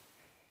 where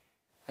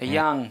a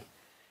young,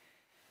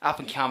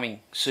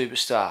 up-and-coming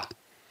superstar,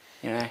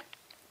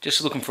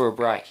 just looking for a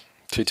break.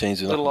 2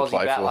 teams little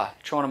Aussie battler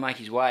trying to make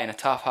his way in a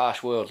tough,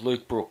 harsh world.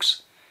 Luke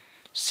Brooks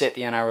set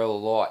the NRL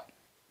alight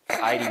for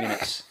 80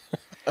 minutes.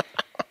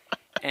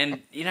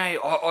 And,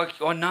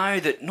 I know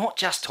that not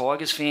just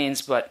Tigers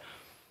fans, but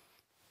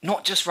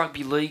not just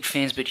rugby league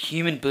fans, but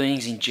human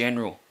beings in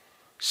general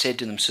said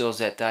to themselves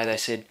that day, they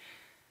said,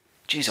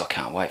 geez, I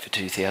can't wait for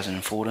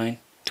 2014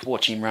 to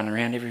watch him run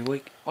around every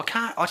week.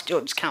 I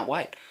just can't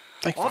wait.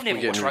 I've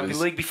never watched rugby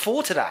league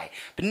before today.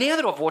 But now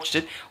that I've watched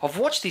it, I've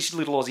watched this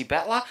little Aussie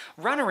battler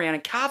run around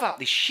and carve up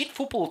this shit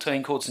football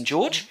team called St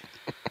George.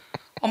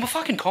 I'm a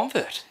fucking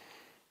convert.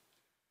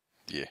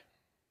 Yeah.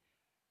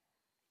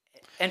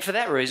 And for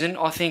that reason,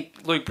 I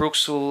think Luke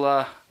Brooks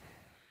will,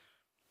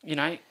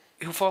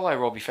 he'll follow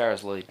Robbie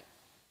Farah's lead.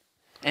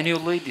 And he'll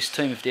lead this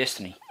team of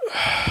destiny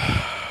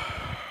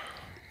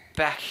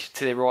back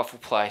to their rightful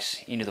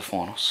place into the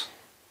finals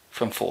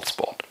from 4th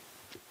spot.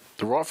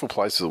 The rightful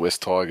place of the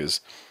West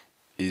Tigers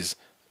is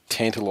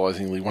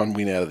tantalisingly 1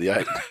 win out of the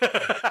 8.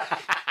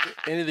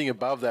 Anything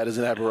above that is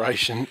an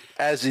aberration,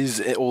 as is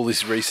all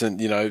this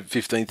recent,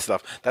 15th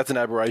stuff. That's an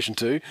aberration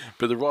too.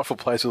 But the rightful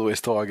place of the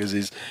West Tigers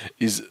is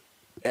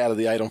out of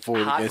the 8 on 4.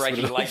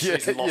 Heartbreaking late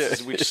season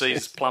losses, which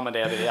sees plummet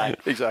out of the 8.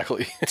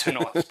 Exactly. To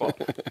 9th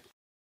spot.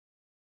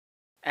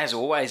 As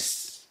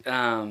always,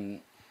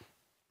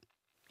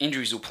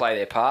 injuries will play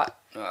their part,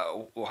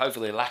 or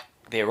hopefully lack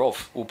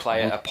thereof will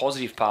play a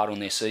positive part on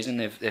their season.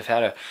 They've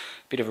had a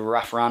bit of a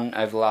rough run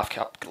over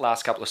the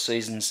last couple of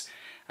seasons,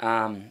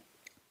 and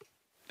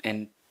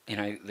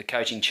the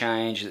coaching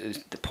change,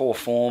 the poor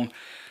form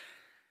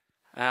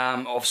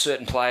of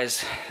certain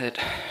players that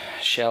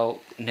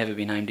shall never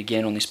be named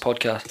again on this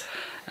podcast.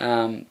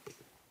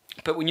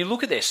 But when you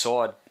look at their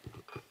side,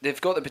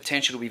 they've got the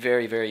potential to be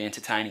very, very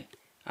entertaining.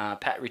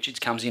 Pat Richards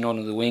comes in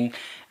onto the wing,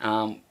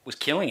 was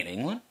killing it in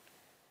England,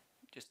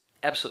 just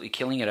absolutely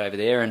killing it over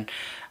there. And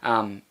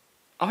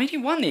he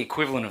won the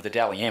equivalent of the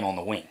Dally M on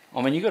the wing.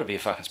 You've got to be a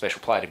fucking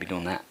special player to be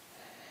doing that.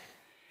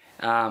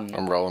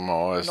 I'm rolling my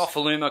eyes.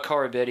 Nofaluma,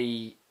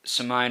 Corabetti,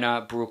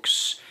 Simona,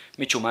 Brooks,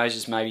 Mitchell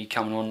Moses maybe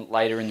coming on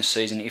later in the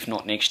season, if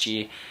not next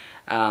year.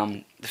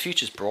 The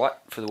future's bright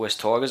for the West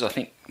Tigers. I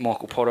think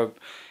Michael Potter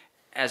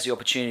has the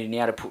opportunity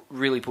now to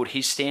really put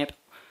his stamp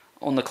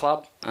on the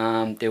club.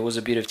 There was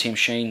a bit of Tim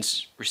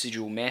Sheen's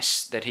residual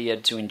mess that he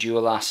had to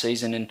endure last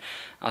season, and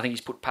I think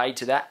he's put paid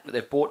to that.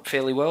 They've bought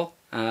fairly well.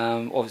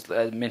 Obviously,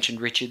 I mentioned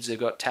Richards. They've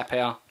got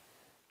Tapau.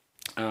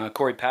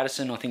 Corey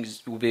Patterson, I think,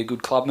 will be a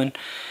good clubman.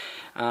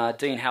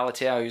 Dean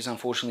Hallertau, who's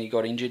unfortunately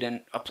got injured,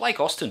 and Blake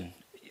Austin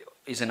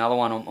is another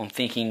one I'm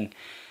thinking.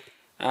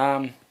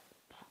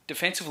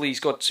 Defensively, he's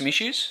got some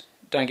issues,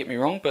 don't get me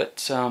wrong,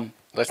 but...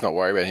 let's not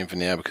worry about him for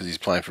now because he's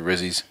playing for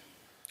Rezzies.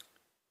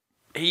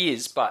 He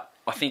is, but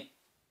I think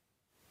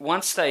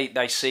once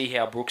they see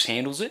how Brooks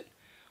handles it,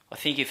 I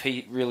think if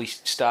he really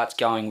starts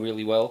going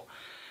really well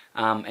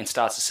and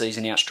starts the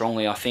season out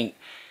strongly, I think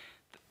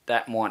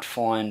that might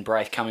find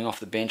Braith coming off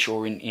the bench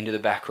or into the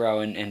back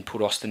row and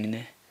put Austin in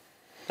there.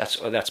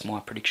 That's my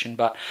prediction.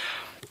 But,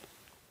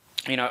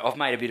 I've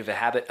made a bit of a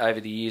habit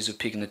over the years of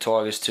picking the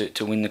Tigers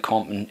to win the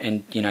comp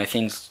and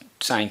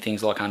saying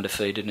things like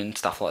undefeated and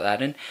stuff like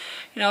that. And,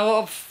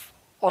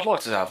 I'd like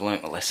to say I've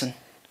learnt my lesson.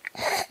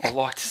 I'd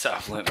like to say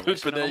I've learnt my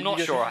lesson. But I'm not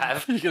sure I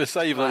have. You're going to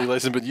say you've learnt your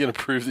lesson, but you're going to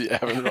prove that you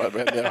haven't right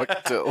about now, I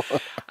can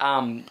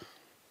tell.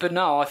 But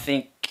no, I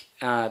think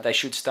they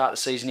should start the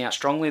season out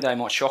strongly. They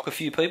might shock a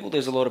few people.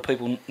 There's a lot of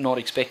people not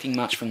expecting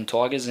much from the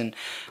Tigers, and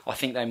I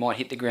think they might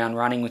hit the ground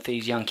running with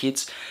these young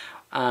kids.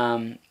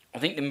 I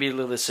think the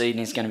middle of the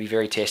season is going to be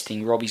very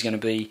testing. Robbie's going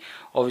to be,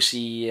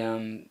 obviously,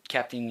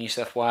 captain New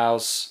South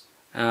Wales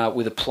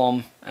with a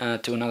plum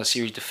to another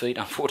series defeat,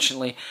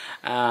 unfortunately.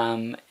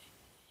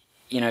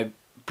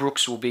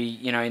 Brooks will be,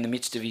 in the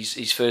midst of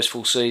his first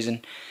full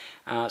season.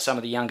 Some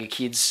of the younger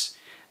kids...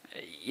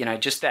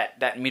 just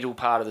that middle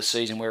part of the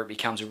season where it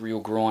becomes a real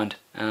grind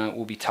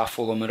will be tough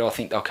for them, but I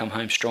think they'll come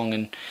home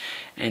strong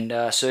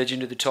and surge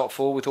into the top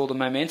four with all the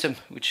momentum,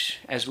 which,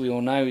 as we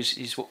all know,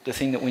 is the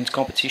thing that wins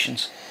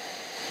competitions.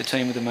 The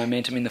team with the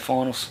momentum in the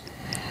finals.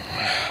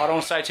 I don't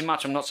want to say too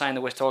much. I'm not saying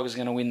the West Tigers are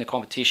going to win the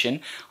competition.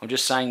 I'm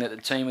just saying that the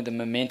team with the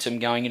momentum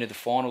going into the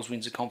finals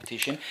wins the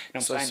competition. And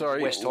I'm saying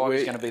the West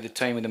Tigers are going to be the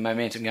team with the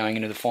momentum going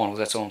into the finals.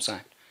 That's all I'm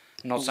saying.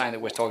 I'm not saying that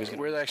West Tigers are going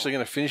to win. Where are they actually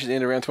going to finish at the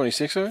end of round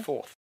 26, though?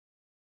 Fourth.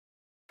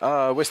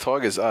 West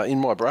Tigers, in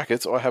my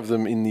brackets, I have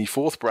them in the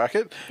fourth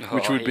bracket,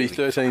 which would be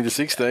 13 to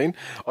 16.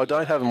 I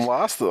don't have them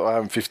last, I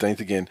have them 15th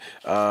again.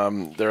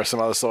 There are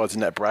some other sides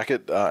in that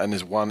bracket, and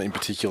there's one in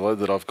particular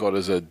that I've got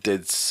as a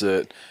dead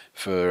cert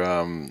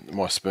for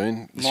my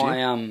spoon this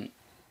year.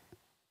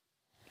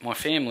 My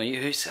family,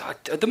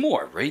 the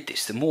more I read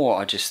this, the more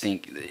I just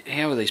think,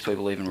 how are these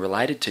people even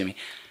related to me?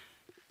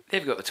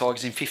 They've got the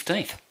Tigers in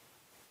 15th.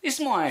 This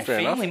is my own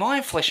family, my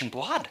own flesh and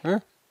blood. Yeah.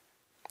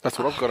 That's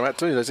what I've got them at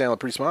too. They sound like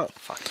pretty smart.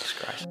 Fucking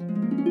disgrace.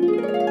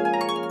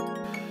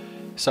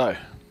 So,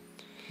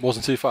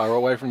 wasn't too far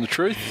away from the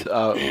truth.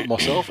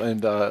 Myself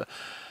and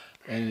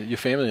your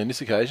family on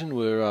this occasion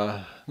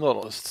were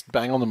not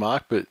bang on the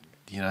mark, but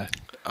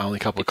only a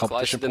couple of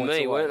competition points closer than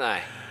me, away. Weren't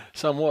they?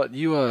 Somewhat.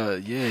 You were,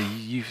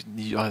 you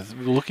I was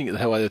looking at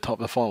how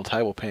the final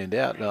table panned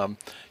out.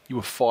 You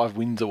were 5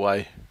 wins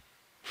away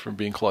from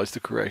being close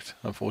to correct,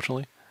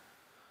 unfortunately.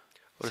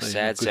 What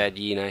a sad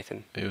year,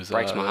 Nathan. It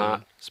breaks my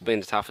heart. It's been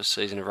the toughest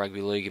season of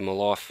rugby league in my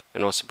life,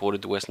 and I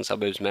supported the Western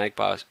Suburbs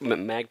Magpies.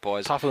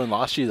 Tougher than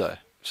last year, though.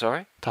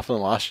 Sorry? Tougher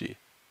than last year.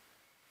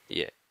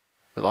 Yeah.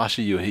 But last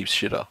year you were heaps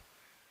shitter.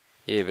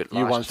 Yeah, but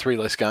you won 3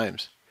 less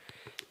games.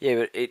 Yeah,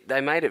 but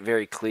they made it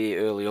very clear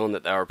early on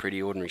that they were a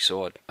pretty ordinary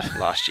side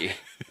last year.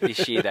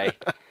 This year they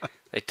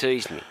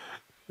teased me.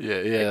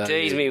 Yeah. They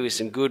teased me with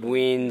some good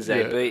wins.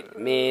 They beat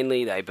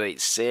Manly. They beat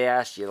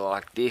South. You're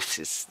like, this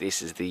is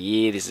the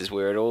year. This is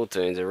where it all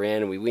turns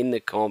around, and we win the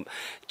comp,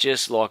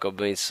 just like I've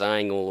been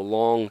saying all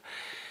along.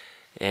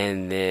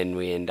 And then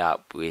we end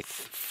up with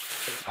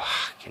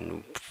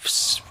fucking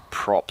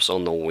props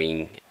on the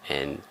wing,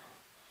 and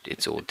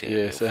it's all down.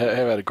 Yeah. So how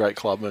about a great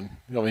clubman?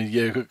 I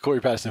mean, Corey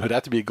Patterson would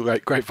have to be a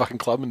great fucking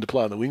clubman to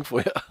play on the wing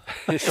for you.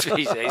 He's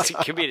a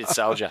committed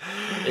soldier.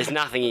 There's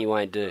nothing he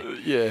won't do.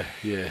 Yeah.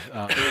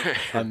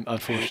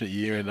 Unfortunate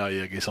year, and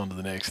I guess on to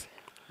the next.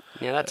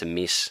 Now that's a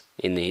miss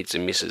in the hits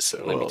and misses.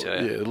 Let me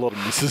tell you. Yeah, a lot of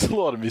misses.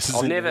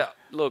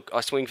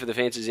 I swing for the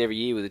fences every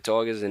year with the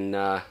Tigers, and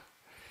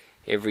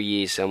every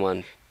year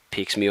someone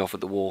picks me off at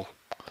the wall.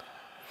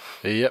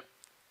 Yep.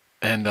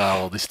 And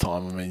this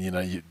time, I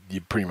mean,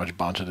 you pretty much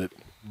bunted it.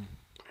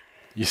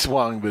 You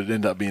swung, but it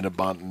ended up being a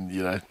bunt,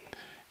 and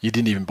You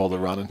didn't even bother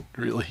running,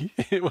 really,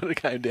 when it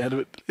came down to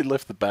it. It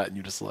left the bat and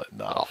you're just like,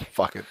 nah,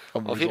 fuck it.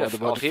 I've hit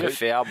a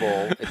foul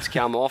ball. It's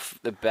come off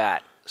the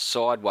bat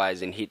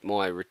sideways and hit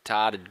my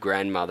retarded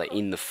grandmother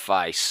in the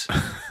face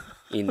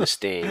in the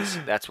stands.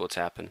 That's what's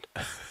happened.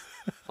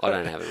 I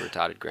don't have a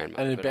retarded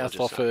grandmother. And it bounced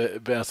off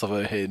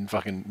her head and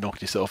fucking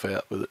knocked yourself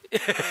out with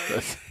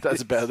it.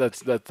 That's about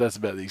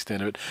the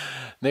extent of it.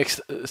 Next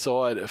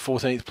side,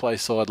 14th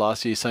place side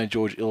last year, St.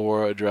 George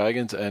Illawarra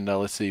Dragons, and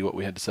let's see what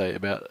we had to say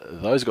about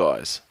those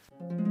guys.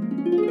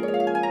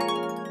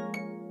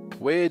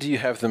 Where do you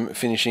have them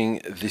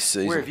finishing this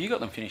season? Where have you got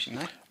them finishing,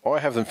 mate? I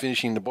have them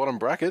finishing the bottom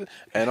bracket,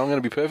 and I'm going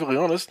to be perfectly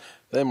honest,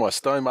 they're my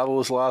stone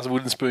motherless last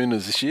wooden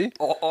spooners this year.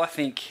 I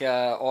think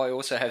I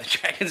also have the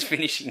Dragons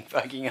finishing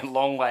fucking a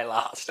long way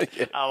last.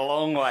 Yeah. A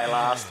long way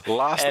last.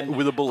 Last and,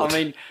 with a bullet.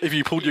 I mean, if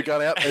you pulled your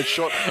gun out and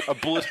shot a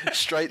bullet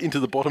straight into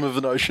the bottom of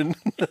an ocean.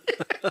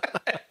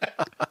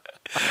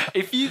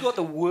 If you got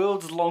the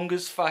world's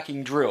longest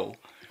fucking drill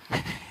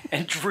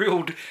and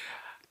drilled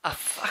a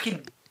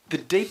fucking... the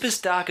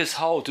deepest, darkest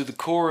hole to the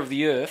core of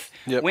the earth,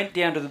 went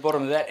down to the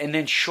bottom of that, and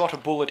then shot a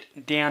bullet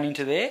down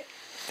into there,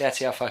 that's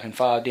how fucking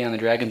far down the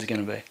Dragons are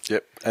going to be.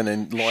 Yep, and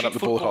then line up the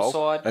bullet hole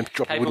side, and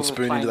drop a wooden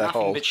spoon into that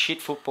hole. Nothing but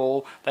shit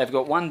football. They've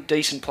got one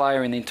decent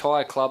player in the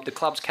entire club. The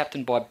club's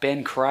captained by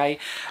Ben Cray.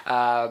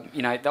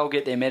 They'll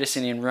get their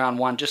medicine in round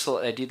one, just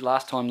like they did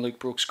last time Luke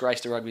Brooks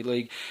graced the rugby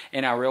league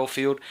NRL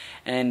field.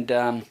 And,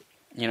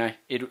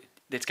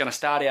 it's going to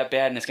start out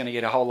bad and it's going to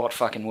get a whole lot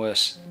fucking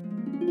worse.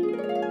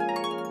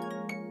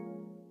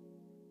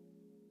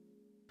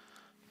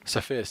 So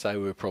fair to say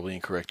we were probably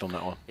incorrect on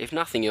that one. If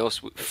nothing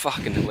else,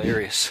 fucking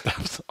hilarious.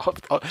 It's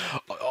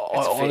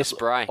a fair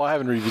spray. I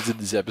haven't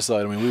revisited this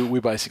episode. I mean, we're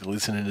basically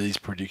listening to these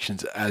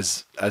predictions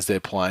as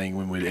they're playing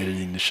when we're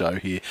editing the show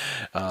here.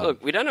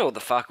 Look, we don't know what the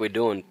fuck we're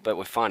doing, but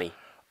we're funny.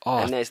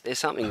 And there's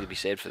something to be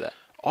said for that.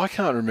 I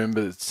can't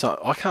remember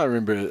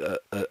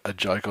a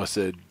joke I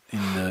said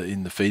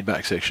in the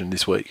feedback section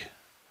this week,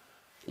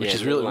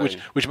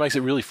 which makes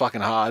it really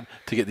fucking hard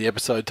to get the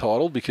episode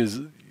title, because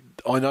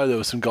I know there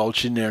was some gold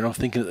shit in there, and I'm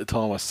thinking at the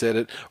time I said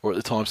it, or at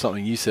the time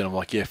something you said, I'm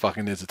like, yeah,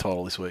 fucking there's a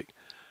title this week.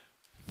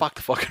 Fuck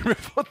to fucking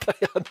remember what they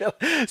are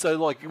now.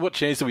 So, like, what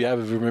chance do we have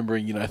of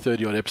remembering,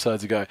 30-odd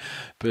episodes ago?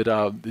 But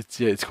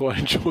it's quite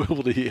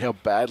enjoyable to hear how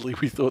badly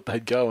we thought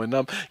they'd go. And,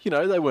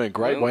 they weren't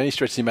great by any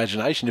stretch of the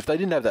imagination. If they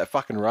didn't have that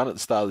fucking run at the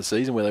start of the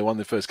season where they won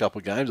their first couple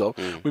of games,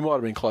 we might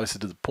have been closer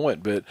to the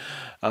point. But,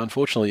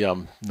 unfortunately,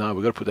 no,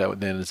 we've got to put that one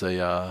down as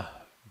a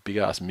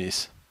big-ass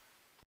miss.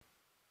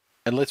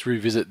 And let's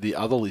revisit the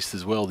other list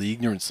as well, the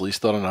ignorance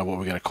list. I don't know what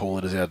we're going to call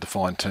it as our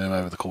defined term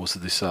over the course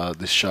of this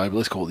show, but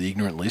let's call it the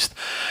ignorant list.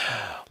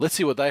 Let's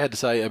see what they had to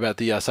say about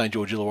the St.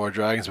 George Illawarra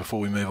Dragons before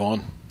we move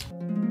on.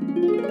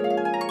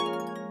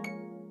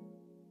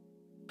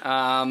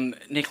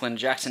 Nicola and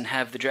Jackson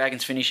have the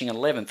Dragons finishing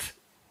 11th.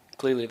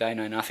 Clearly they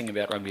know nothing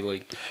about rugby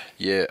league.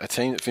 Yeah, a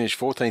team that finished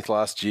 14th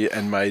last year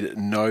and made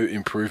no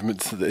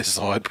improvements to their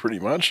side pretty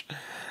much.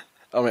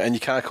 I mean, and you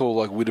can't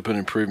call Widdop an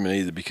improvement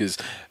either, because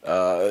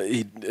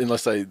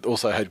unless they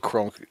also had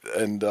Cronk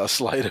and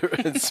Slater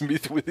and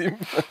Smith with him,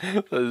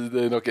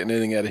 they're not getting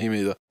anything out of him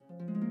either.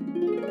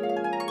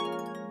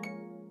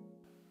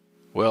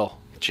 Well,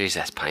 jeez,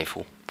 that's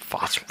painful.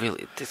 It's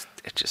really,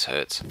 it just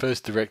hurts.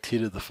 First direct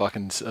hit of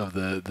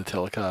the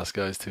telecast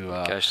goes to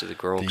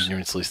the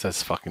ignorance list.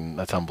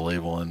 That's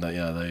unbelievable, and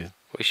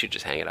we should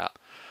just hang it up.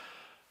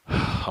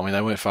 I mean,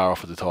 they weren't far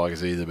off with the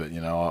Tigers either, but,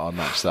 I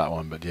matched that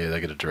one. But, yeah, they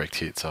get a direct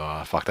hit,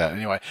 so fuck that.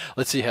 Anyway,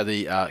 let's see how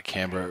the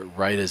Canberra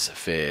Raiders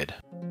fared.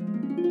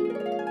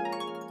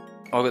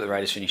 I've got the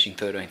Raiders finishing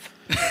 13th.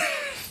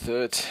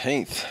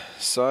 13th.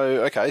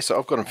 So I've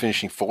got them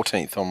finishing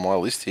 14th on my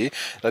list here.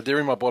 They're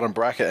in my bottom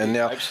bracket, and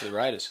now the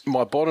Raiders.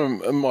 My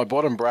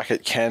bottom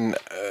bracket can.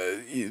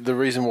 The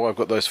reason why I've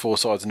got those four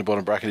sides in the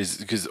bottom bracket is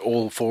because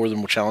all four of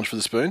them will challenge for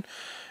the spoon.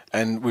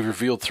 And we've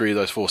revealed three of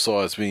those four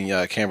sides, being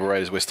Canberra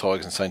Raiders, West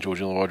Tigers, and St. George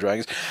Illawarra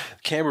Dragons.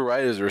 Canberra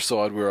Raiders are a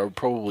side where I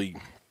probably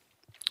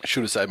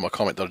should have saved my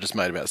comment that I just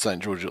made about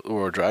St. George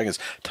Illawarra Dragons.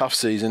 Tough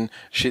season,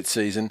 shit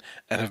season,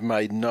 and have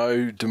made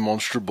no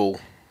demonstrable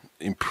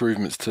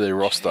improvements to their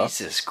roster.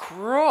 Jesus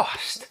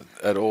Christ.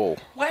 At all.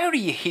 Why do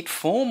you hit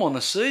form on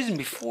the season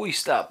before you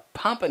start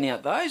pumping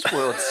out those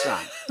words,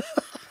 son?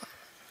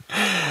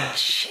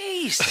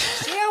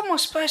 Jeez, how am I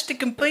supposed to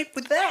compete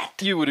with that?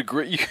 You would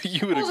agree.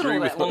 You would agree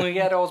with that. Long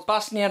ago, I was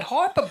busting out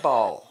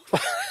Hyperbole.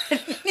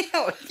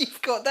 Now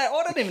you've got that.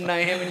 I don't even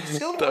know how many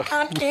syllables. I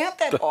can't count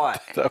that high.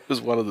 That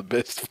was one of the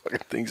best fucking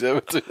things ever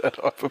to that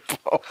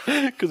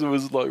Hyperbole, because it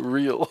was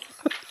real.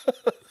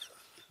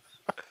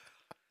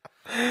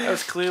 That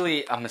was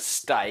clearly a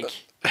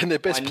mistake. And their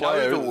best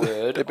player,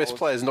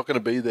 is not going to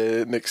be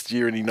there next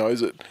year, and he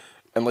knows it.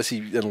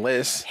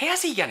 Unless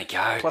how's he going to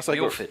go? Plus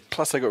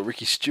they got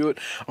Ricky Stewart.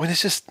 I mean,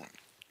 it's just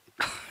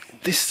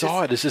this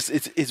side is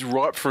it's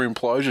ripe for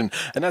implosion,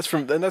 and that's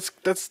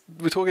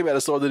we're talking about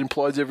a side that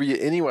implodes every year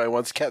anyway.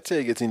 Once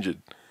Katsair gets injured,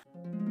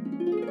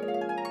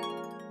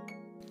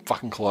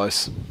 fucking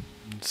close,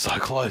 so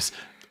close.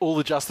 all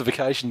the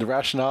justification, the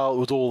rationale, it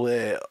was all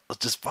there. It was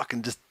just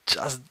fucking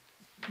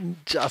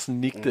just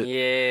nicked it.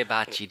 Yeah,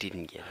 but you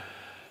didn't get it.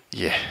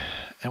 Yeah.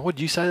 And what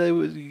did you say they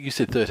were? You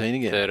said 13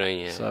 again. 13,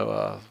 yeah.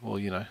 So,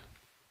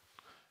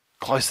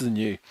 closer than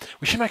you.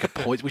 We should make a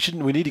point.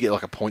 We need to get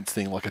like a points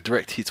thing, like a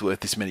direct hit's worth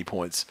this many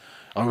points.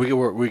 I mean,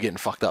 we're getting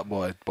fucked up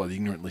by the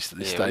ignorant list at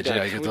this stage. We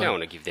don't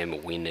want to give them a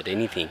win at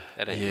anything.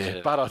 But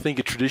I think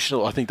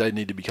I think they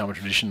need to become a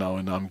tradition though,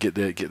 and get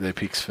their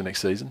picks for next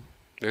season.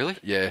 Really?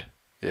 Yeah,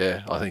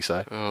 I think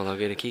so. Oh, they'll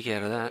get a kick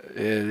out of that.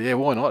 Yeah.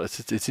 Why not?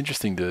 It's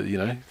interesting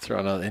to throw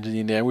another entity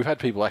in there. And we've had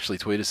people actually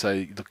tweet us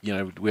say, look,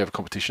 we have a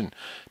competition.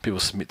 People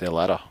submit their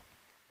ladder.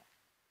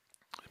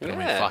 But I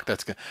mean, fuck,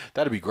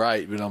 that'd be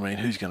great. But I mean,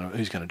 who's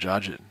gonna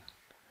judge it?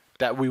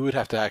 That we would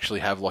have to actually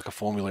have like a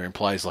formula in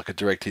place, like a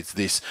direct hits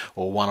this,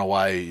 or one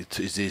away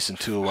is this, and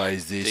two away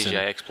is this.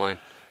 DJ explain.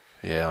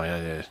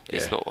 Yeah.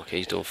 It's not like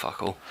he's doing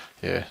fuck all.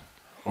 Yeah,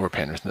 or a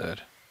Penrith nerd.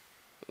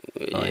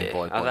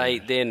 Yeah.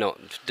 They're not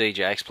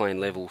DJ explain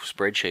level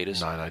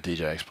spreadsheeters. No,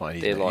 DJ explain.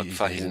 They're like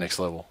fucking. He's the next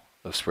level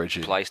of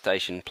spreadsheet.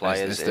 PlayStation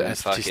players and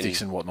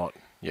statistics and whatnot.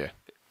 Yeah.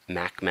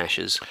 Mac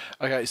mashers.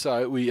 Okay,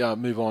 so we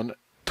move on.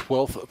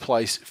 12th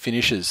place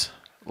finishes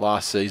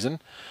last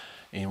season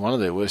in one of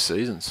their worst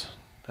seasons.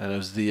 And it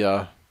was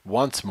the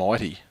once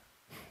mighty,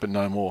 but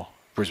no more,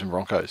 Brisbane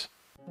Broncos.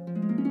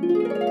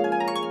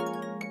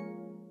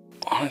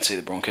 I don't see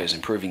the Broncos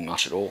improving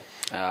much at all.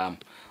 I've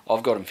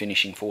got them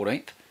finishing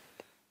 14th.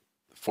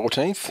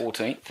 14th?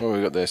 14th. Well,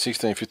 we got there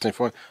 16, 15,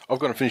 14. I've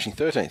got them finishing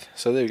 13th.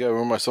 So there you go, we're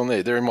almost on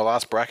there. They're in my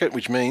last bracket,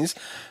 which means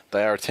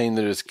they are a team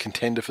that is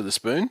contender for the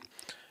Spoon.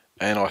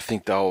 And I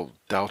think they'll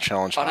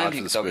challenge hard for the Spoon. I don't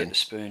think they'll get the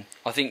Spoon.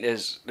 I think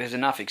there's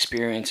enough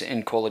experience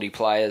and quality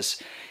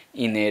players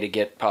in there to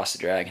get past the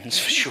Dragons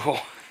for sure.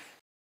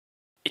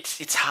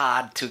 It's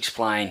hard to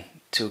explain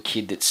to a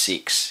kid that's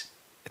 6.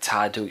 It's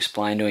hard to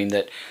explain to him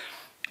that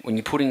when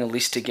you're putting a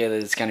list together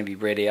that's going to be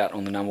read out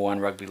on the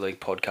 #1 rugby league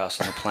podcast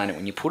on the planet,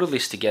 when you put a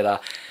list together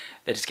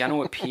that is going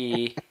to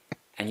appear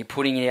and you're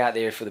putting it out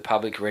there for the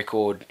public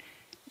record,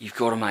 you've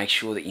got to make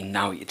sure that you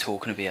know what you're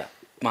talking about.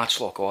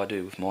 Much like I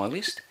do with my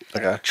list.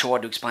 Okay.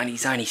 Tried to explain.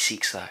 He's only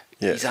 6 though.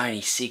 Yeah. He's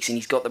only 6 and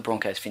he's got the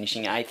Broncos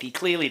finishing 8th. He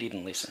clearly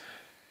didn't listen.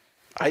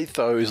 8th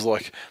though is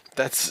like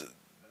that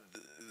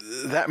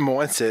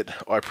mindset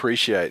I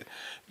appreciate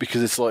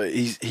because it's like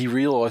he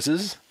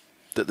realises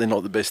that they're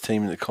not the best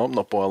team in the comp,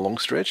 not by a long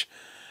stretch,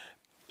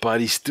 but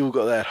he's still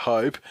got that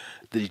hope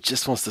that he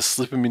just wants to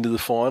slip them into the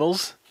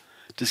finals,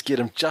 just get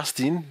them just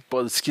in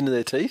by the skin of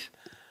their teeth.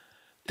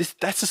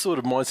 That's the sort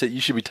of mindset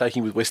you should be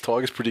taking with West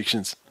Tigers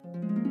predictions.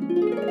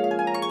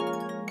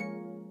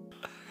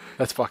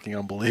 That's fucking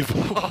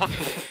unbelievable.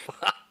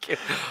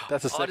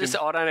 That's a second.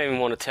 I don't even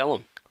want to tell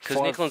him. Because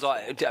Nicolin's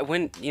like,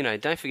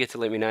 don't forget to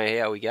let me know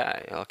how we go.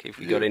 Like, if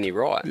we got any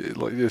right.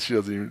 Yeah, she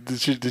doesn't even.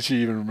 Did she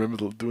even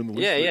remember doing the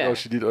list? Yeah. Oh,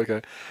 she did.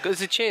 Okay.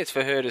 Because it's a chance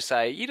for her to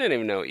say, you don't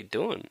even know what you're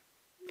doing.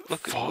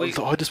 Look,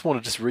 I just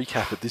want to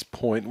recap at this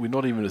point. We're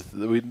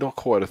not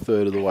quite a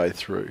third of the way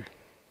through.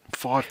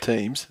 5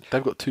 teams.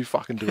 They've got 2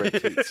 fucking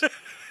direct hits.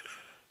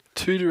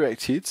 2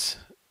 direct hits,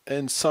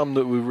 and some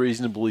that were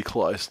reasonably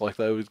close. Like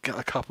they would get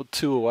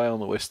 2 away on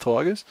the West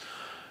Tigers,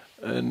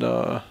 and.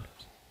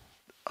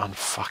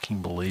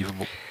 Unfucking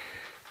believable.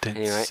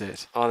 Anyway,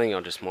 set. I think I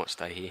just might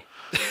stay here.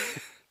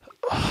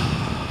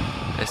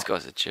 These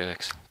guys are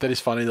jerks. That is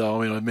funny though.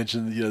 I mean, I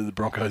mentioned the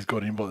Broncos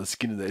got in by the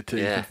skin of their teeth.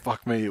 Yeah. And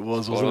fuck me, it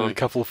wasn't it? A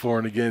couple of for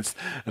and against,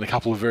 and a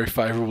couple of very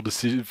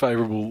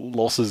favourable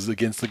losses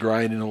against the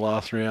grain in the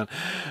last round.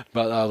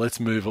 But let's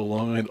move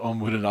along and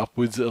onward and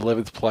upwards.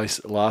 11th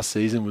place last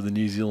season with the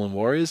New Zealand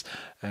Warriors,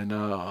 and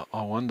I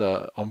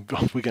wonder. I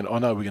know we're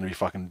going to be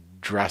fucking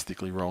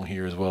drastically wrong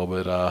here as well.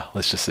 But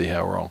let's just see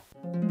how wrong.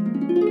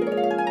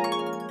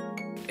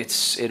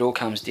 It all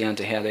comes down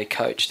to how they're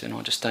coached, and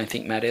I just don't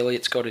think Matt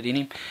Elliott's got it in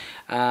him.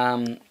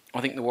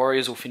 I think the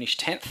Warriors will finish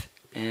 10th,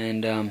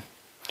 and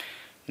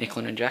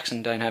Nicklin and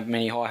Jackson don't have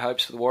many high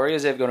hopes for the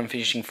Warriors. They've got them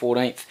finishing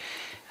 14th.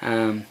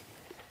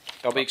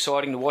 They'll be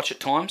exciting to watch at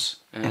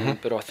times,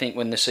 but I think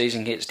when the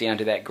season gets down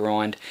to that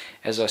grind,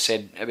 as I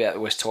said about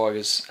the West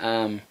Tigers,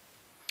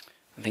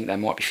 I think they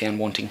might be found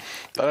wanting.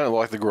 They don't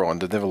like the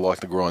grind. They've never liked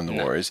the grind, the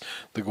Warriors.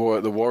 The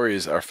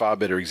Warriors are a far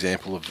better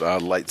example of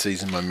late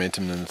season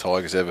momentum than the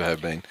Tigers ever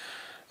have been.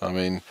 I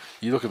mean,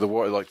 you look at the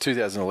Warriors, like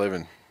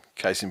 2011,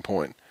 case in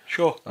point.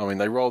 Sure. I mean,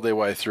 they rolled their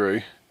way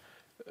through.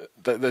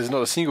 There's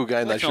not a single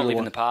game they should have won. Let's not live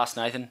in the past,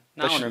 Nathan.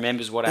 No one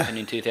remembers what happened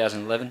in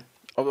 2011.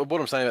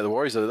 What I'm saying about the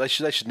Warriors, though, they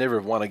should never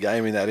have won a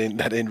game in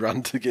that end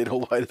run to get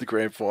all the way to the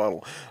grand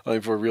final. I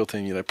mean, for a real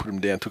team, put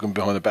them down, took them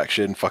behind the back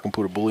shed, and fucking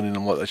put a bullet in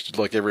them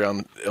like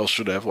everyone else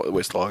should have, like the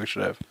West Tigers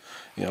should have,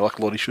 like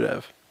Lottie should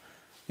have,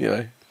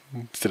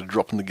 instead of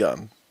dropping the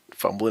gun,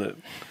 fumbling it,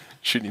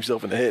 shooting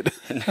himself in the head.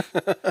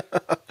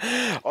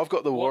 I've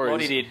got the Warriors.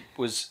 What Lottie did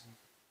was,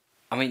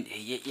 I mean,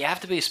 you have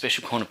to be a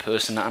special kind of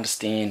person to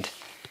understand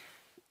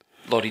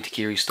Lottie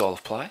Takiri's style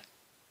of play.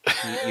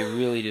 You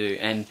really do,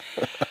 and.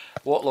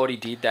 What Lottie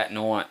did that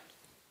night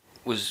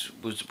was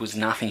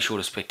nothing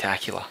short of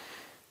spectacular.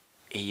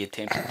 He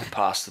attempted to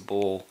pass the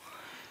ball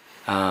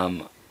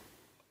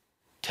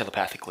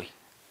telepathically.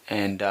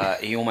 And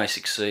he almost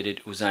succeeded.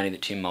 It was only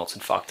that Tim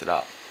Moulton fucked it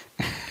up.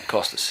 It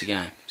cost us the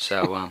game.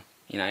 So,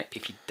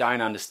 if you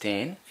don't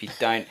understand, if you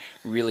don't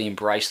really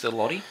embrace the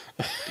Lottie,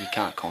 you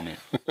can't comment.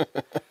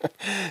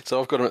 So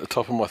I've got them at the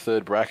top of my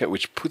third bracket,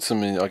 which puts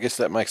them in, I guess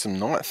that makes them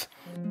 9th.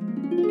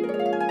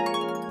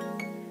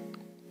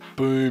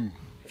 Boom.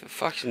 The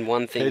fucking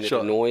one thing that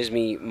annoys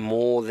me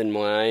more than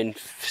my own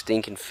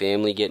stinking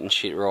family getting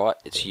shit right,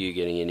 it's you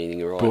getting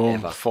anything right. Boom,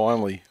 ever.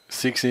 Finally.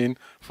 6 in,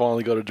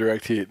 finally got a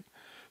direct hit.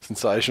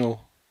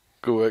 Sensational.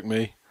 Good work,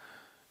 me.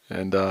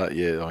 And,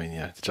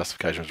 the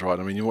justification was right.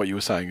 I mean, what you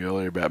were saying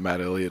earlier about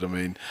Matt Elliott, I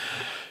mean,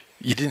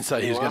 you didn't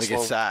say he was going to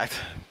get sacked,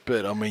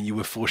 but, I mean, you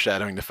were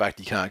foreshadowing the fact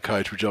you can't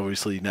coach, which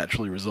obviously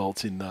naturally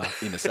results in a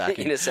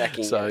sacking. In a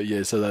sacking, so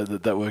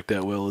that worked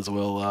out well as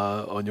well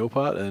on your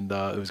part, and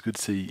it was good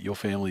to see your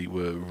family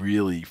were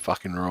really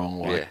fucking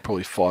wrong,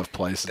 probably 5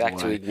 places back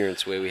away. to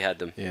ignorance where we had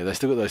them. Yeah, they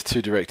still got those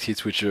 2 direct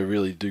hits, which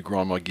really do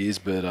grind my gears,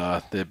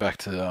 but they're back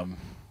to...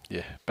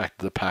 back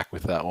to the pack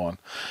with that one.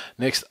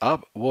 Next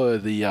up were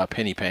the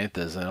Penny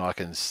Panthers, and I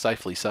can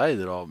safely say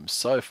that I'm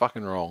so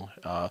fucking wrong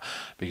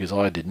because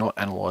I did not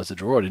analyse the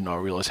draw. I did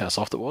not realise how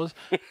soft it was.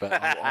 But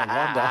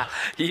I wonder...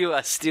 You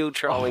are still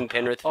trolling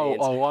Penrith fans.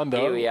 I wonder...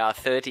 Here we are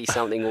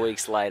 30-something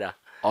weeks later.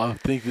 I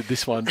think that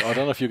this one... I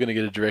don't know if you're going to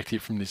get a direct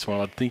hit from this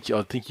one. I think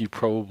you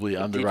probably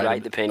underrate them. You did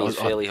rate the Pennies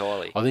fairly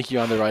highly. I think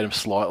you underrate them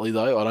slightly,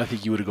 though. I don't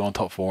think you would have gone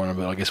top 4 on them,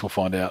 but I guess we'll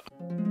find out.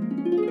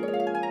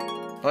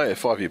 Oh, yeah,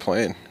 5-year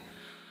plan.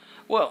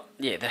 Well,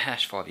 yeah, the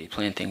hash 5-year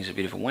plan thing's a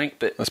bit of a wank,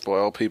 but... Let's buy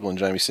old people and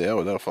Jamie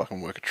Soward. That'll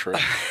fucking work a treat.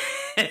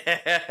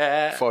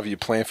 5-year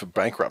plan for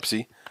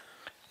bankruptcy.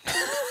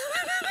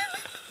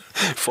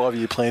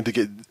 5-year plan to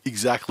get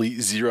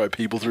exactly 0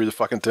 people through the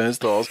fucking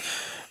turnstiles.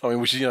 I mean,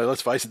 which,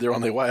 let's face it, they're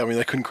on their way. I mean,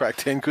 they couldn't crack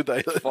 10, could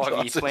they?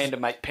 5-year plan to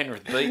make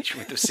Penrith Beach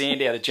with the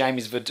sand out of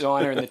Jamie's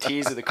vagina and the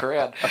tears of the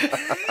crowd.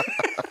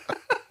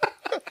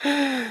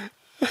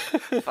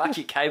 Fuck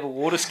your cable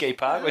water ski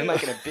park. We're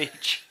making a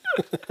beach.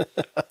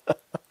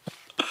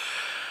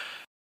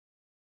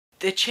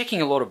 They're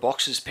checking a lot of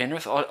boxes,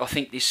 Penrith. I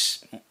think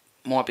this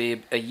might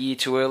be a year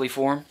too early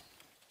for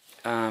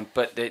them,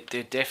 but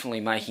they're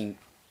definitely making,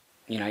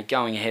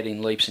 going ahead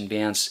in leaps and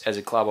bounds as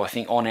a club, I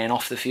think, on and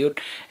off the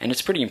field, and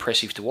it's pretty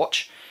impressive to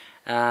watch.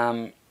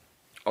 I've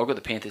got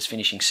the Panthers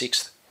finishing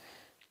 6th.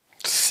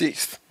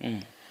 6th?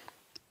 Mm.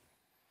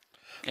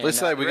 Let's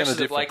say we're going to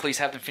do... The Blakeleys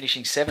have them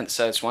finishing 7th,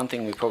 so it's one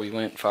thing we probably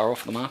weren't far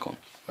off the mark on.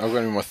 I've got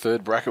them in my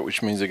third bracket,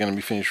 which means they're going to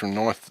be finished from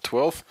 9th to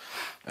 12th,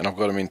 and I've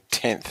got them in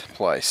 10th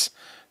place.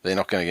 They're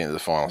not going to get into the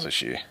finals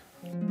this year.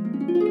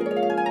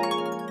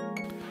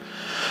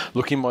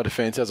 Look, in my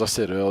defence, as I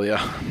said earlier,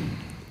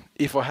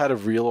 if I had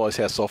have realised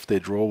how soft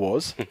their draw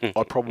was,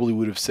 I probably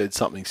would have said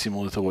something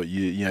similar to what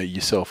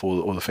yourself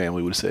or the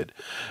family would have said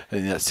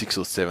in that 6th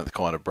or 7th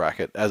kind of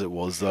bracket. As it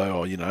was,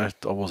 though, I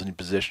wasn't in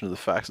possession of the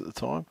facts at the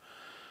time.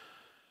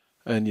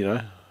 And,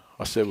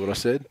 I said what I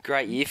said.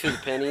 Great year for the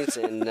Pennies,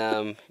 and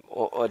I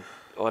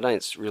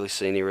don't really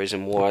see any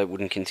reason why it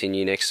wouldn't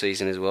continue next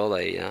season as well.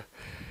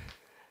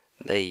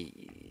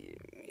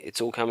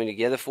 It's all coming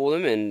together for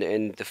them,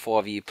 and the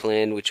 5-year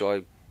plan, which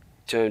I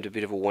termed a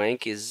bit of a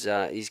wank, is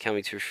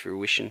coming to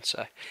fruition.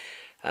 So,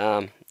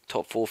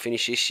 top 4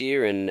 finish this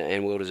year,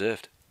 and well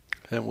deserved.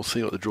 And we'll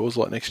see what the draw's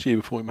like next year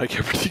before we make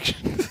our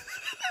predictions.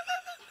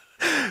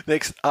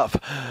 Next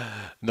up,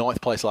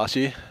 9th place last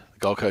year, the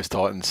Gold Coast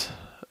Titans.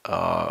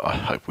 I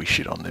hope we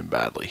shit on them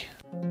badly.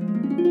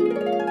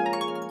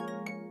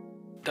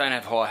 Don't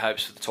have high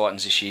hopes for the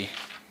Titans this year.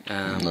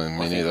 No, me I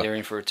think neither. They're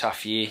in for a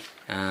tough year.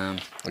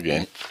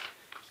 Again.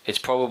 It's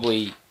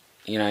probably,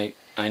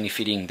 only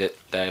fitting that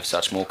they have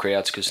such small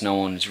crowds because no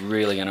one's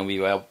really going to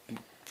be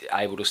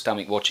able to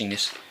stomach watching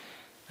this.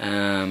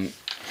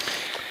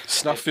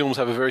 Snuff films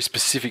have a very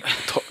specific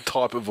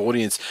type of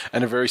audience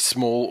and a very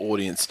small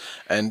audience,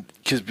 and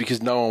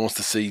because no one wants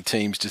to see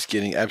teams just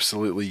getting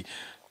absolutely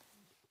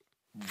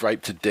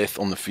raped to death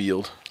on the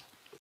field.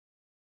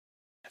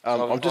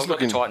 I'm just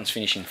looking. The Titans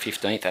finishing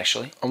 15th,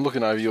 actually. I'm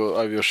looking over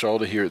your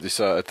shoulder here at this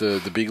at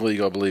the big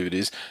league, I believe it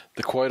is.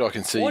 The quote I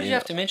can see. Why did you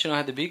have to mention I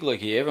had the big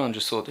league here? Everyone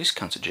just thought this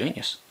cunt's a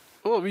genius.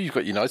 Well, you've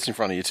got your notes in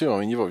front of you too. I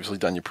mean, you've obviously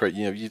done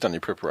you've done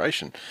your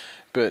preparation,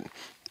 but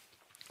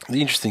the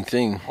interesting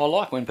thing. I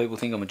like when people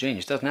think I'm a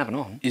genius. Doesn't happen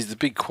on. Is the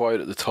big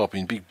quote at the top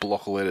in big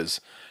block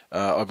letters.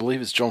 I believe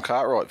it's John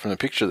Cartwright from the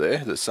picture there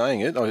that's saying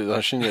it.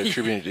 I shouldn't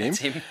attribute it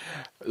to him.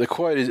 The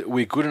quote is,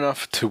 "We're good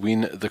enough to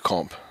win the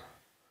comp."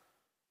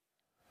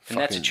 And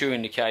that's a true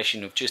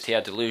indication of just how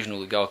delusional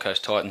the Gold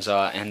Coast Titans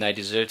are, and they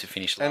deserve to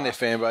finish last. And their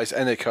fan base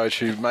and their coach,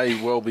 who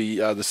may well be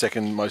the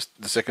second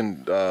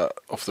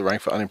off the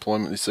rank for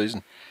unemployment this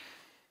season.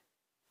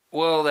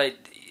 Well,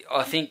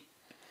 I think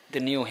the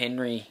Neil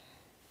Henry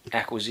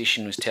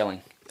acquisition was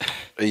telling.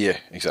 Yeah,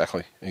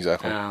 exactly.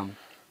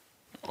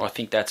 I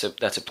think that's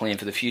a plan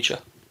for the future.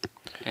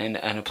 And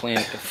a plan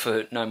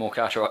for no more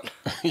Cartwright.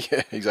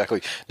 Yeah,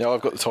 exactly. Now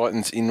I've got the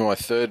Titans in my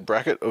third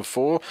bracket of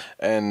 4,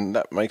 and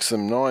that makes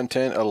them 9,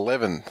 10,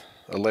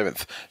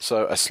 11th.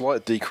 So a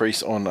slight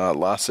decrease on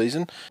last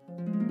season.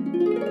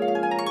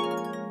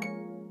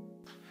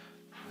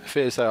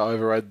 fair to say I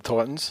overrated the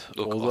Titans.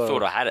 Look, I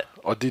thought I had it.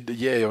 I did,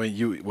 yeah. I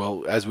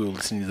mean, as we were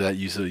listening to that,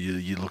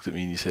 you looked at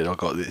me and you said, I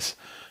got this.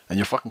 And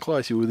you're fucking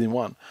close. You're within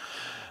one.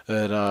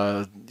 And,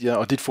 I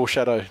did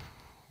foreshadow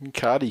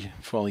Cardi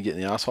finally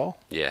getting the arsehole.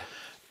 Yeah.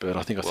 But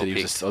I think I said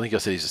he was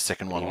the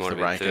second one off the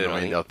rank.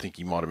 I think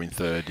he might have been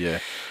third, yeah.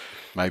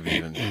 Maybe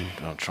even,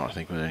 I'm trying to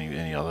think of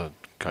any other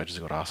coaches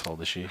who got arsehole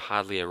this year.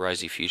 Hardly a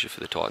rosy future for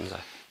the Titans, though.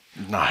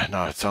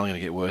 No, it's only going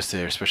to get worse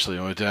there, especially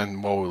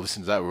and while we're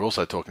listening to that, we're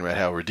also talking about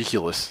how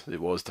ridiculous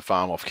it was to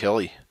farm off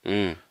Kelly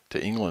to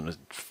England.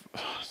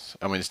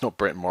 I mean, it's not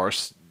Brett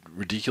Morris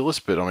ridiculous,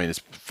 but I mean, it's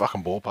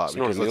fucking ballpark. It's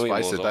because let's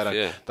face it,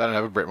 they don't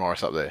have a Brett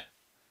Morris up there.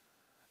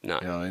 No.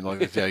 You know, I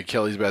mean,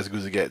 Kelly's about as good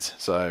as it gets.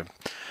 So,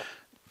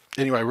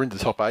 anyway, we're into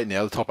the top 8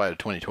 now, the top 8 of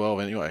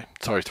 2012 anyway.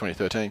 Sorry, it's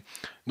 2013.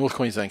 North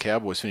Queensland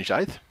Cowboys finished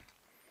 8th.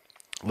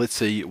 Let's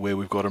see where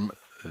we've got them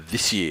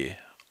this year.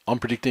 I'm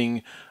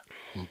predicting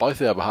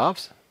both our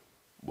behalves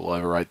will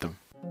overrate them.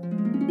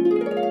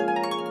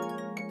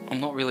 I'm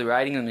not really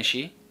rating them this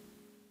year.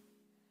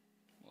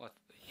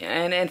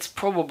 And it's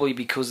probably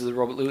because of the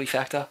Robert Louis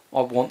factor.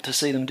 I want to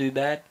see them do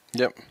bad.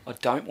 Yep. I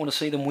don't want to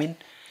see them win.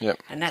 Yep.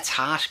 And that's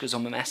harsh because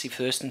I'm a massive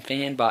Thurston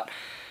fan, but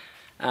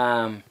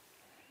I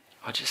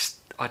just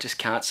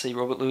can't see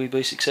Robert Louis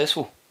be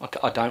successful.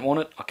 I don't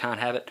want it. I can't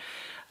have it.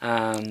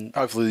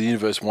 Hopefully the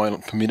universe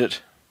won't permit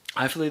it.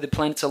 Hopefully the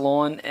planets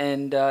align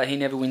and he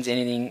never wins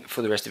anything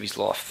for the rest of his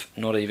life.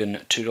 Not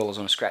even $2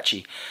 on a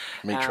scratchy.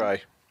 Meat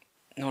tray.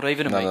 Not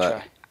even a meat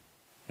tray.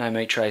 No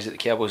meat trays at the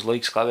Cowboys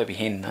Leagues Club. They'd be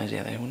handing those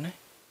out there, wouldn't they?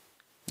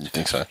 You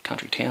think so?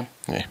 Country town.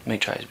 Yeah.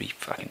 Meat trays would be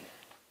fucking...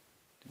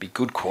 It'd be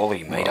good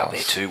quality meat up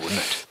there too, wouldn't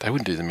it? They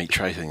wouldn't do the meat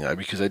tray thing though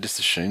because they just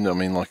assume, I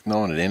mean, like no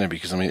one would enter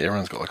because, I mean,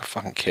 everyone's got like a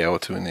fucking cow or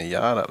two in their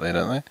yard up there,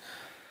 don't they?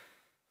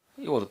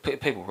 Yeah, well, the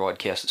people ride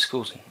cows at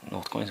schools in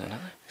North Queensland,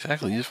 don't they?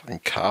 Exactly. You just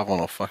fucking carve one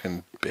off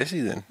fucking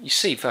Bessie then. You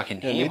see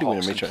fucking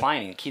ham-hocks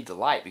complaining the kids are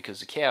late because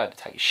the cow had to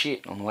take a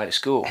shit on the way to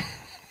school.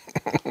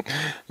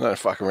 Don't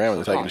fuck around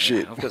with taking a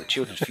shit. I've got the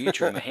children's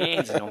future in my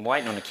hands and I'm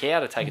waiting on a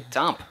cow to take a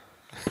dump.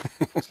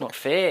 It's not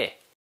fair.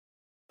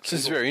 This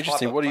is very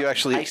interesting. What do you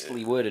actually...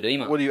 Hastily worded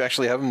email. What do you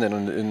actually have them then?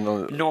 In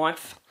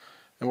 9th.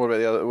 And what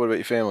about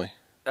your family?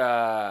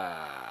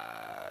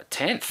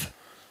 10th.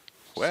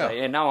 Wow. So,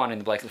 yeah, no one in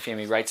the Blakely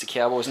family rates the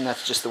Cowboys, and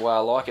that's just the way I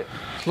like it.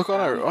 Look,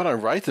 I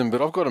don't rate them,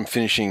 but I've got them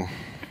finishing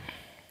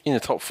in the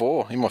top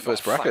 4 in my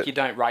first bracket. Fuck, you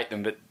don't rate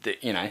them, but they're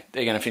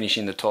going to finish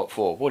in the top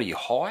 4. What are you,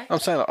 high? I'm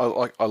saying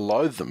I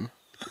loathe them,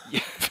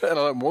 and I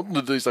don't want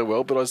them to do so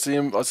well, but I see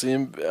them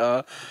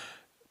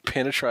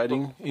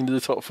penetrating into the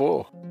top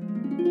 4.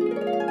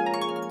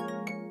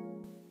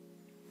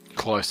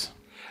 Close.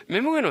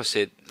 Remember when I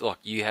said, like,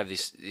 you have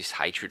this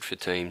hatred for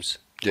teams,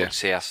 like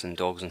Souths and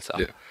Dogs and stuff?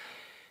 Yeah.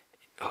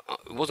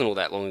 It wasn't all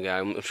that long ago.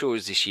 I'm sure it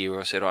was this year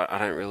where I said I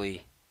don't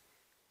really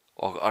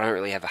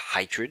have a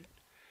hatred,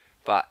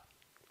 but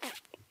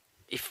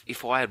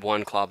if I had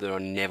one club that I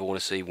never want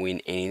to see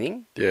win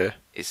anything,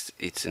 it's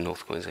the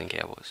North Queensland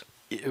Cowboys.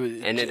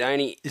 And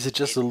is it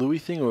just a Louis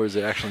thing, or is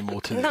it actually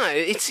more to this? No,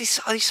 it's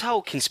this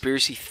whole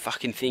conspiracy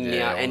fucking thing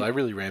now. Yeah, and they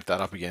really ramped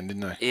that up again,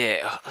 didn't they?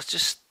 Yeah, I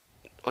just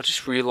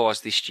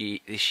realised this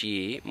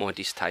year my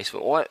distaste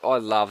for. I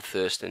love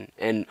Thurston,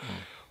 and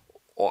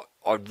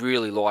I'd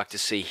really like to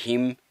see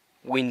him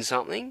win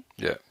something.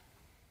 Yeah.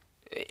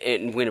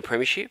 And win a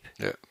premiership.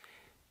 Yeah.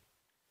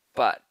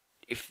 But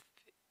if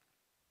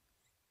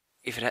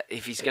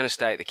he's going to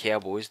stay at the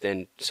Cowboys,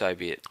 then so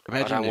be it.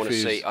 I don't want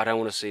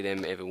to see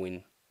them ever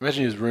win.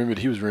 Imagine he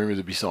was rumoured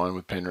to be signed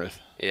with Penrith.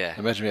 Yeah.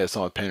 Imagine if he had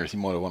signed with Penrith, he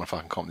might have won a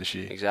fucking comp this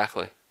year.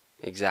 Exactly.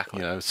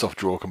 Soft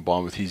draw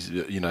combined with his,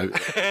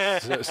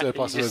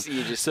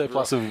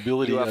 surplus of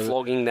ability. You are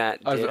flogging that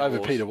over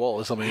Peter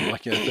Wallace. I mean,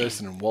 like,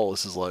 Thurston and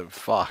Wallace is like,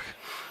 fuck.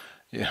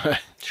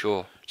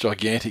 Sure.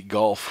 Gigantic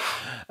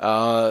golf.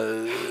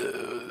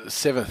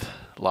 7th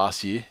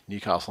last year,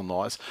 Newcastle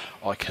Knights.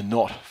 I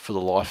cannot, for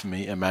the life of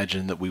me,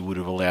 imagine that we would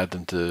have allowed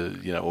them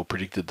to, or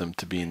predicted them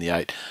to be in the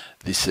 8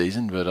 this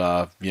season.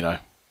 But, we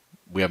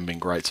haven't been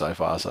great so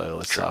far, so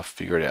let's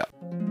figure it out.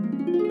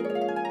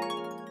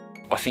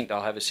 I think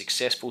they'll have a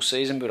successful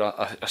season, but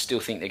I still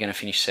think they're going to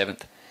finish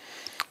 7th.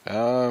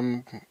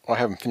 I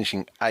have them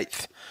finishing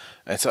 8th.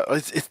 And so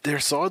they're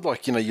a side,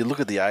 like, you look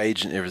at the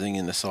age and everything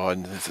in the side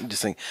and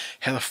just think,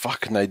 how the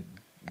fuck can they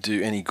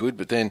do any good?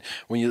 But then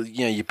when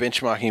you're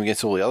benchmarking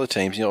against all the other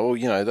teams,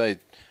 I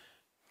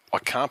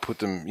can't put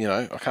them,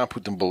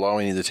 below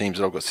any of the teams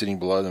that I've got sitting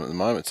below them at the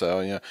moment.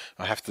 So,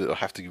 I have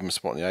to give them a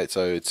spot in the 8th.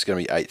 So it's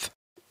going to be 8th.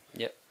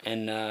 Yep.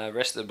 And the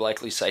rest of the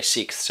Blakeleys say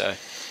 6th. So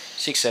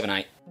 6, 7,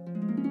 8.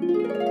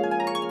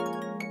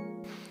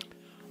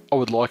 I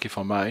would like, if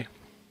I may,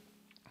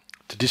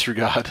 to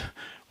disregard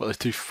what those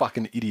two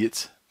fucking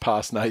idiots,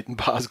 past Nate and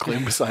past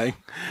Glenn, were saying,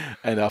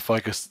 and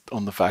focus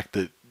on the fact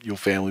that your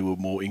family were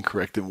more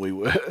incorrect than we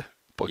were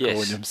by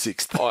calling them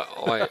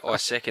 6th. I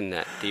second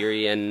that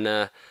theory,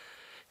 and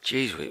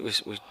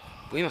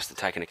we must have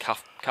taken a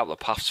couple of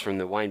puffs from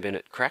the Wayne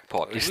Bennett crack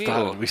pipe. We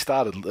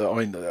started. I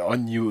mean, I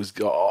knew it was.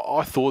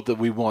 I thought that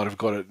we might have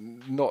got it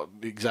not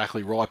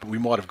exactly right, but we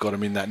might have got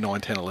them in that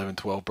 9, 10, 11,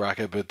 12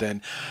 bracket. But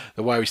then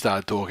the way we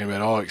started talking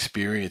about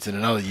experience and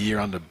another year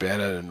under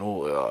Bennett and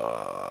all.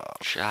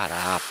 Shut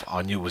up.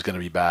 I knew it was going to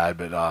be bad,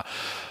 but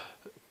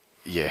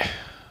yeah.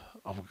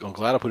 I'm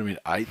glad I put him in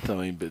 8th, I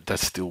mean, but that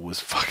still was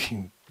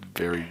fucking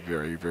very,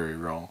 very, very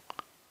wrong.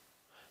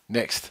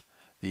 Next,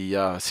 the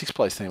 6th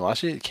place team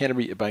last year, the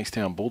Canterbury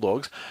Bankstown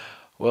Bulldogs.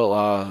 Well,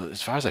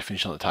 as far as they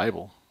finished on the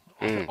table,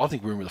 I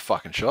think we're in with a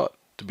fucking shot,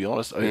 to be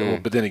honest.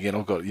 But then again,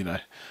 I've got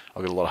a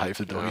lot of hate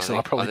for the Doggies, so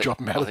I'll probably drop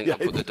them out of the 8th. I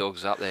think I'll put the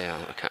Dogs up there.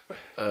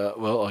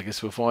 Well, I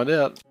guess we'll find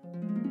out.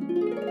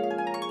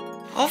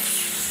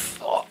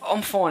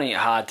 I'm finding it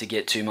hard to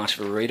get too much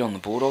of a read on the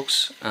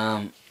Bulldogs.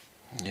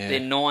 Their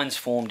Nines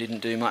form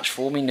didn't do much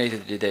for me, neither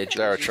did their jerseys.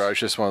 They're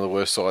atrocious, one of the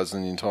worst sides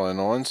in the entire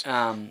Nines.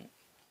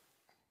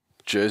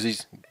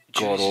 Jerseys,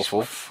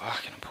 god-awful.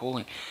 Fucking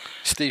appalling.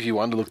 Stevie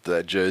Wonder looked at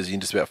that jersey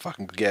and just about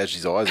fucking gouged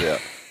his eyes out.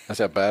 That's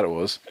how bad it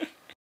was.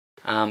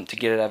 To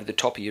get it over the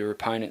top of your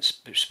opponents,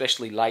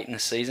 especially late in the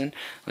season,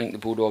 I think the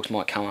Bulldogs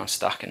might come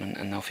unstuck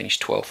and they'll finish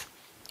 12th.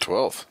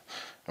 12th?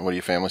 And what do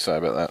your family say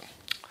about that?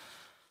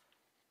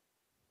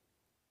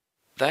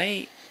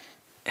 They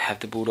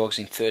have the Bulldogs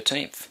in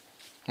 13th.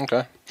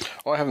 Okay,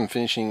 I have them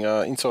finishing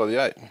inside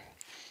the 8,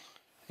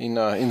 in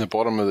the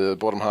bottom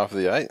half of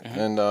the 8,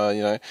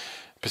 and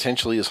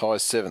potentially as high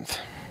as 7th.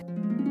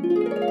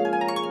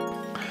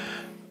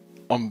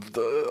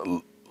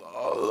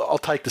 I'll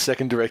take the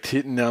second direct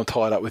hit, and now I'm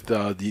tied up with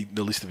the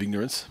list of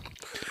ignorance.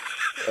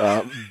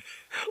 I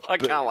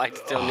can't wait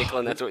to tell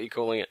Nicklin that's what you're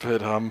calling it.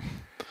 But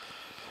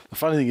the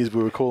funny thing is,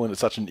 we were calling it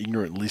such an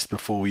ignorant list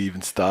before we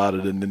even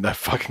started, and then they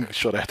fucking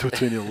shot out to a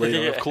 2-0 lead.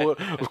 Yeah.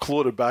 I've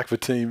clawed it back for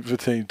Team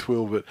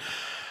Twill, but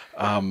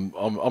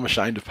I'm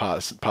ashamed of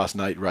past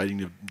Nate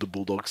rating the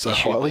Bulldogs so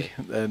highly,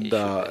 and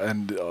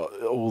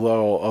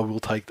although I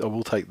will take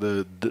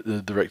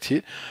the direct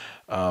hit,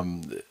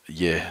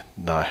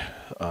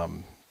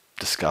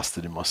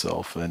 disgusted in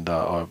myself, and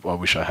I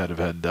wish I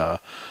had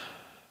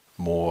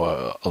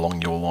more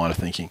along your line of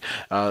thinking.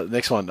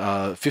 Next one,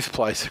 5th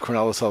place,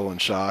 Cronulla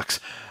Sutherland Sharks.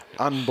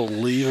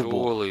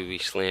 Unbelievable. Surely we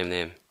slammed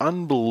them.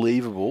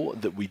 Unbelievable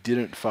that we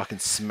didn't fucking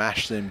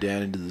smash them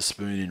down into the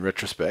spoon in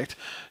retrospect,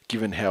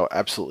 given how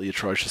absolutely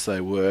atrocious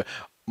they were.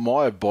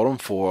 My bottom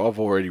 4, I've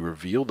already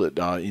revealed it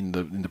in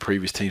the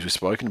previous teams we've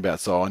spoken about,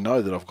 so I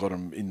know that I've got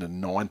them in the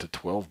 9 to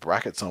 12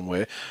 bracket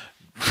somewhere.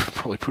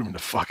 Probably put them in the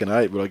fucking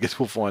 8, but I guess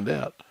we'll find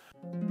out.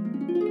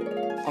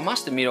 I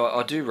must admit,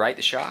 I do rate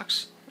the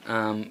Sharks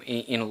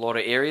in a lot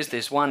of areas.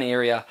 There's one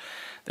area...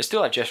 They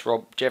still have Jeff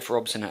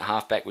Robson at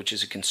halfback, which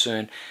is a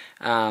concern.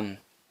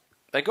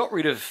 They got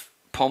rid of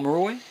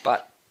Pomeroy,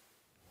 but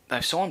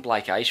they've signed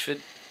Blake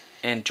Ashford,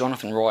 and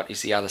Jonathan Wright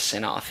is the other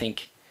centre, I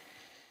think.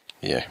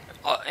 Yeah.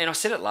 And I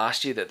said it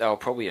last year that they were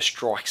probably a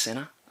strike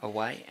centre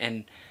away,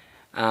 and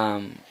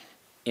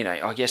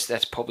I guess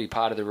that's probably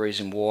part of the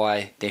reason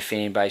why their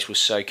fan base was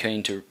so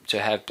keen to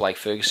have Blake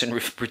Ferguson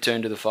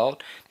return to the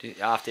fold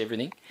after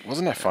everything.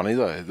 Wasn't that funny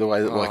though? The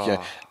way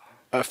that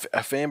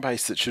a fan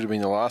base that should have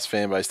been the last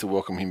fan base to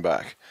welcome him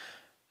back,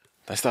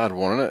 they started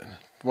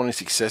wanting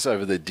success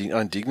over their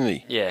own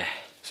dignity. Yeah.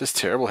 It's just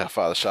terrible how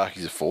far the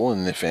Sharkies have fallen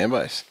in their fan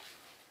base.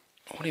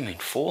 What do you mean,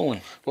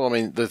 fallen? Well, I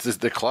mean,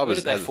 the club Where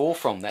did they fall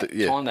from that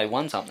time they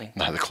won something?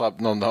 No, the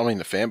club, no, I mean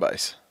the fan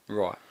base.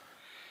 Right.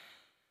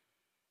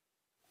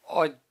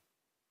 I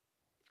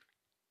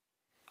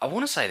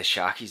want to say the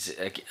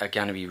Sharkies are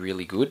going to be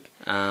really good.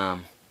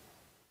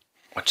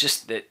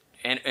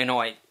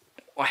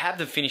 I have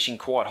them finishing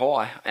quite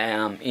high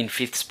in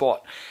 5th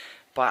spot,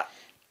 but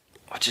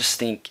I just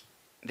think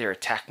their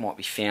attack might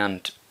be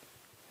found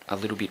a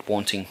little bit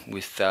wanting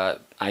with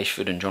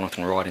Ashford and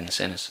Jonathan Wright in the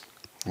centres.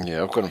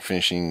 Yeah, I've got them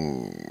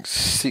finishing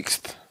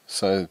 6th,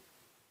 so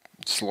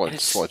slight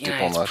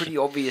dip on that. It's pretty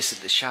obvious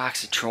that the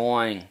Sharks are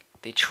trying.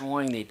 They're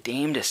trying their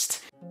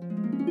damnedest.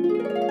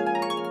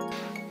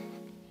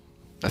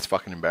 That's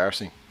fucking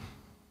embarrassing.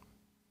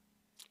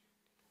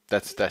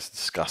 That's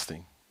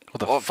disgusting. What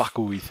the fuck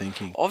were we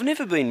thinking? I've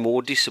never been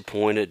more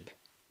disappointed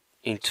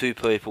in two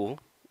people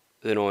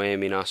than I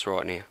am in us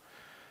right now.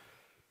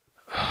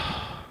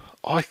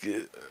 Hindsight's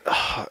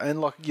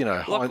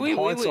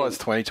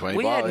 20/20.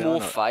 We had more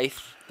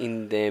faith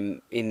in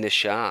them, in the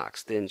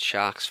Sharks, than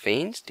Sharks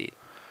fans did.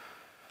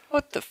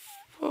 What the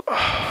fuck?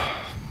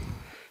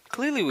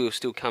 Clearly, we were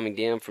still coming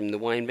down from the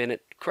Wayne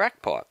Bennett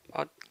crack pipe.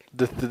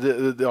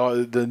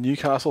 The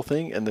Newcastle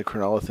thing and the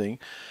Cronulla thing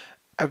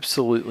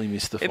absolutely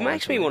missed the fire. It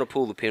makes me want to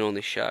pull the pin on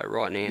this show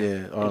right now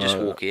and just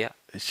walk out.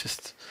 It's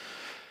just...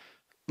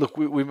 Look,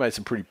 we've made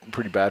some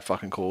pretty bad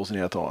fucking calls in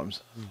our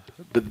times.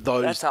 But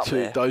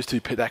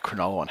that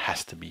Cronulla one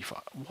has to be...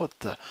 What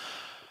the...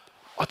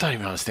 I don't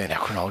even understand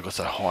how Cronulla got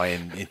so high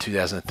in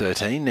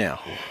 2013 now.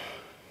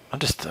 I'm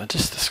just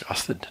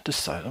disgusted.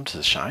 I'm just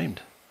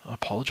ashamed. I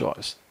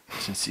apologise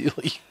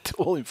sincerely to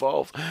all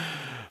involved.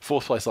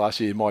 4th place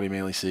last year, Mighty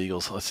Manly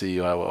Seagulls. Let's see.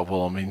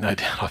 No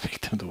doubt I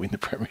picked them to win the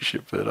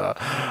premiership, but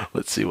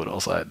let's see what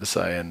else I had to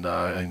say. And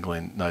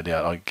Glenn, no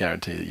doubt, I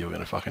guarantee that you're going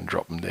to fucking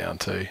drop them down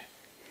too.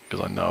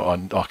 because I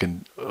know I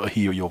can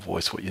hear your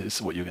voice, what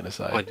you're going to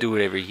say. I do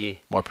it every year.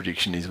 My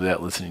prediction is,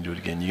 without listening to it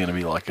again, you're going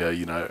to be like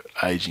a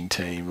aging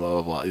team,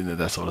 blah blah blah,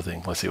 that sort of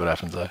thing. Let's see what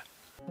happens though.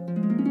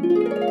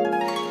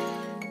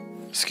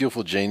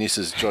 Skillful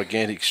Geniuses,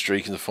 gigantic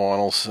streak in the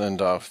finals,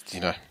 and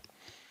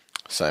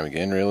same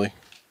again, really.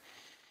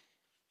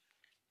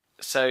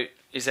 So,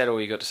 is that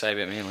all you got to say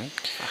about Manly?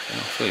 Fucking,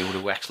 I thought you would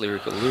have waxed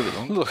lyrical a little bit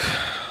longer.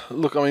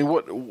 Look. I mean,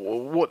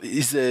 what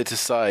is there to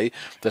say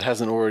that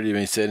hasn't already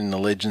been said in the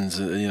legends,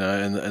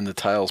 and the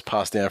tales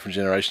passed down from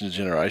generation to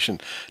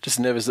generation? Just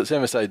never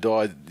say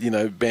die.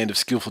 Band of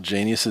skillful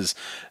geniuses.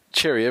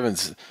 Cherry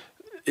Evans.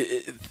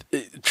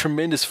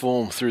 Tremendous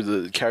form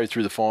carried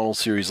through the final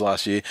series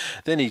last year.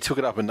 Then he took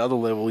it up another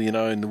level,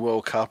 in the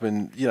World Cup,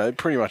 and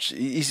pretty much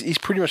he's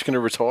pretty much going to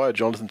retire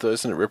Jonathan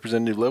Thurston at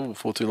representative level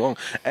before too long,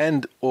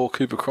 or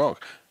Cooper Cronk,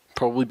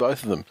 probably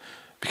both of them,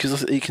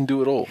 because he can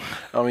do it all.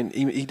 I mean,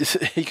 he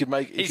could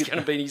make. He's going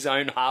to be in his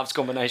own halves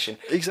combination.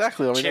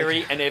 Exactly. I mean,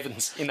 Cherry and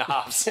Evans in the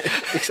halves.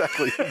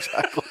 Exactly.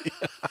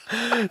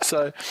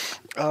 So.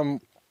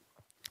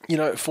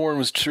 Foreign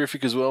was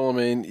terrific as well. I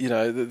mean,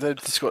 they've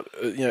just got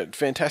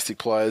fantastic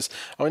players.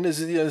 I mean,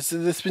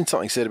 there's been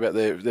something said about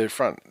their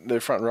front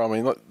row.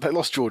 I mean, they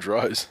lost George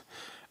Rose,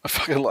 a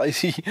fucking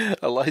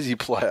lazy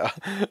player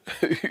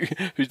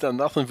who's done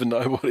nothing for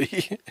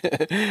nobody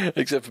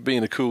except for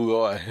being a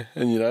cool guy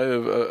and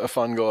a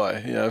fun guy,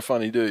 a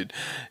funny dude.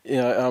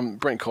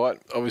 Brent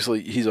Kite,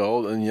 obviously he's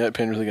old, and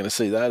Penrith are going to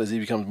see that as he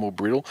becomes more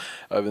brittle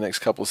over the next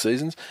couple of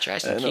seasons.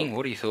 Jason King,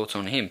 what are your thoughts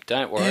on him?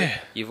 Don't worry,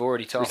 you've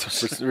already told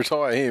us.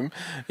 Retire him.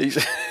 He's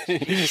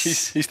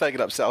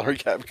taken up salary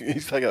cap.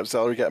 He's taken up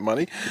salary cap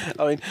money.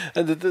 I mean,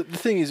 and the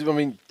thing is, I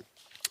mean,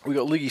 we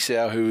got Liggy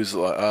Sow, who is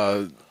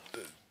like.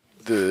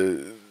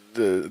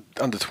 The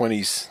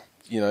under-20s,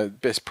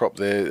 best prop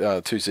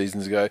there 2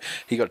 seasons ago.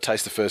 He got a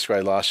taste of first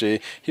grade last year.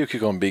 He'll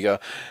kick on bigger.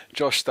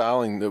 Josh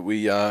Starling, that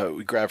we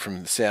grabbed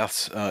from the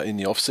Souths in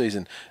the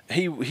off-season,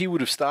 he would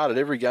have started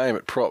every game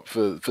at prop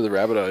for the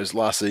Rabbitohs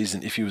last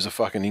season if he was a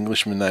fucking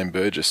Englishman named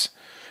Burgess.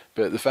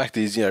 But the fact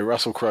is,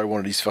 Russell Crowe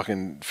wanted his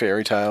fucking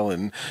fairy tale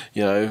and,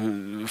 4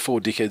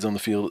 dickheads on the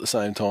field at the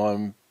same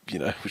time,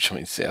 which I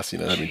mean, Souths,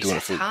 they've been doing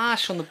it for... That's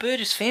harsh on the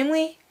Burgess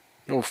family.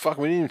 Oh, fuck,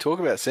 we didn't even talk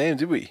about Sam,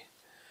 did we?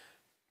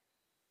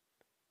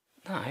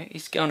 No,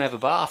 he's going to have a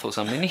bath or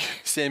something, isn't he?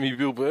 Sammy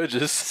Bill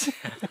Burgess.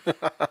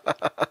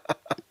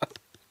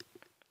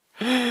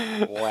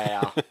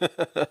 Wow.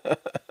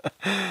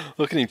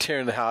 Look at him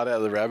tearing the heart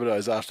out of the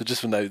Rabbitohs after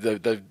just when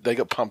they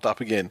got pumped up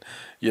again.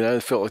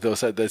 It felt like they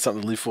had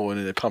something to live for,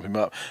 and they pump him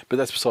up. But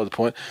that's beside the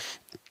point.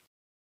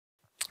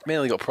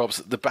 Manly got props.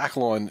 The back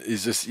line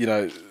is just,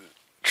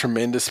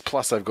 tremendous.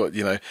 Plus they've got,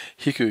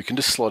 Hiku, who can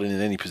just slot in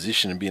any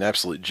position and be an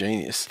absolute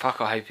genius. Fuck,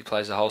 I hope he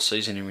plays the whole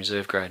season in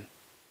reserve grade.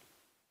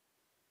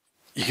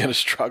 You're going to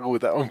struggle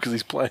with that one because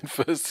he's playing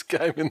first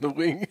game in the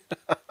wing.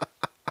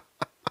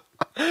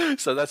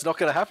 So that's not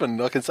going to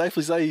happen. I can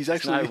safely say he's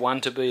actually... There's no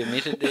one to be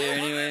omitted there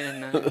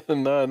anywhere?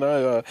 No.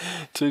 No.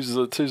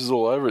 Tooves is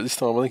all over it this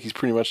time. I think he's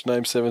pretty much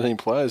named 17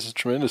 players. It's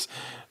tremendous.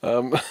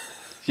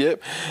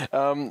 Yep.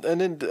 And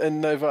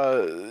they've they've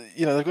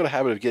got a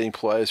habit of getting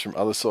players from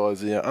other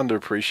sides,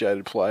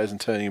 underappreciated players,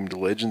 and turning them into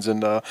legends.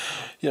 And I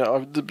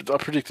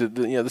predicted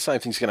that the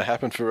same thing's going to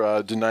happen for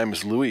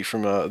Dunamis Louis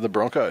from the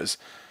Broncos,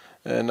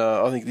 and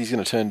I think he's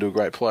going to turn into a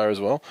great player as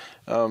well.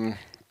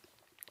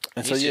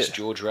 He's just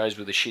George Rose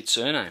with a shit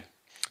surname.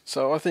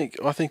 So I think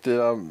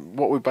that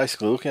what we're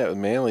basically looking at with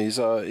Manly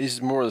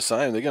is more of the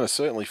same. They're going to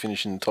certainly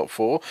finish in the top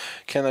 4.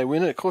 Can they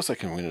win it? Of course they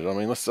can win it. I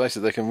mean, let's face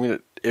it, they can win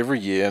it every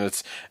year,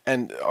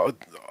 and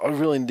I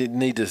really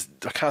need to.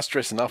 I can't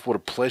stress enough what a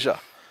pleasure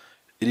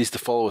it is to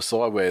follow a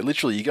side where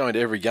literally you go into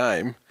every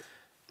game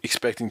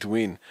expecting to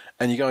win,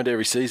 and you go into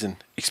every season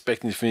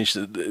expecting to finish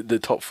the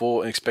top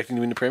 4 and expecting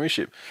to win the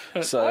premiership.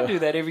 So I do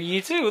that every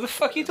year too. What the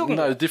fuck are you talking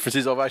about? No, the difference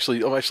is I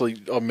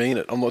mean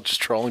it. I'm not just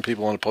trolling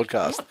people on a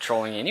podcast. I'm not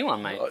trolling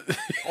anyone, mate.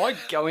 I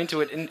go into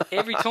it, and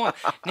every time,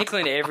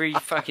 Nicklin, every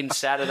fucking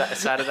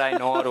Saturday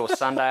night or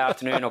Sunday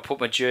afternoon, I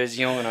put my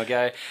jersey on and I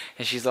go,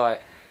 and she's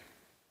like,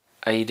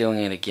 "Are you doing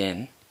it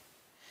again?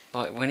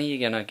 Like, when are you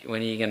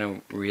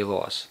gonna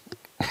realise?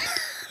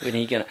 When are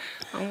you gonna?"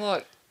 I'm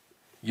like,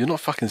 "You're not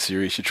fucking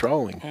serious. You're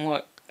trolling." I'm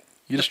like,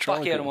 "You're just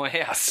trolling." Fuck out of my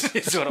house.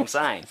 Is what I'm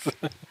saying.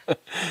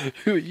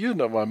 You're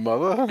not my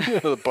mother. You're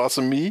the boss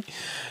of me.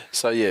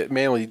 So yeah,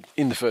 Manly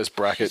in the first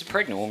bracket. She's a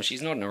pregnant woman.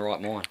 She's not in her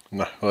right mind.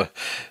 No,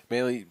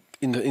 Manly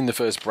in the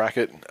first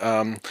bracket.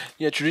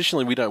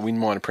 Traditionally we don't win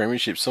minor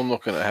premierships, so I'm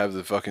not going to have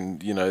the fucking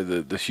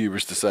the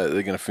hubris to say that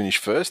they're going to finish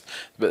first.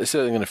 But they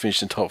said they're going to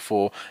finish in top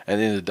 4. And at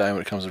the end of the day,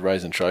 when it comes to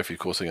raising a trophy, of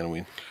course they're going to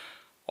win.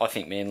 I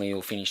think Manly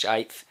will finish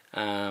 8th.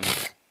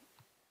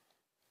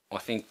 I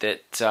think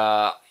that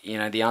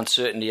the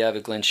uncertainty over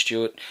Glenn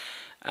Stewart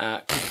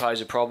could pose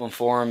a problem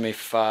for him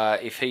if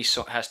he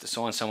has to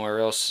sign somewhere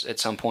else at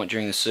some point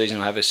during the season.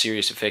 It'll have a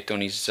serious effect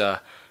on his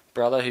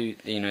brother, who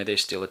they're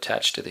still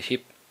attached to the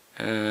hip.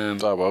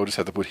 We'll just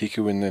have to put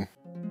Hiku in then.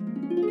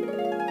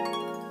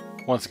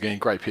 Once again,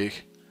 great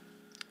pick.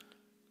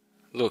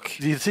 Look,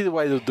 do you see the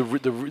way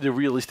the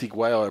realistic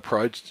way I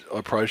approached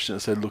it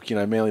and said, look,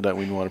 Manly don't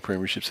win minor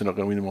premierships. They're not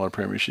going to win the minor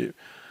premiership.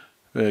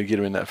 Get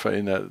them in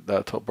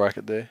that top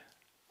bracket there.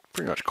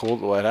 Pretty much called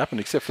it the way it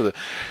happened, except who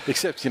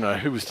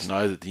was to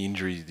know that the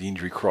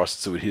injury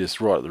crisis would hit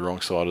us right at the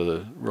wrong side of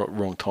the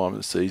wrong time of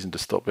the season to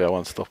stop our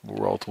unstoppable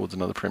roll towards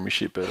another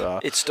premiership.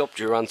 But it stopped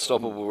your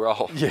unstoppable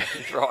roll. Yeah,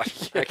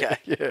 right. Yeah, okay.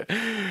 Yeah,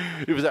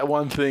 it was that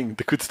one thing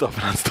that could stop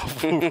an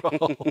unstoppable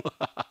roll.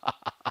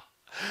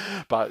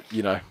 But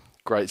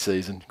great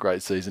season.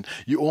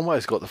 You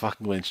almost got the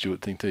fucking Glenn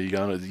Stewart thing too. You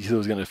thought it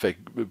was going to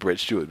affect Brett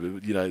Stewart,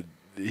 but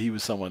he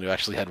was someone who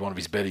actually had one of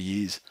his better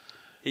years.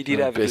 He did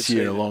have a best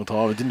year in a long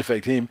time. It didn't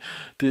affect him.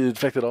 It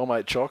affected old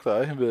mate Chock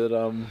though. But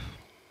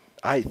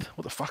 8th.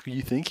 What the fuck are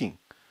you thinking?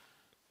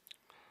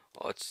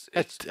 Oh, it's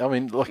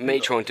me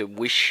trying to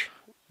wish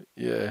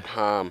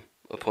harm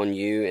upon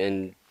you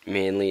and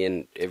Manly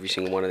and every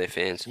single one of their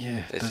fans.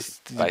 Yeah,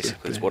 that's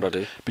what I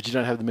do. But you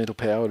don't have the mental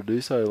power to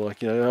do so.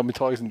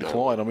 Tigers in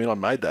decline. I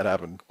made that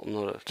happen. I'm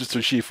not just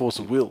through sheer force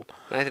of will.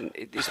 Nathan,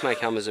 this may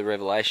come as a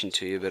revelation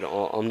to you, but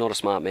I'm not a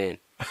smart man.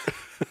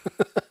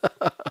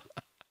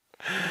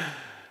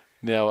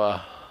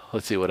 Now,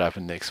 let's see what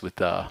happened next with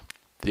the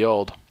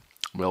old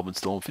Melbourne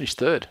Storm. Finished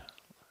 3rd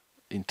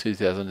in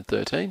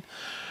 2013,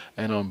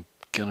 and I'm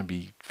going to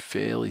be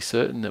fairly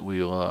certain that we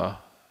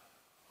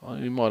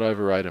might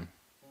overrate them.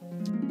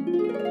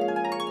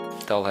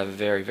 They'll have a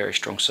very, very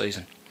strong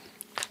season.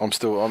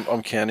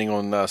 I'm counting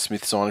on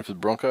Smith signing for the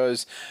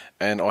Broncos,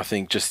 and I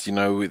think just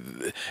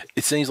it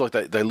seems like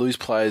they lose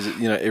players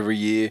every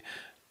year,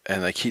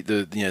 and they keep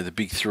the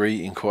big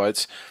three in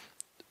quotes.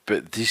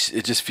 But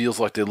it just feels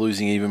like they're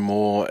losing even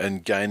more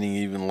and gaining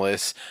even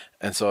less.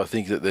 And so I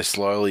think that they're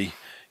slowly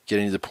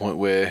getting to the point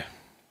where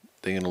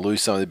they're going to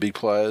lose some of the big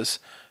players,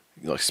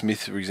 like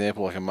Smith, for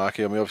example, like a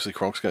Markey. Obviously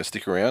Cronk's going to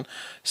stick around.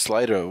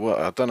 Slater,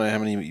 I don't know how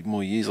many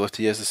more years left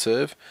he has to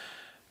serve.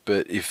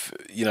 But if,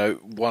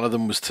 one of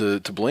them was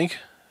to blink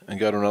and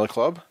go to another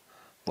club,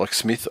 like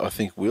Smith I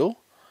think will,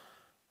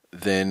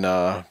 then,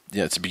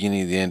 it's the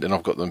beginning of the end. And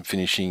I've got them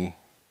finishing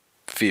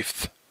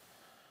 5th.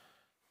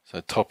 So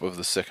top of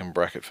the second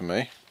bracket for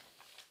me.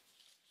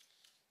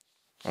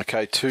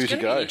 Okay, 2 to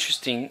go. Be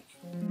interesting.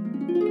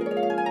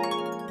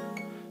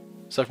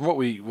 So from what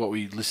we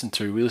listened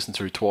to, we listened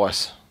through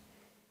twice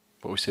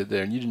what we said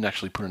there, and you didn't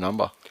actually put a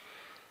number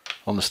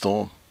on the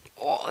Storm.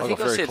 Oh, I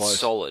think I said close.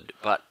 Solid,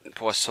 but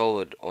by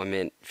solid I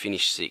meant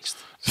finish 6th.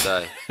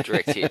 So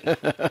direct hit.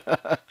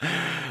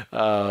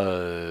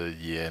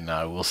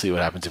 We'll see what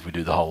happens if we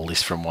do the whole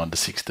list from 1 to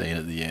 16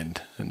 at the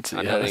end, and see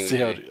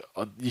how.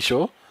 You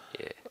sure?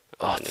 Yeah.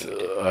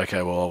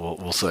 Okay, well,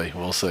 we'll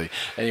see.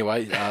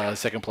 Anyway,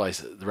 second place,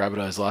 the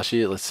Rabbitohs last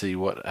year. Let's see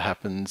what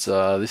happens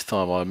this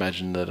time. I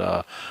imagine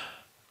that.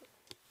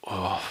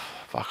 I'll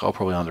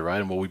probably underrate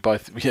them. Well,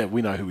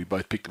 we know who we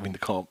both picked to win the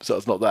comp, so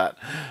it's not that.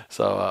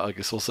 So I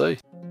guess we'll see.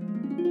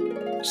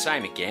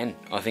 Same again.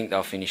 I think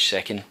they'll finish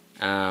second.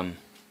 I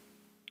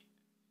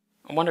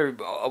wonder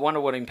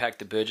what impact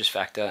the Burgess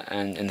factor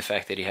and the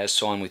fact that he has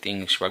signed with the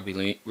English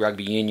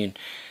Rugby Union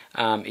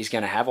is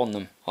going to have on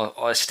them.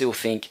 I still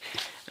think.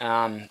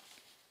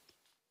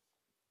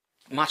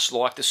 Much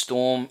like the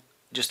Storm,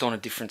 just on a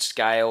different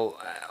scale.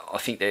 I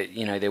think that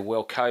they're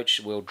well coached,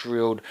 well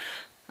drilled,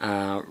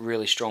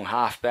 really strong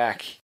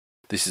halfback.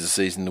 This is a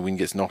season the wind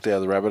gets knocked out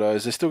of the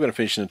Rabbitohs. They're still going to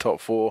finish in the top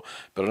 4,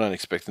 but I don't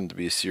expect them to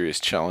be a serious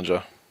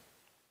challenger.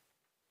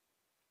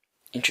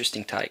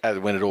 Interesting take.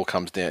 When it all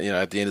comes down,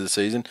 at the end of the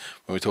season,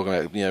 when we're talking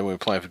about, when we're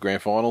playing for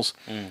grand finals,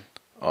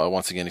 I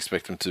once again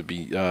expect them to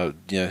be,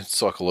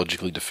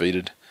 psychologically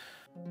defeated.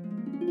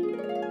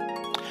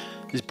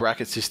 This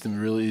bracket system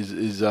really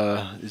is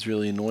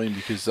really annoying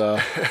because I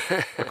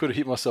could have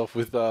hit myself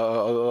with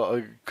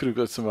I could have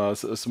got some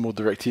more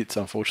direct hits,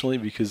 unfortunately,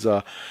 because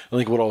I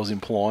think what I was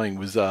implying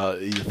was either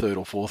 3rd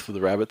or 4th for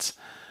the Rabbits,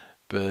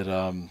 but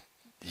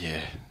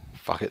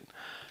fuck it.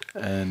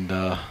 And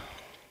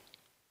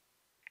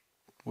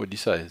what did you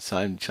say?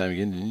 Same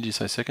again? Didn't you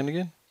say second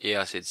again?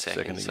 Yeah, I said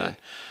second again.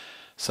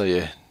 So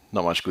yeah.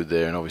 Not much good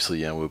there, and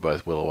obviously, we're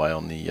both well away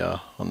on the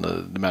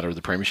matter of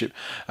the premiership.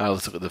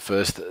 Let's look at the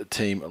first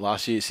team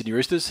last year, Sydney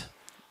Roosters,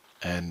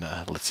 and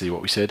let's see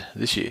what we said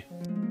this year.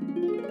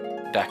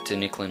 Back to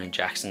Nicklin and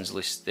Jackson's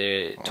list,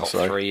 their top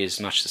 3 is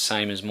much the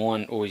same as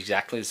mine, or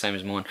exactly the same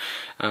as mine.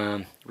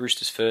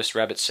 Roosters first,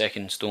 Rabbits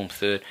second, Storm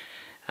third.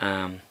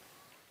 I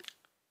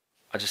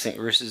just think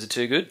Roosters are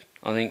too good.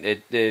 I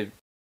think they're.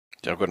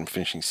 I've got them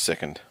finishing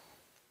second,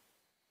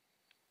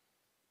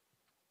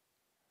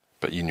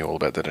 but you knew all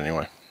about that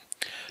anyway.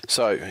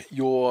 So,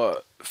 your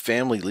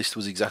family list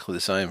was exactly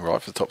the same,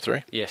 right, for the top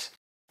 3? Yes.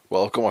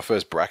 Well, I've got my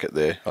first bracket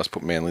there. I just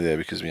put Manly there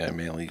because,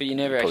 Manly... But you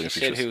never actually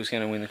said who was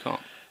going to win the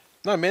comp.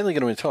 No, Manly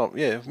going to win the comp,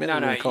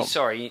 yeah.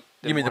 Sorry.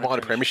 You mean the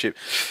minor premiership.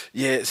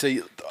 Yeah,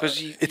 see,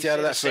 it's out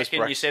of that first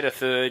bracket. You said a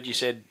third,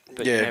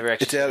 but you never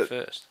actually said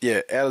first.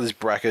 Yeah, out of this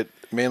bracket,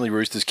 Manly,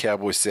 Roosters,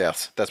 Cowboys,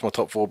 Souths. That's my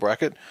top 4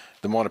 bracket.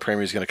 The minor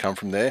premier is going to come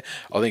from there.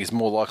 I think it's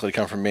more likely to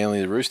come from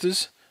Manly than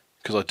Roosters,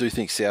 because I do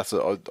think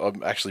Souths,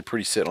 I'm actually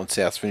pretty set on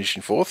Souths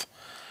finishing 4th.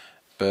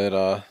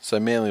 But so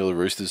Manly or the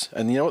Roosters.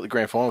 And you know what? The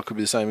grand final could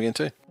be the same again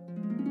too.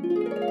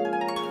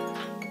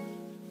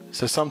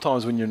 So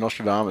sometimes when you're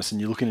Nostradamus and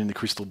you're looking in the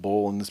crystal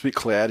ball and it's a bit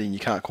cloudy and you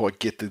can't quite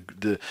get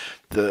the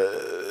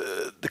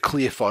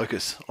clear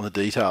focus on the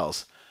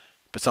details,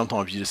 but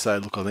sometimes you just say,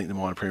 look, I think the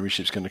minor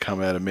premiership's going to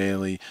come out of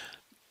Manly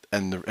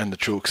and the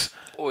Chooks.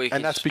 Or you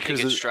can pick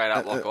it straight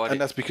up like I did.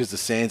 And that's because the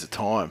sands of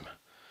time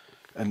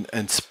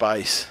and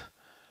space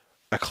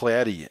are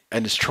cloudy,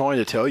 and it's trying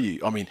to tell you,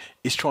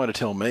 it's trying to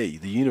tell me,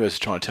 the universe is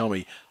trying to tell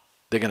me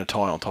they're going to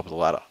tie on top of the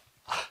ladder.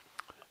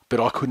 But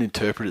I couldn't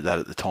interpret that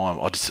at the time.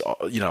 I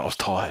was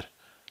tired.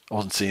 I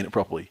wasn't seeing it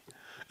properly.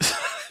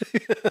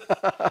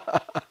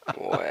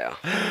 Wow.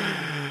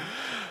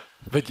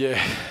 But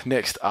yeah,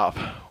 next up,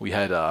 we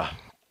had, it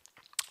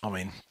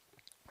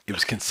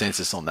was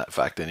consensus on that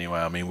fact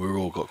anyway. We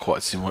all got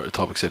quite similar at the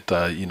top, except,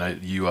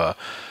 you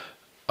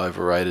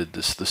overrated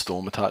the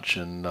Storm a touch,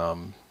 and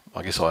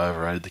I guess I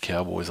overrated the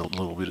Cowboys a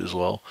little bit as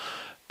well.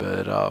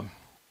 But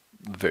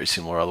very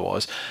similar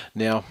otherwise.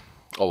 Now,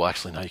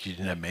 actually, no, you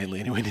didn't have Manly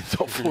anywhere in the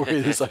top 4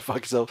 either, so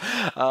fuck yourself.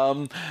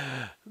 The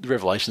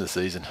revelation of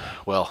the season.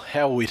 Well,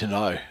 how were we to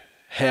know?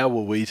 How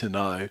were we to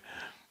know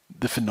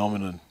the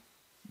phenomenon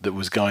that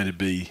was going to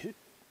be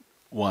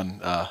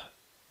one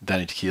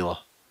Danny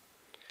Tequila?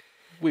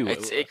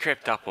 It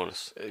crept up on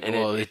us, and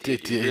it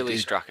really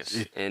struck us,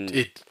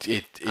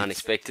 it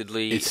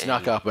unexpectedly. It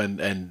snuck up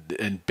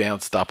and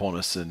bounced up on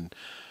us, and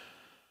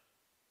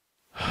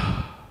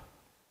I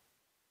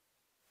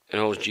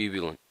was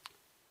jubilant.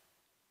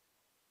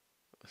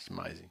 That's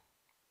amazing.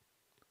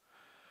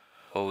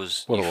 I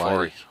was what euphoric. A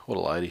lady! What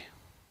a lady!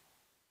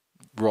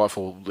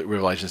 Rightful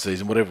revelation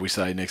season. Whatever we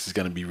say next is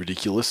going to be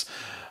ridiculous.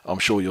 I'm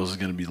sure yours is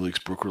going to be Luke's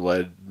Brooks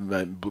related,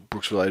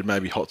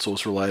 maybe hot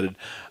sauce related.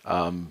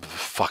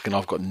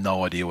 I've got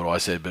no idea what I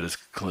said, but it's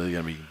clearly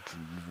going to be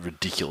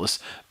ridiculous.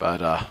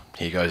 But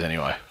here goes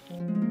anyway.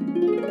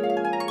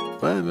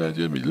 It's going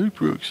to be Luke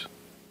Brooks.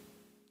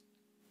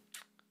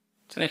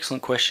 It's an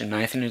excellent question,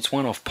 Nathan. It's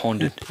one I've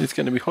pondered. It's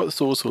going to be hot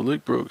sauce or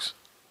Luke Brooks.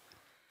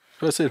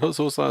 But I said hot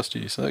sauce last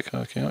year, so that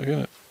can't count, can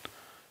it?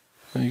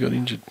 And you got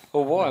injured.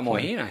 Well, why am I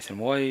here, Nathan?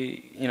 Why,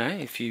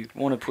 if you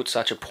want to put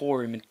such a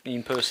poor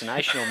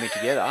impersonation on me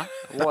together,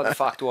 why the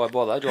fuck do I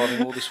bother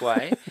driving all this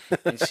way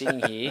and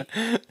sitting here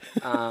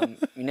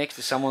next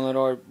to someone that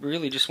I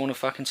really just want to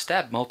fucking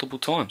stab multiple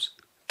times?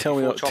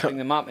 Chopping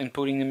them up and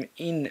putting them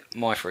in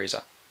my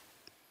freezer.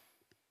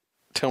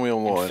 Tell me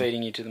online. And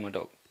feeding you to my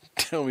dog.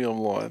 Tell me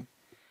online.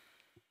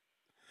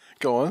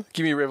 Go on.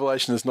 Give me a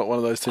revelation that's not one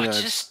of those two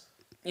names.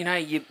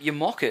 You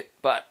mock it,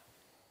 but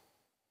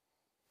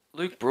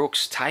Luke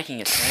Brooks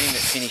taking a team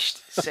that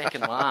finished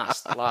second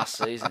last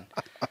season.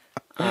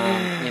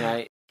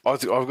 I've got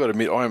to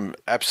admit, I'm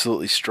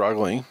absolutely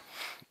struggling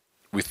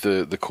with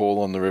the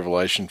call on the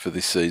revelation for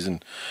this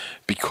season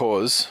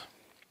because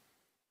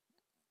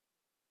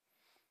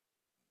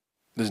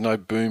there's no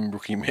boom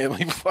rookie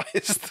Manly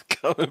players to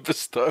come and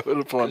bestow it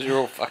upon. Because you're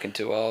all fucking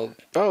too old.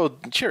 Oh,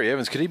 Cherry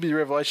Evans, could he be the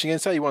revelation again?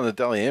 Say he won the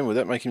Dally M, would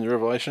that make him the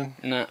revelation?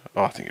 No.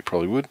 Oh, I think it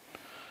probably would.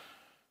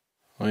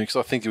 Because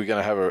I think we're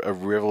going to have a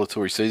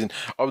revelatory season.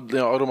 I'd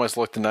almost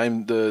like to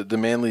name the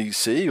Manly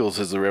Sea Eagles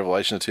as the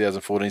revelation of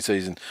 2014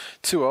 season.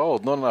 Too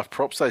old, not enough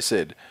props, they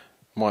said.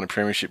 Minor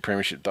premiership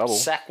double.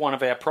 Sack one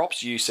of our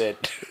props, you said.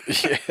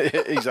 Yeah,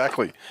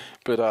 exactly.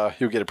 But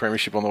he'll get a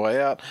premiership on the way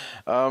out.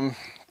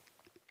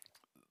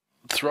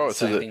 Throw it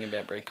to the... Same thing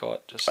about Brent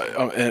Kite. Just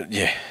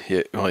yeah.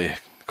 Oh, yeah.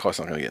 Kite's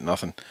not going to get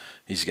nothing.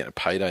 He's just getting a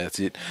payday,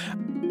 that's it.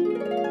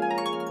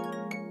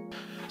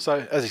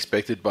 So, as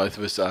expected, both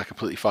of us are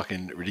completely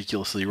fucking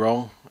ridiculously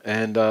wrong.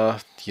 And, a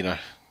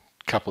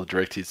couple of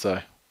direct hits, so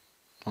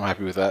I'm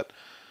happy with that.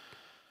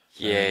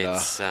 Yeah, and,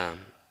 it's...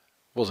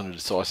 wasn't a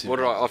decisive... What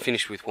did I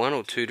finished with? 1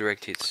 or 2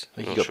 direct hits? I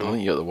think you got the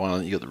one. I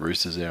think you got the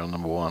Roosters there on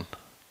number 1,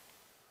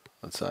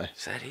 I'd say.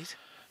 Is that it?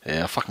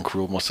 Yeah, I fucking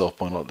cruelled myself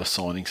by not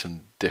assigning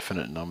some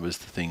definite numbers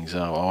to things.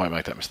 I won't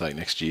make that mistake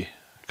next year,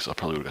 because I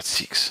probably would have got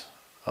 6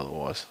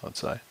 otherwise, I'd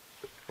say.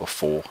 Or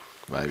 4,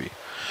 maybe.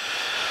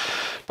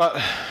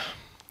 But...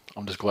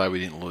 I'm just glad we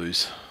didn't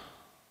lose.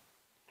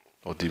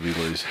 Or did we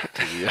lose?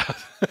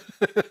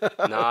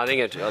 No, I think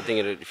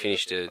it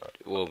finished a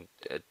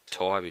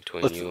tie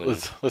between you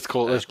and let's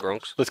call it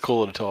Gronks. Let's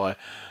call it a tie,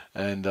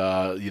 and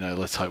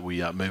let's hope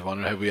we move on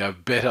and hope we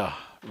have better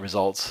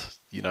results.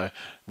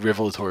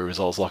 Revelatory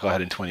results like I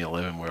had in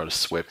 2011 where I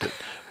just swept it.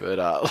 But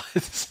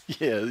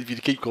if you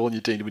keep calling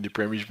your team to win your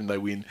premiership and they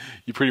win,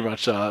 you're pretty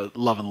much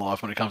loving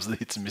life when it comes to the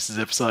hits and misses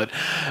episode.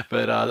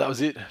 But that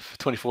was it for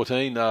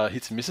 2014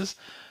 hits and misses.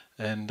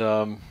 And,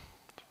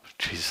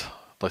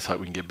 let's hope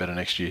we can get better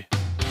next year.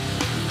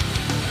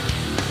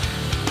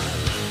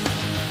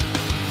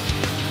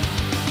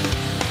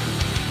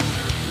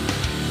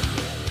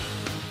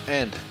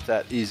 And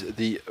that is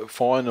the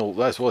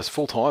final, it's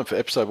full time for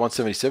episode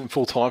 177,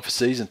 full time for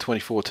season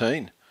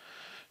 2014.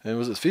 And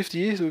was it 50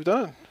 years we've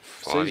done?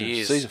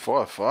 years. Season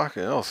 5,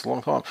 fucking hell, it's a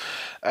long time.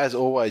 As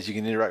always, you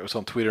can interact with us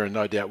on Twitter, and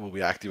no doubt we'll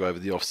be active over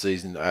the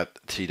off-season at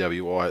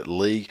TWI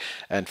League,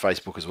 and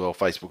Facebook as well,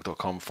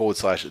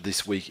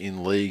 facebook.com/This Week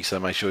in League. So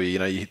make sure you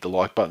hit the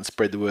like button,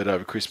 spread the word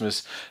over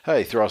Christmas.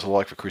 Hey, throw us a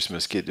like for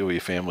Christmas. Get all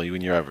your family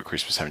when you're over at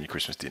Christmas having your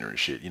Christmas dinner and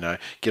shit.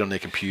 Get on their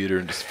computer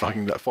and just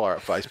fucking fire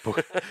up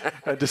Facebook,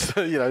 and just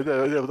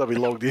they'll be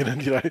logged in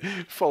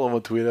and follow them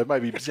on Twitter.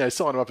 Maybe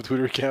sign them up a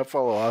Twitter account,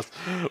 follow us,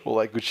 all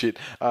that good shit.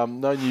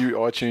 No new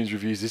iTunes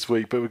reviews this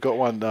week, but we've got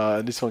one,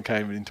 and this one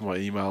came into my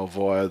email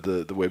via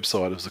the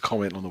website. It was a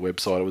comment on the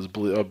website. It was,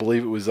 I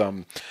believe it was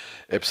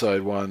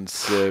episode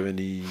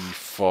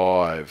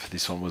 175.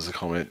 This one was a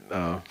comment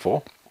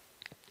for.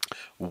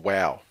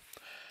 Wow.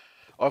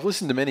 I've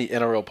listened to many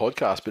NRL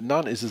podcasts, but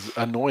none is as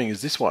annoying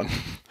as this one.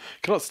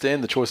 Cannot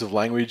stand the choice of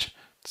language,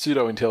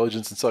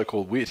 pseudo-intelligence and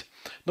so-called wit.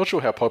 Not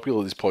sure how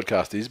popular this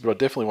podcast is, but I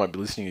definitely won't be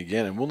listening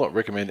again and will not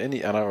recommend any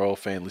NRL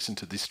fan listen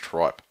to this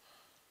tripe.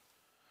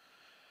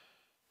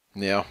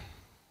 Now,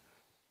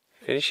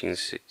 finishing the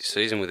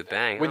season with a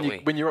bang,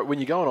 when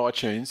you go on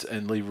iTunes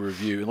and leave a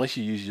review, unless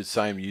you use your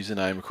same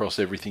username across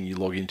everything you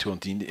log into on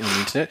the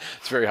internet,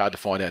 it's very hard to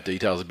find out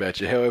details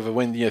about you. However,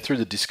 when through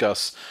the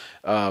Discuss,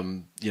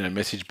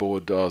 message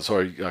board,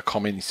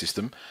 commenting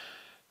system,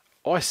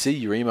 I see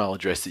your email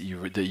address that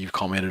you've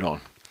commented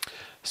on.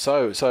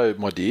 So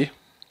my dear,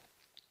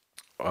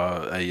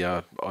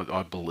 I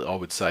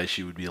would say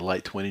she would be a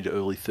late 20 to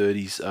early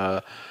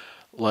 30s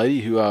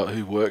lady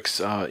who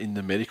works in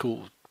the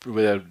medical,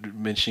 without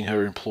mentioning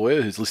her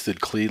employer, who's listed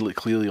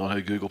clearly on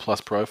her Google Plus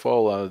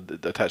profile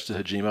attached to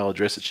her Gmail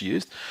address that she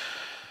used.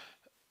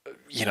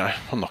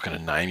 I'm not going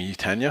to name you,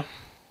 Tanya.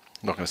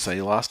 I'm not going to say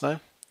your last name.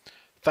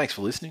 Thanks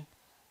for listening.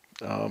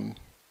 I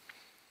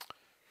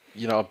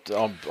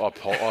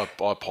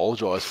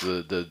apologise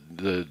for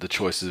the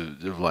choice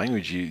of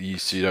language, you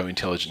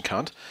pseudo-intelligent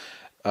cunt.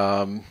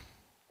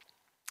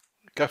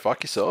 Go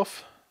fuck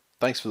yourself.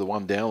 Thanks for the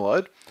one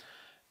download.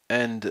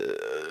 And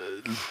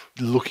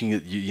looking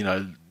at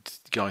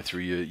going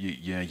through your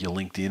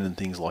LinkedIn and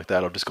things like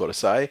that, I've just got to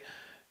say,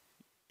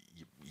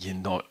 you're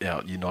not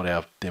our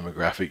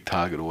demographic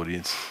target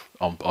audience.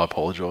 I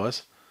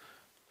apologise.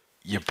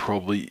 You're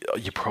probably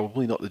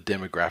not the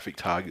demographic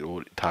target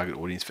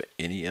audience for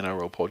any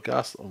NRL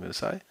podcast, I'm going to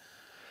say.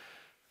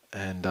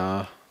 And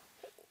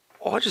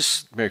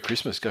Merry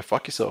Christmas. Go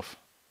fuck yourself.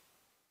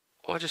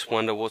 I just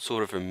wonder what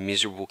sort of a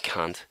miserable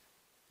cunt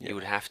you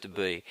would have to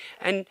be.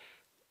 And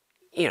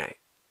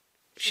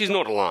she's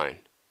not alone.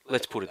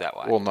 Let's put it that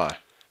way. Well, no.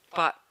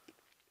 But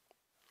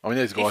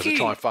there's guys that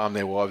try and farm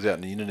their wives out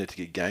on the internet to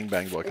get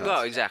gangbanged by cunts.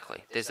 No,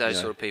 exactly. There's those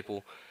sort of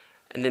people,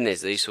 and then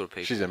there's these sort of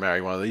people. She's going to marry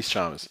one of these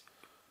charmers.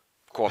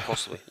 Quite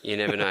possibly. You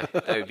never know.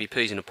 They would be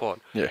peas in a pod.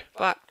 Yeah.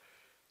 But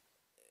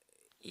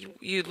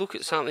you look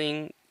at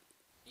something,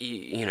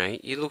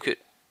 you look at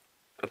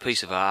a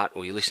piece of art,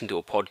 or you listen to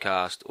a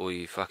podcast, or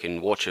you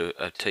fucking watch a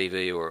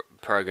TV or a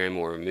program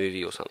or a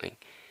movie or something,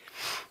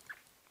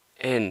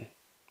 and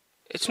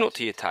it's not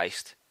to your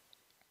taste.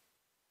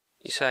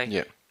 You say,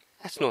 yeah,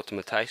 that's not to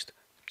my taste.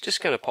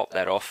 Just going to pop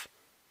that off.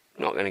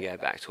 Not going to go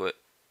back to it.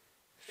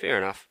 Fair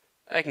enough.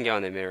 They can go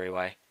on their merry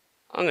way.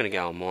 I'm going to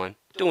go on mine.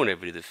 Do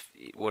whatever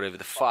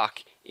the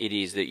fuck it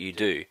is that you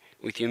do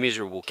with your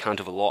miserable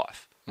cunt of a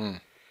life. Mm.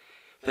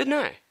 But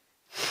no.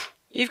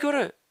 You've got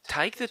to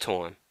take the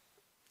time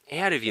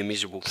out of your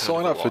miserable cunt Sign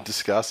of a up life. for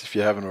Discuss if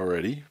you haven't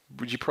already.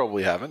 You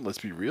probably haven't, let's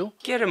be real.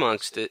 Get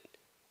amongst it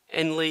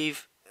and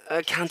leave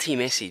a cunty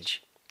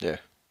message. Yeah.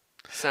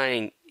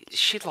 Saying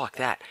shit like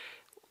that.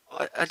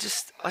 I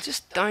just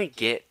don't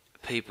get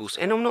people's,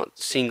 and I'm not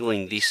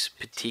singling this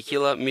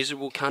particular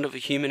miserable cunt of a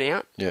human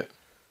out. Yeah.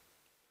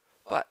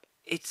 But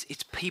it's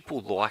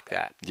people like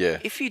that. Yeah.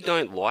 If you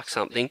don't like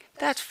something,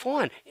 that's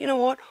fine. You know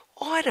what?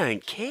 I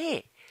don't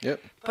care.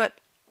 Yep. But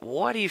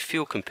why do you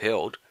feel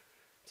compelled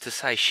to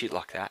say shit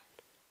like that?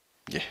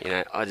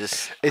 Yeah.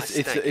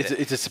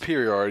 It's a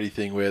superiority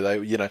thing where they,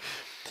 there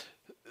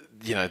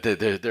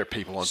are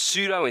people on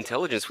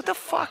pseudo-intelligence. What the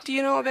fuck do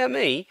you know about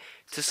me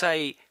to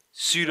say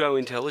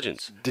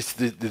pseudo-intelligence? The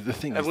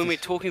thing is, when we're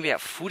talking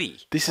about footy,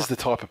 this is the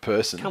type of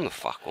person. Come the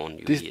fuck on,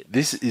 you idiot.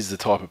 This is the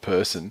type of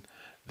person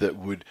that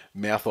would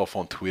mouth off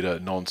on Twitter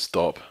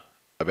non-stop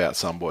about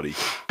somebody,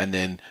 and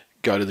then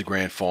go to the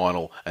grand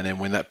final, and then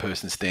when that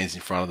person stands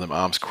in front of them,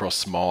 arms crossed,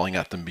 smiling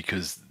at them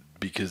because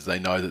they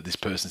know that this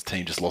person's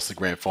team just lost the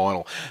grand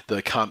final,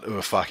 the cunt of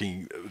a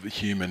fucking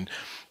human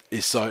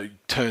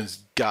turns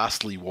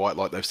ghastly white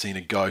like they've seen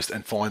a ghost,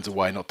 and finds a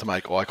way not to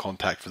make eye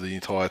contact for the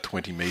entire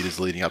 20 metres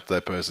leading up to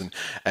that person,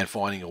 and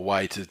finding a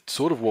way to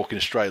sort of walk in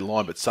a straight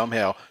line but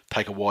somehow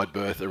take a wide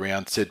berth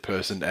around said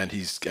person and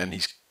his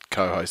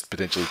co-host,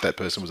 potentially if that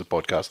person was a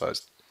podcast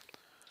host.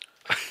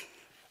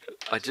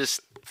 I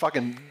just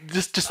fucking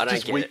just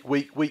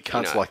weak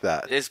cunts like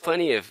that. There's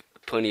plenty of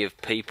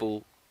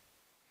people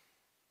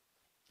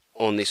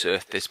on this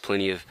earth. There's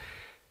plenty of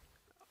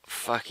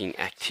fucking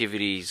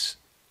activities,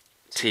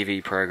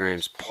 TV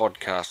programs,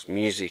 podcasts,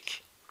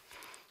 music,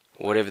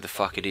 whatever the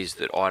fuck it is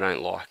that I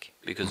don't like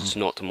because it's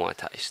not to my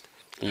taste.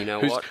 You know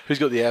what? Who's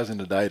got the hours in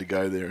the day to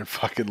go there and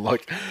fucking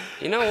like...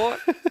 You know what?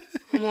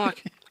 I'm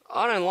like,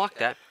 I don't like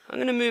that. I'm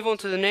going to move on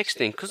to the next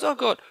thing because I've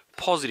got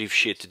positive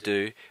shit to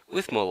do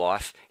with my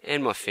life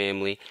and my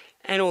family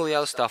and all the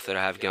other stuff that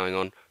I have going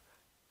on.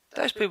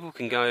 Those people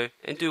can go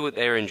and do what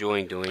they're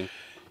enjoying doing.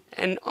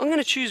 And I'm going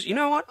to choose, you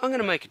know what? I'm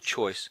going to make a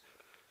choice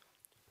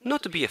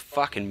not to be a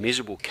fucking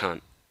miserable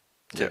cunt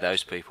to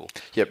those people.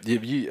 Yep,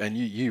 you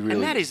really...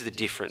 And that is the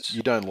difference.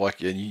 You don't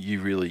like it, and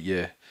you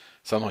really,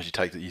 sometimes you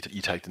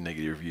take the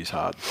negative reviews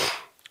hard.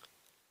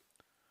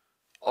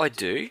 I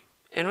do,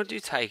 and I do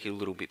take it a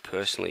little bit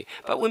personally.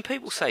 But when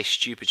people say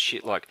stupid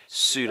shit like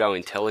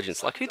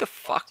pseudo-intelligence, like who the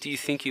fuck do you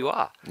think you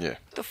are? Yeah.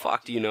 What the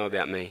fuck do you know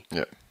about me?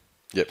 Yeah.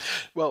 Yep.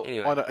 Well,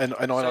 anyway,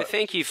 I know. So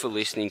thank you for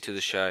listening to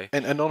the show.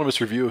 An anonymous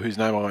reviewer whose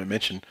name I won't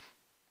mention,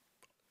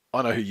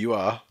 I know who you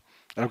are,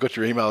 and I've got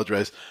your email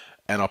address,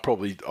 and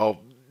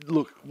I'll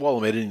look, while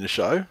I'm editing the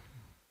show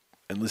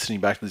and listening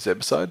back to this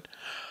episode,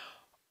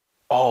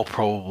 I'll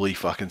probably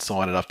fucking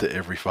sign it up to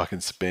every fucking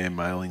spam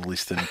mailing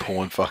list and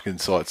porn fucking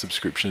site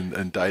subscription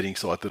and dating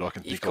site that I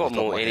can think of. You've got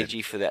more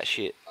energy for that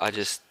shit. I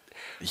just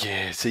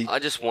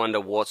wonder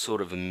what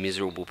sort of a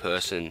miserable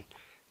person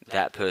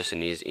that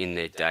person is in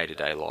their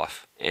day-to-day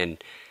life.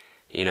 And,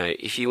 you know,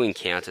 if you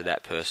encounter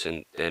that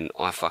person, then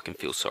I fucking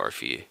feel sorry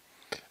for you.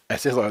 It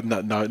sounds like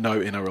no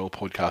NRL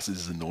podcast is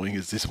as annoying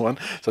as this one.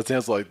 So it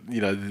sounds like, you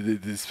know,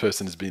 this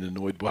person has been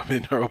annoyed by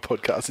NRL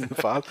podcasts in the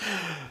past.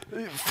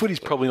 Footy's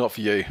probably not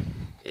for you.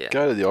 Yeah.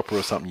 Go to the Opera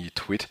or something, you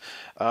twit.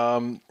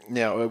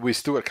 Now, we've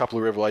still got a couple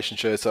of Revelation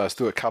shirts.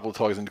 Still got a couple of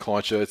Tigers and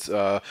Decline shirts.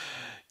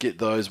 Get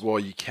those while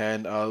you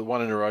can.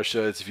 One in a row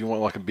shirts. If you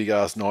want like a big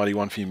ass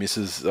 91 for your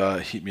missus,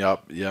 hit me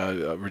up.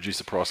 Reduce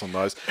the price on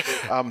those.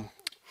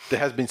 There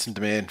has been some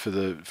demand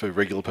for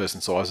regular person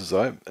sizes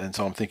though, and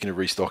so I'm thinking of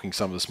restocking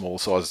some of the smaller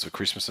sizes for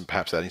Christmas and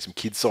perhaps adding some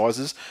kids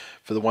sizes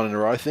for the one in a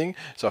row thing.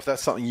 So if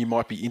that's something you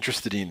might be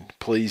interested in,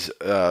 please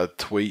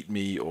tweet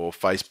me or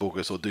Facebook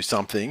us or do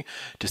something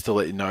just to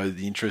let you know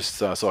the interest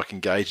so I can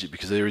gauge it,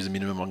 because there is a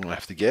minimum I'm going to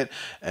have to get,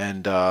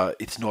 and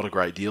it's not a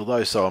great deal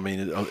though. So I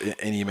mean,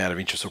 any amount of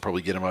interest will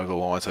probably get them over the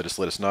line. So just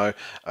let us know.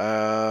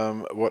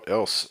 What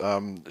else?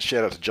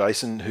 Shout out to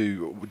Jason,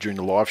 who during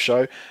the live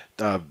show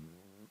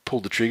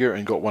pulled the trigger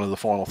and got one of the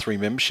final 3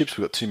 memberships.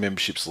 We've got 2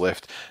 memberships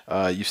left.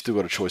 You've still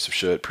got a choice of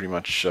shirt pretty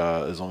much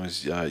as long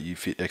as you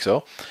fit XL,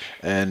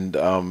 and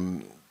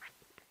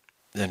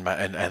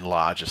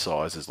larger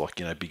sizes, like,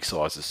 you know, big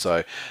sizes.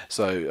 So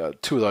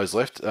 2 of those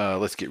left.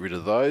 Let's get rid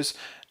of those.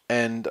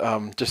 And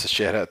just a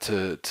shout out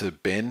to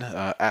Ben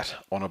at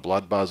On a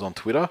Blood Buzz on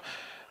Twitter.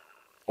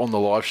 On the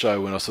live show,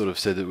 when I sort of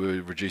said that we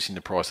were reducing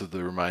the price of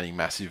the remaining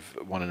massive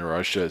one in a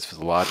row shirts for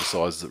the larger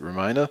sizes that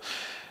remain,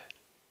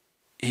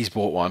 he's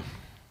bought one.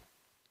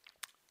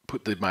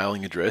 Put the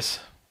mailing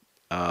address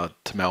to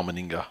Mal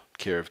Meninga,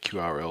 care of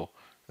QRL,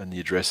 and the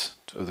address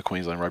of the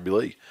Queensland Rugby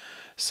League.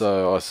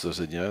 So I sort of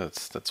said, you know,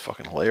 that's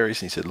fucking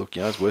hilarious. And he said, look,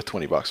 you know, it's worth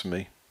 $20 for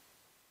me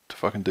to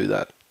fucking do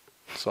that.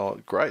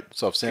 So great.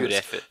 So I've sent Good it.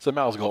 effort. So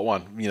Mal's got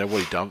one. You know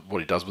what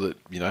he does with it.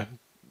 You know,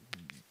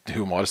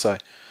 who am I to say?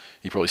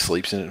 He probably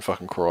sleeps in it and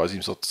fucking cries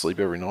himself to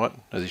sleep every night,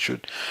 as he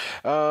should.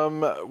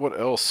 What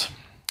else?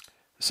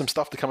 Some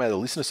stuff to come out of the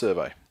listener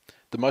survey.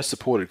 The most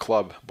supported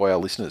club by our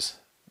listeners.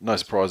 No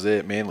surprise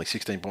there. Manly,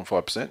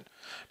 16.5%.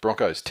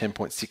 Broncos,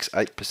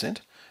 10.68%.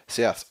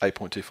 Souths,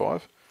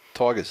 8.25%.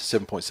 Tigers,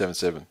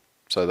 7.77%.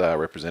 So they are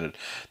represented.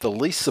 The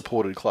least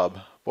supported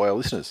club by our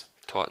listeners.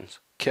 Titans.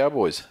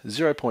 Cowboys,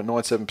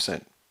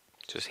 0.97%.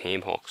 Just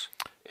ham hocks.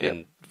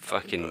 And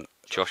fucking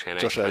Josh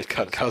Hannay's Josh Hannay's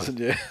cousin,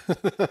 yeah.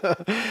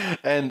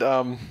 And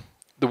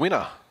the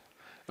winner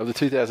of the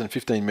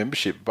 2015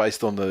 membership,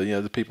 based on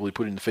the people who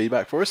put in the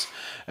feedback for us,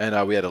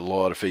 and we had a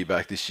lot of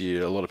feedback this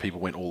year. A lot of people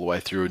went all the way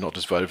through, not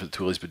just voted for the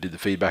Twillies, but did the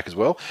feedback as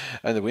well.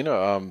 And the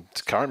winner,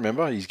 current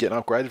member, he's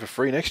getting upgraded for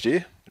free next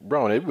year.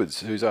 Rowan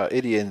Edwards, who's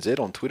Eddie NZ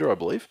on Twitter, I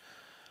believe.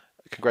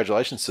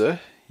 Congratulations, sir.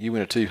 You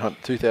win a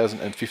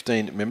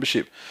 2015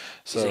 membership.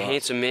 So, he's a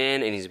handsome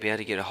man, and he's about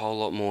to get a whole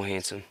lot more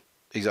handsome.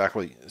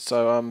 Exactly.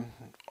 So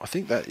I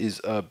think that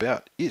is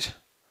about it.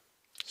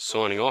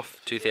 Signing off,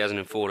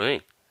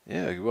 2014.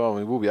 Yeah, well, I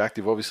mean, we'll be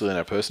active, obviously, on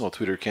our personal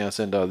Twitter accounts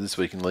and This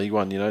Week in League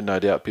One. You know, no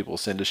doubt people will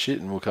send us shit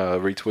and we'll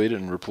retweet it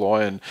and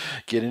reply and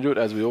get into it,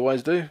 as we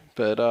always do.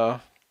 But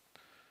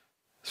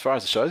as far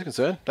as the show's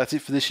concerned, that's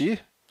it for this year.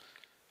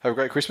 Have a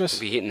great Christmas.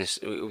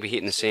 We'll be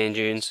hitting the sand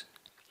dunes.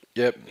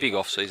 Yep. Big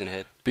off season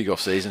ahead. Big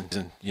off season,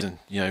 and you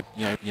know,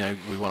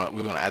 we want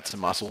to add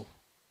some muscle.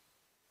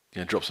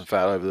 You know, drop some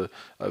fat over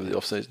the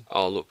off season.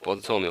 Oh look, by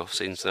the time the off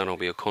season's done, I'll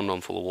be a condom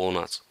full of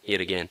walnuts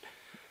yet again.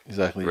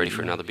 Exactly. Ready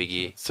for another big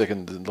year.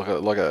 Second, like if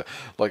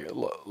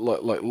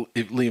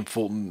Liam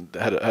Fulton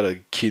had a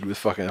kid with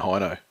fucking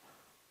Hino.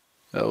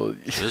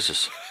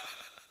 Jesus.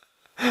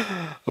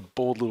 A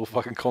bald little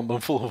fucking condom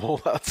full of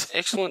walnuts.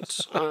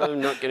 Excellent. I'm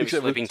not going to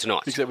be sleeping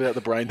tonight. Except without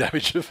the brain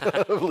damage of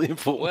Liam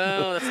Fulton.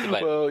 Well, that's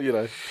debatable. Well, you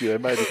know,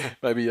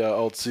 maybe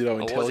old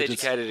pseudo-intelligence. I was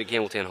educated at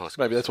Campbelltown High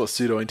School. Maybe that's what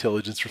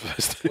pseudo-intelligence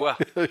refers to. Well.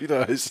 Who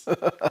knows?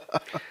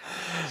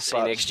 See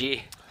you next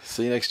year.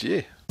 See you next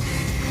year.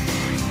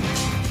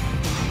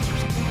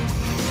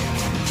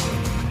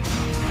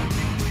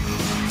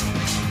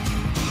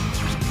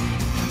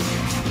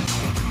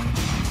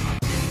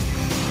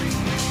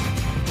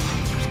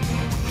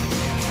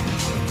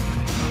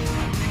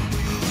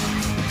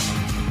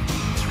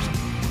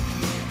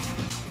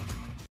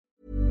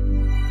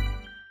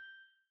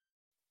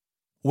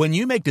 When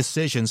you make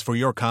decisions for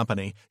your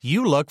company,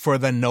 you look for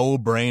the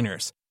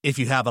no-brainers. If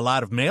you have a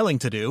lot of mailing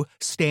to do,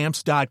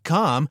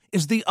 Stamps.com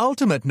is the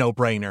ultimate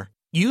no-brainer.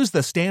 Use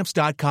the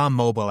Stamps.com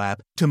mobile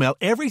app to mail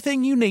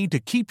everything you need to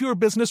keep your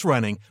business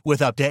running with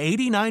up to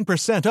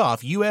 89%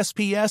 off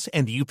USPS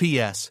and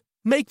UPS.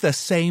 Make the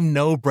same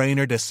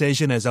no-brainer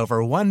decision as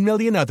over 1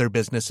 million other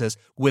businesses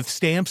with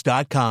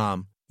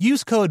Stamps.com.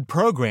 Use code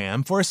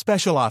PROGRAM for a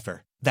special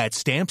offer. That's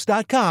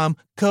Stamps.com,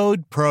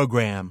 code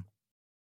PROGRAM.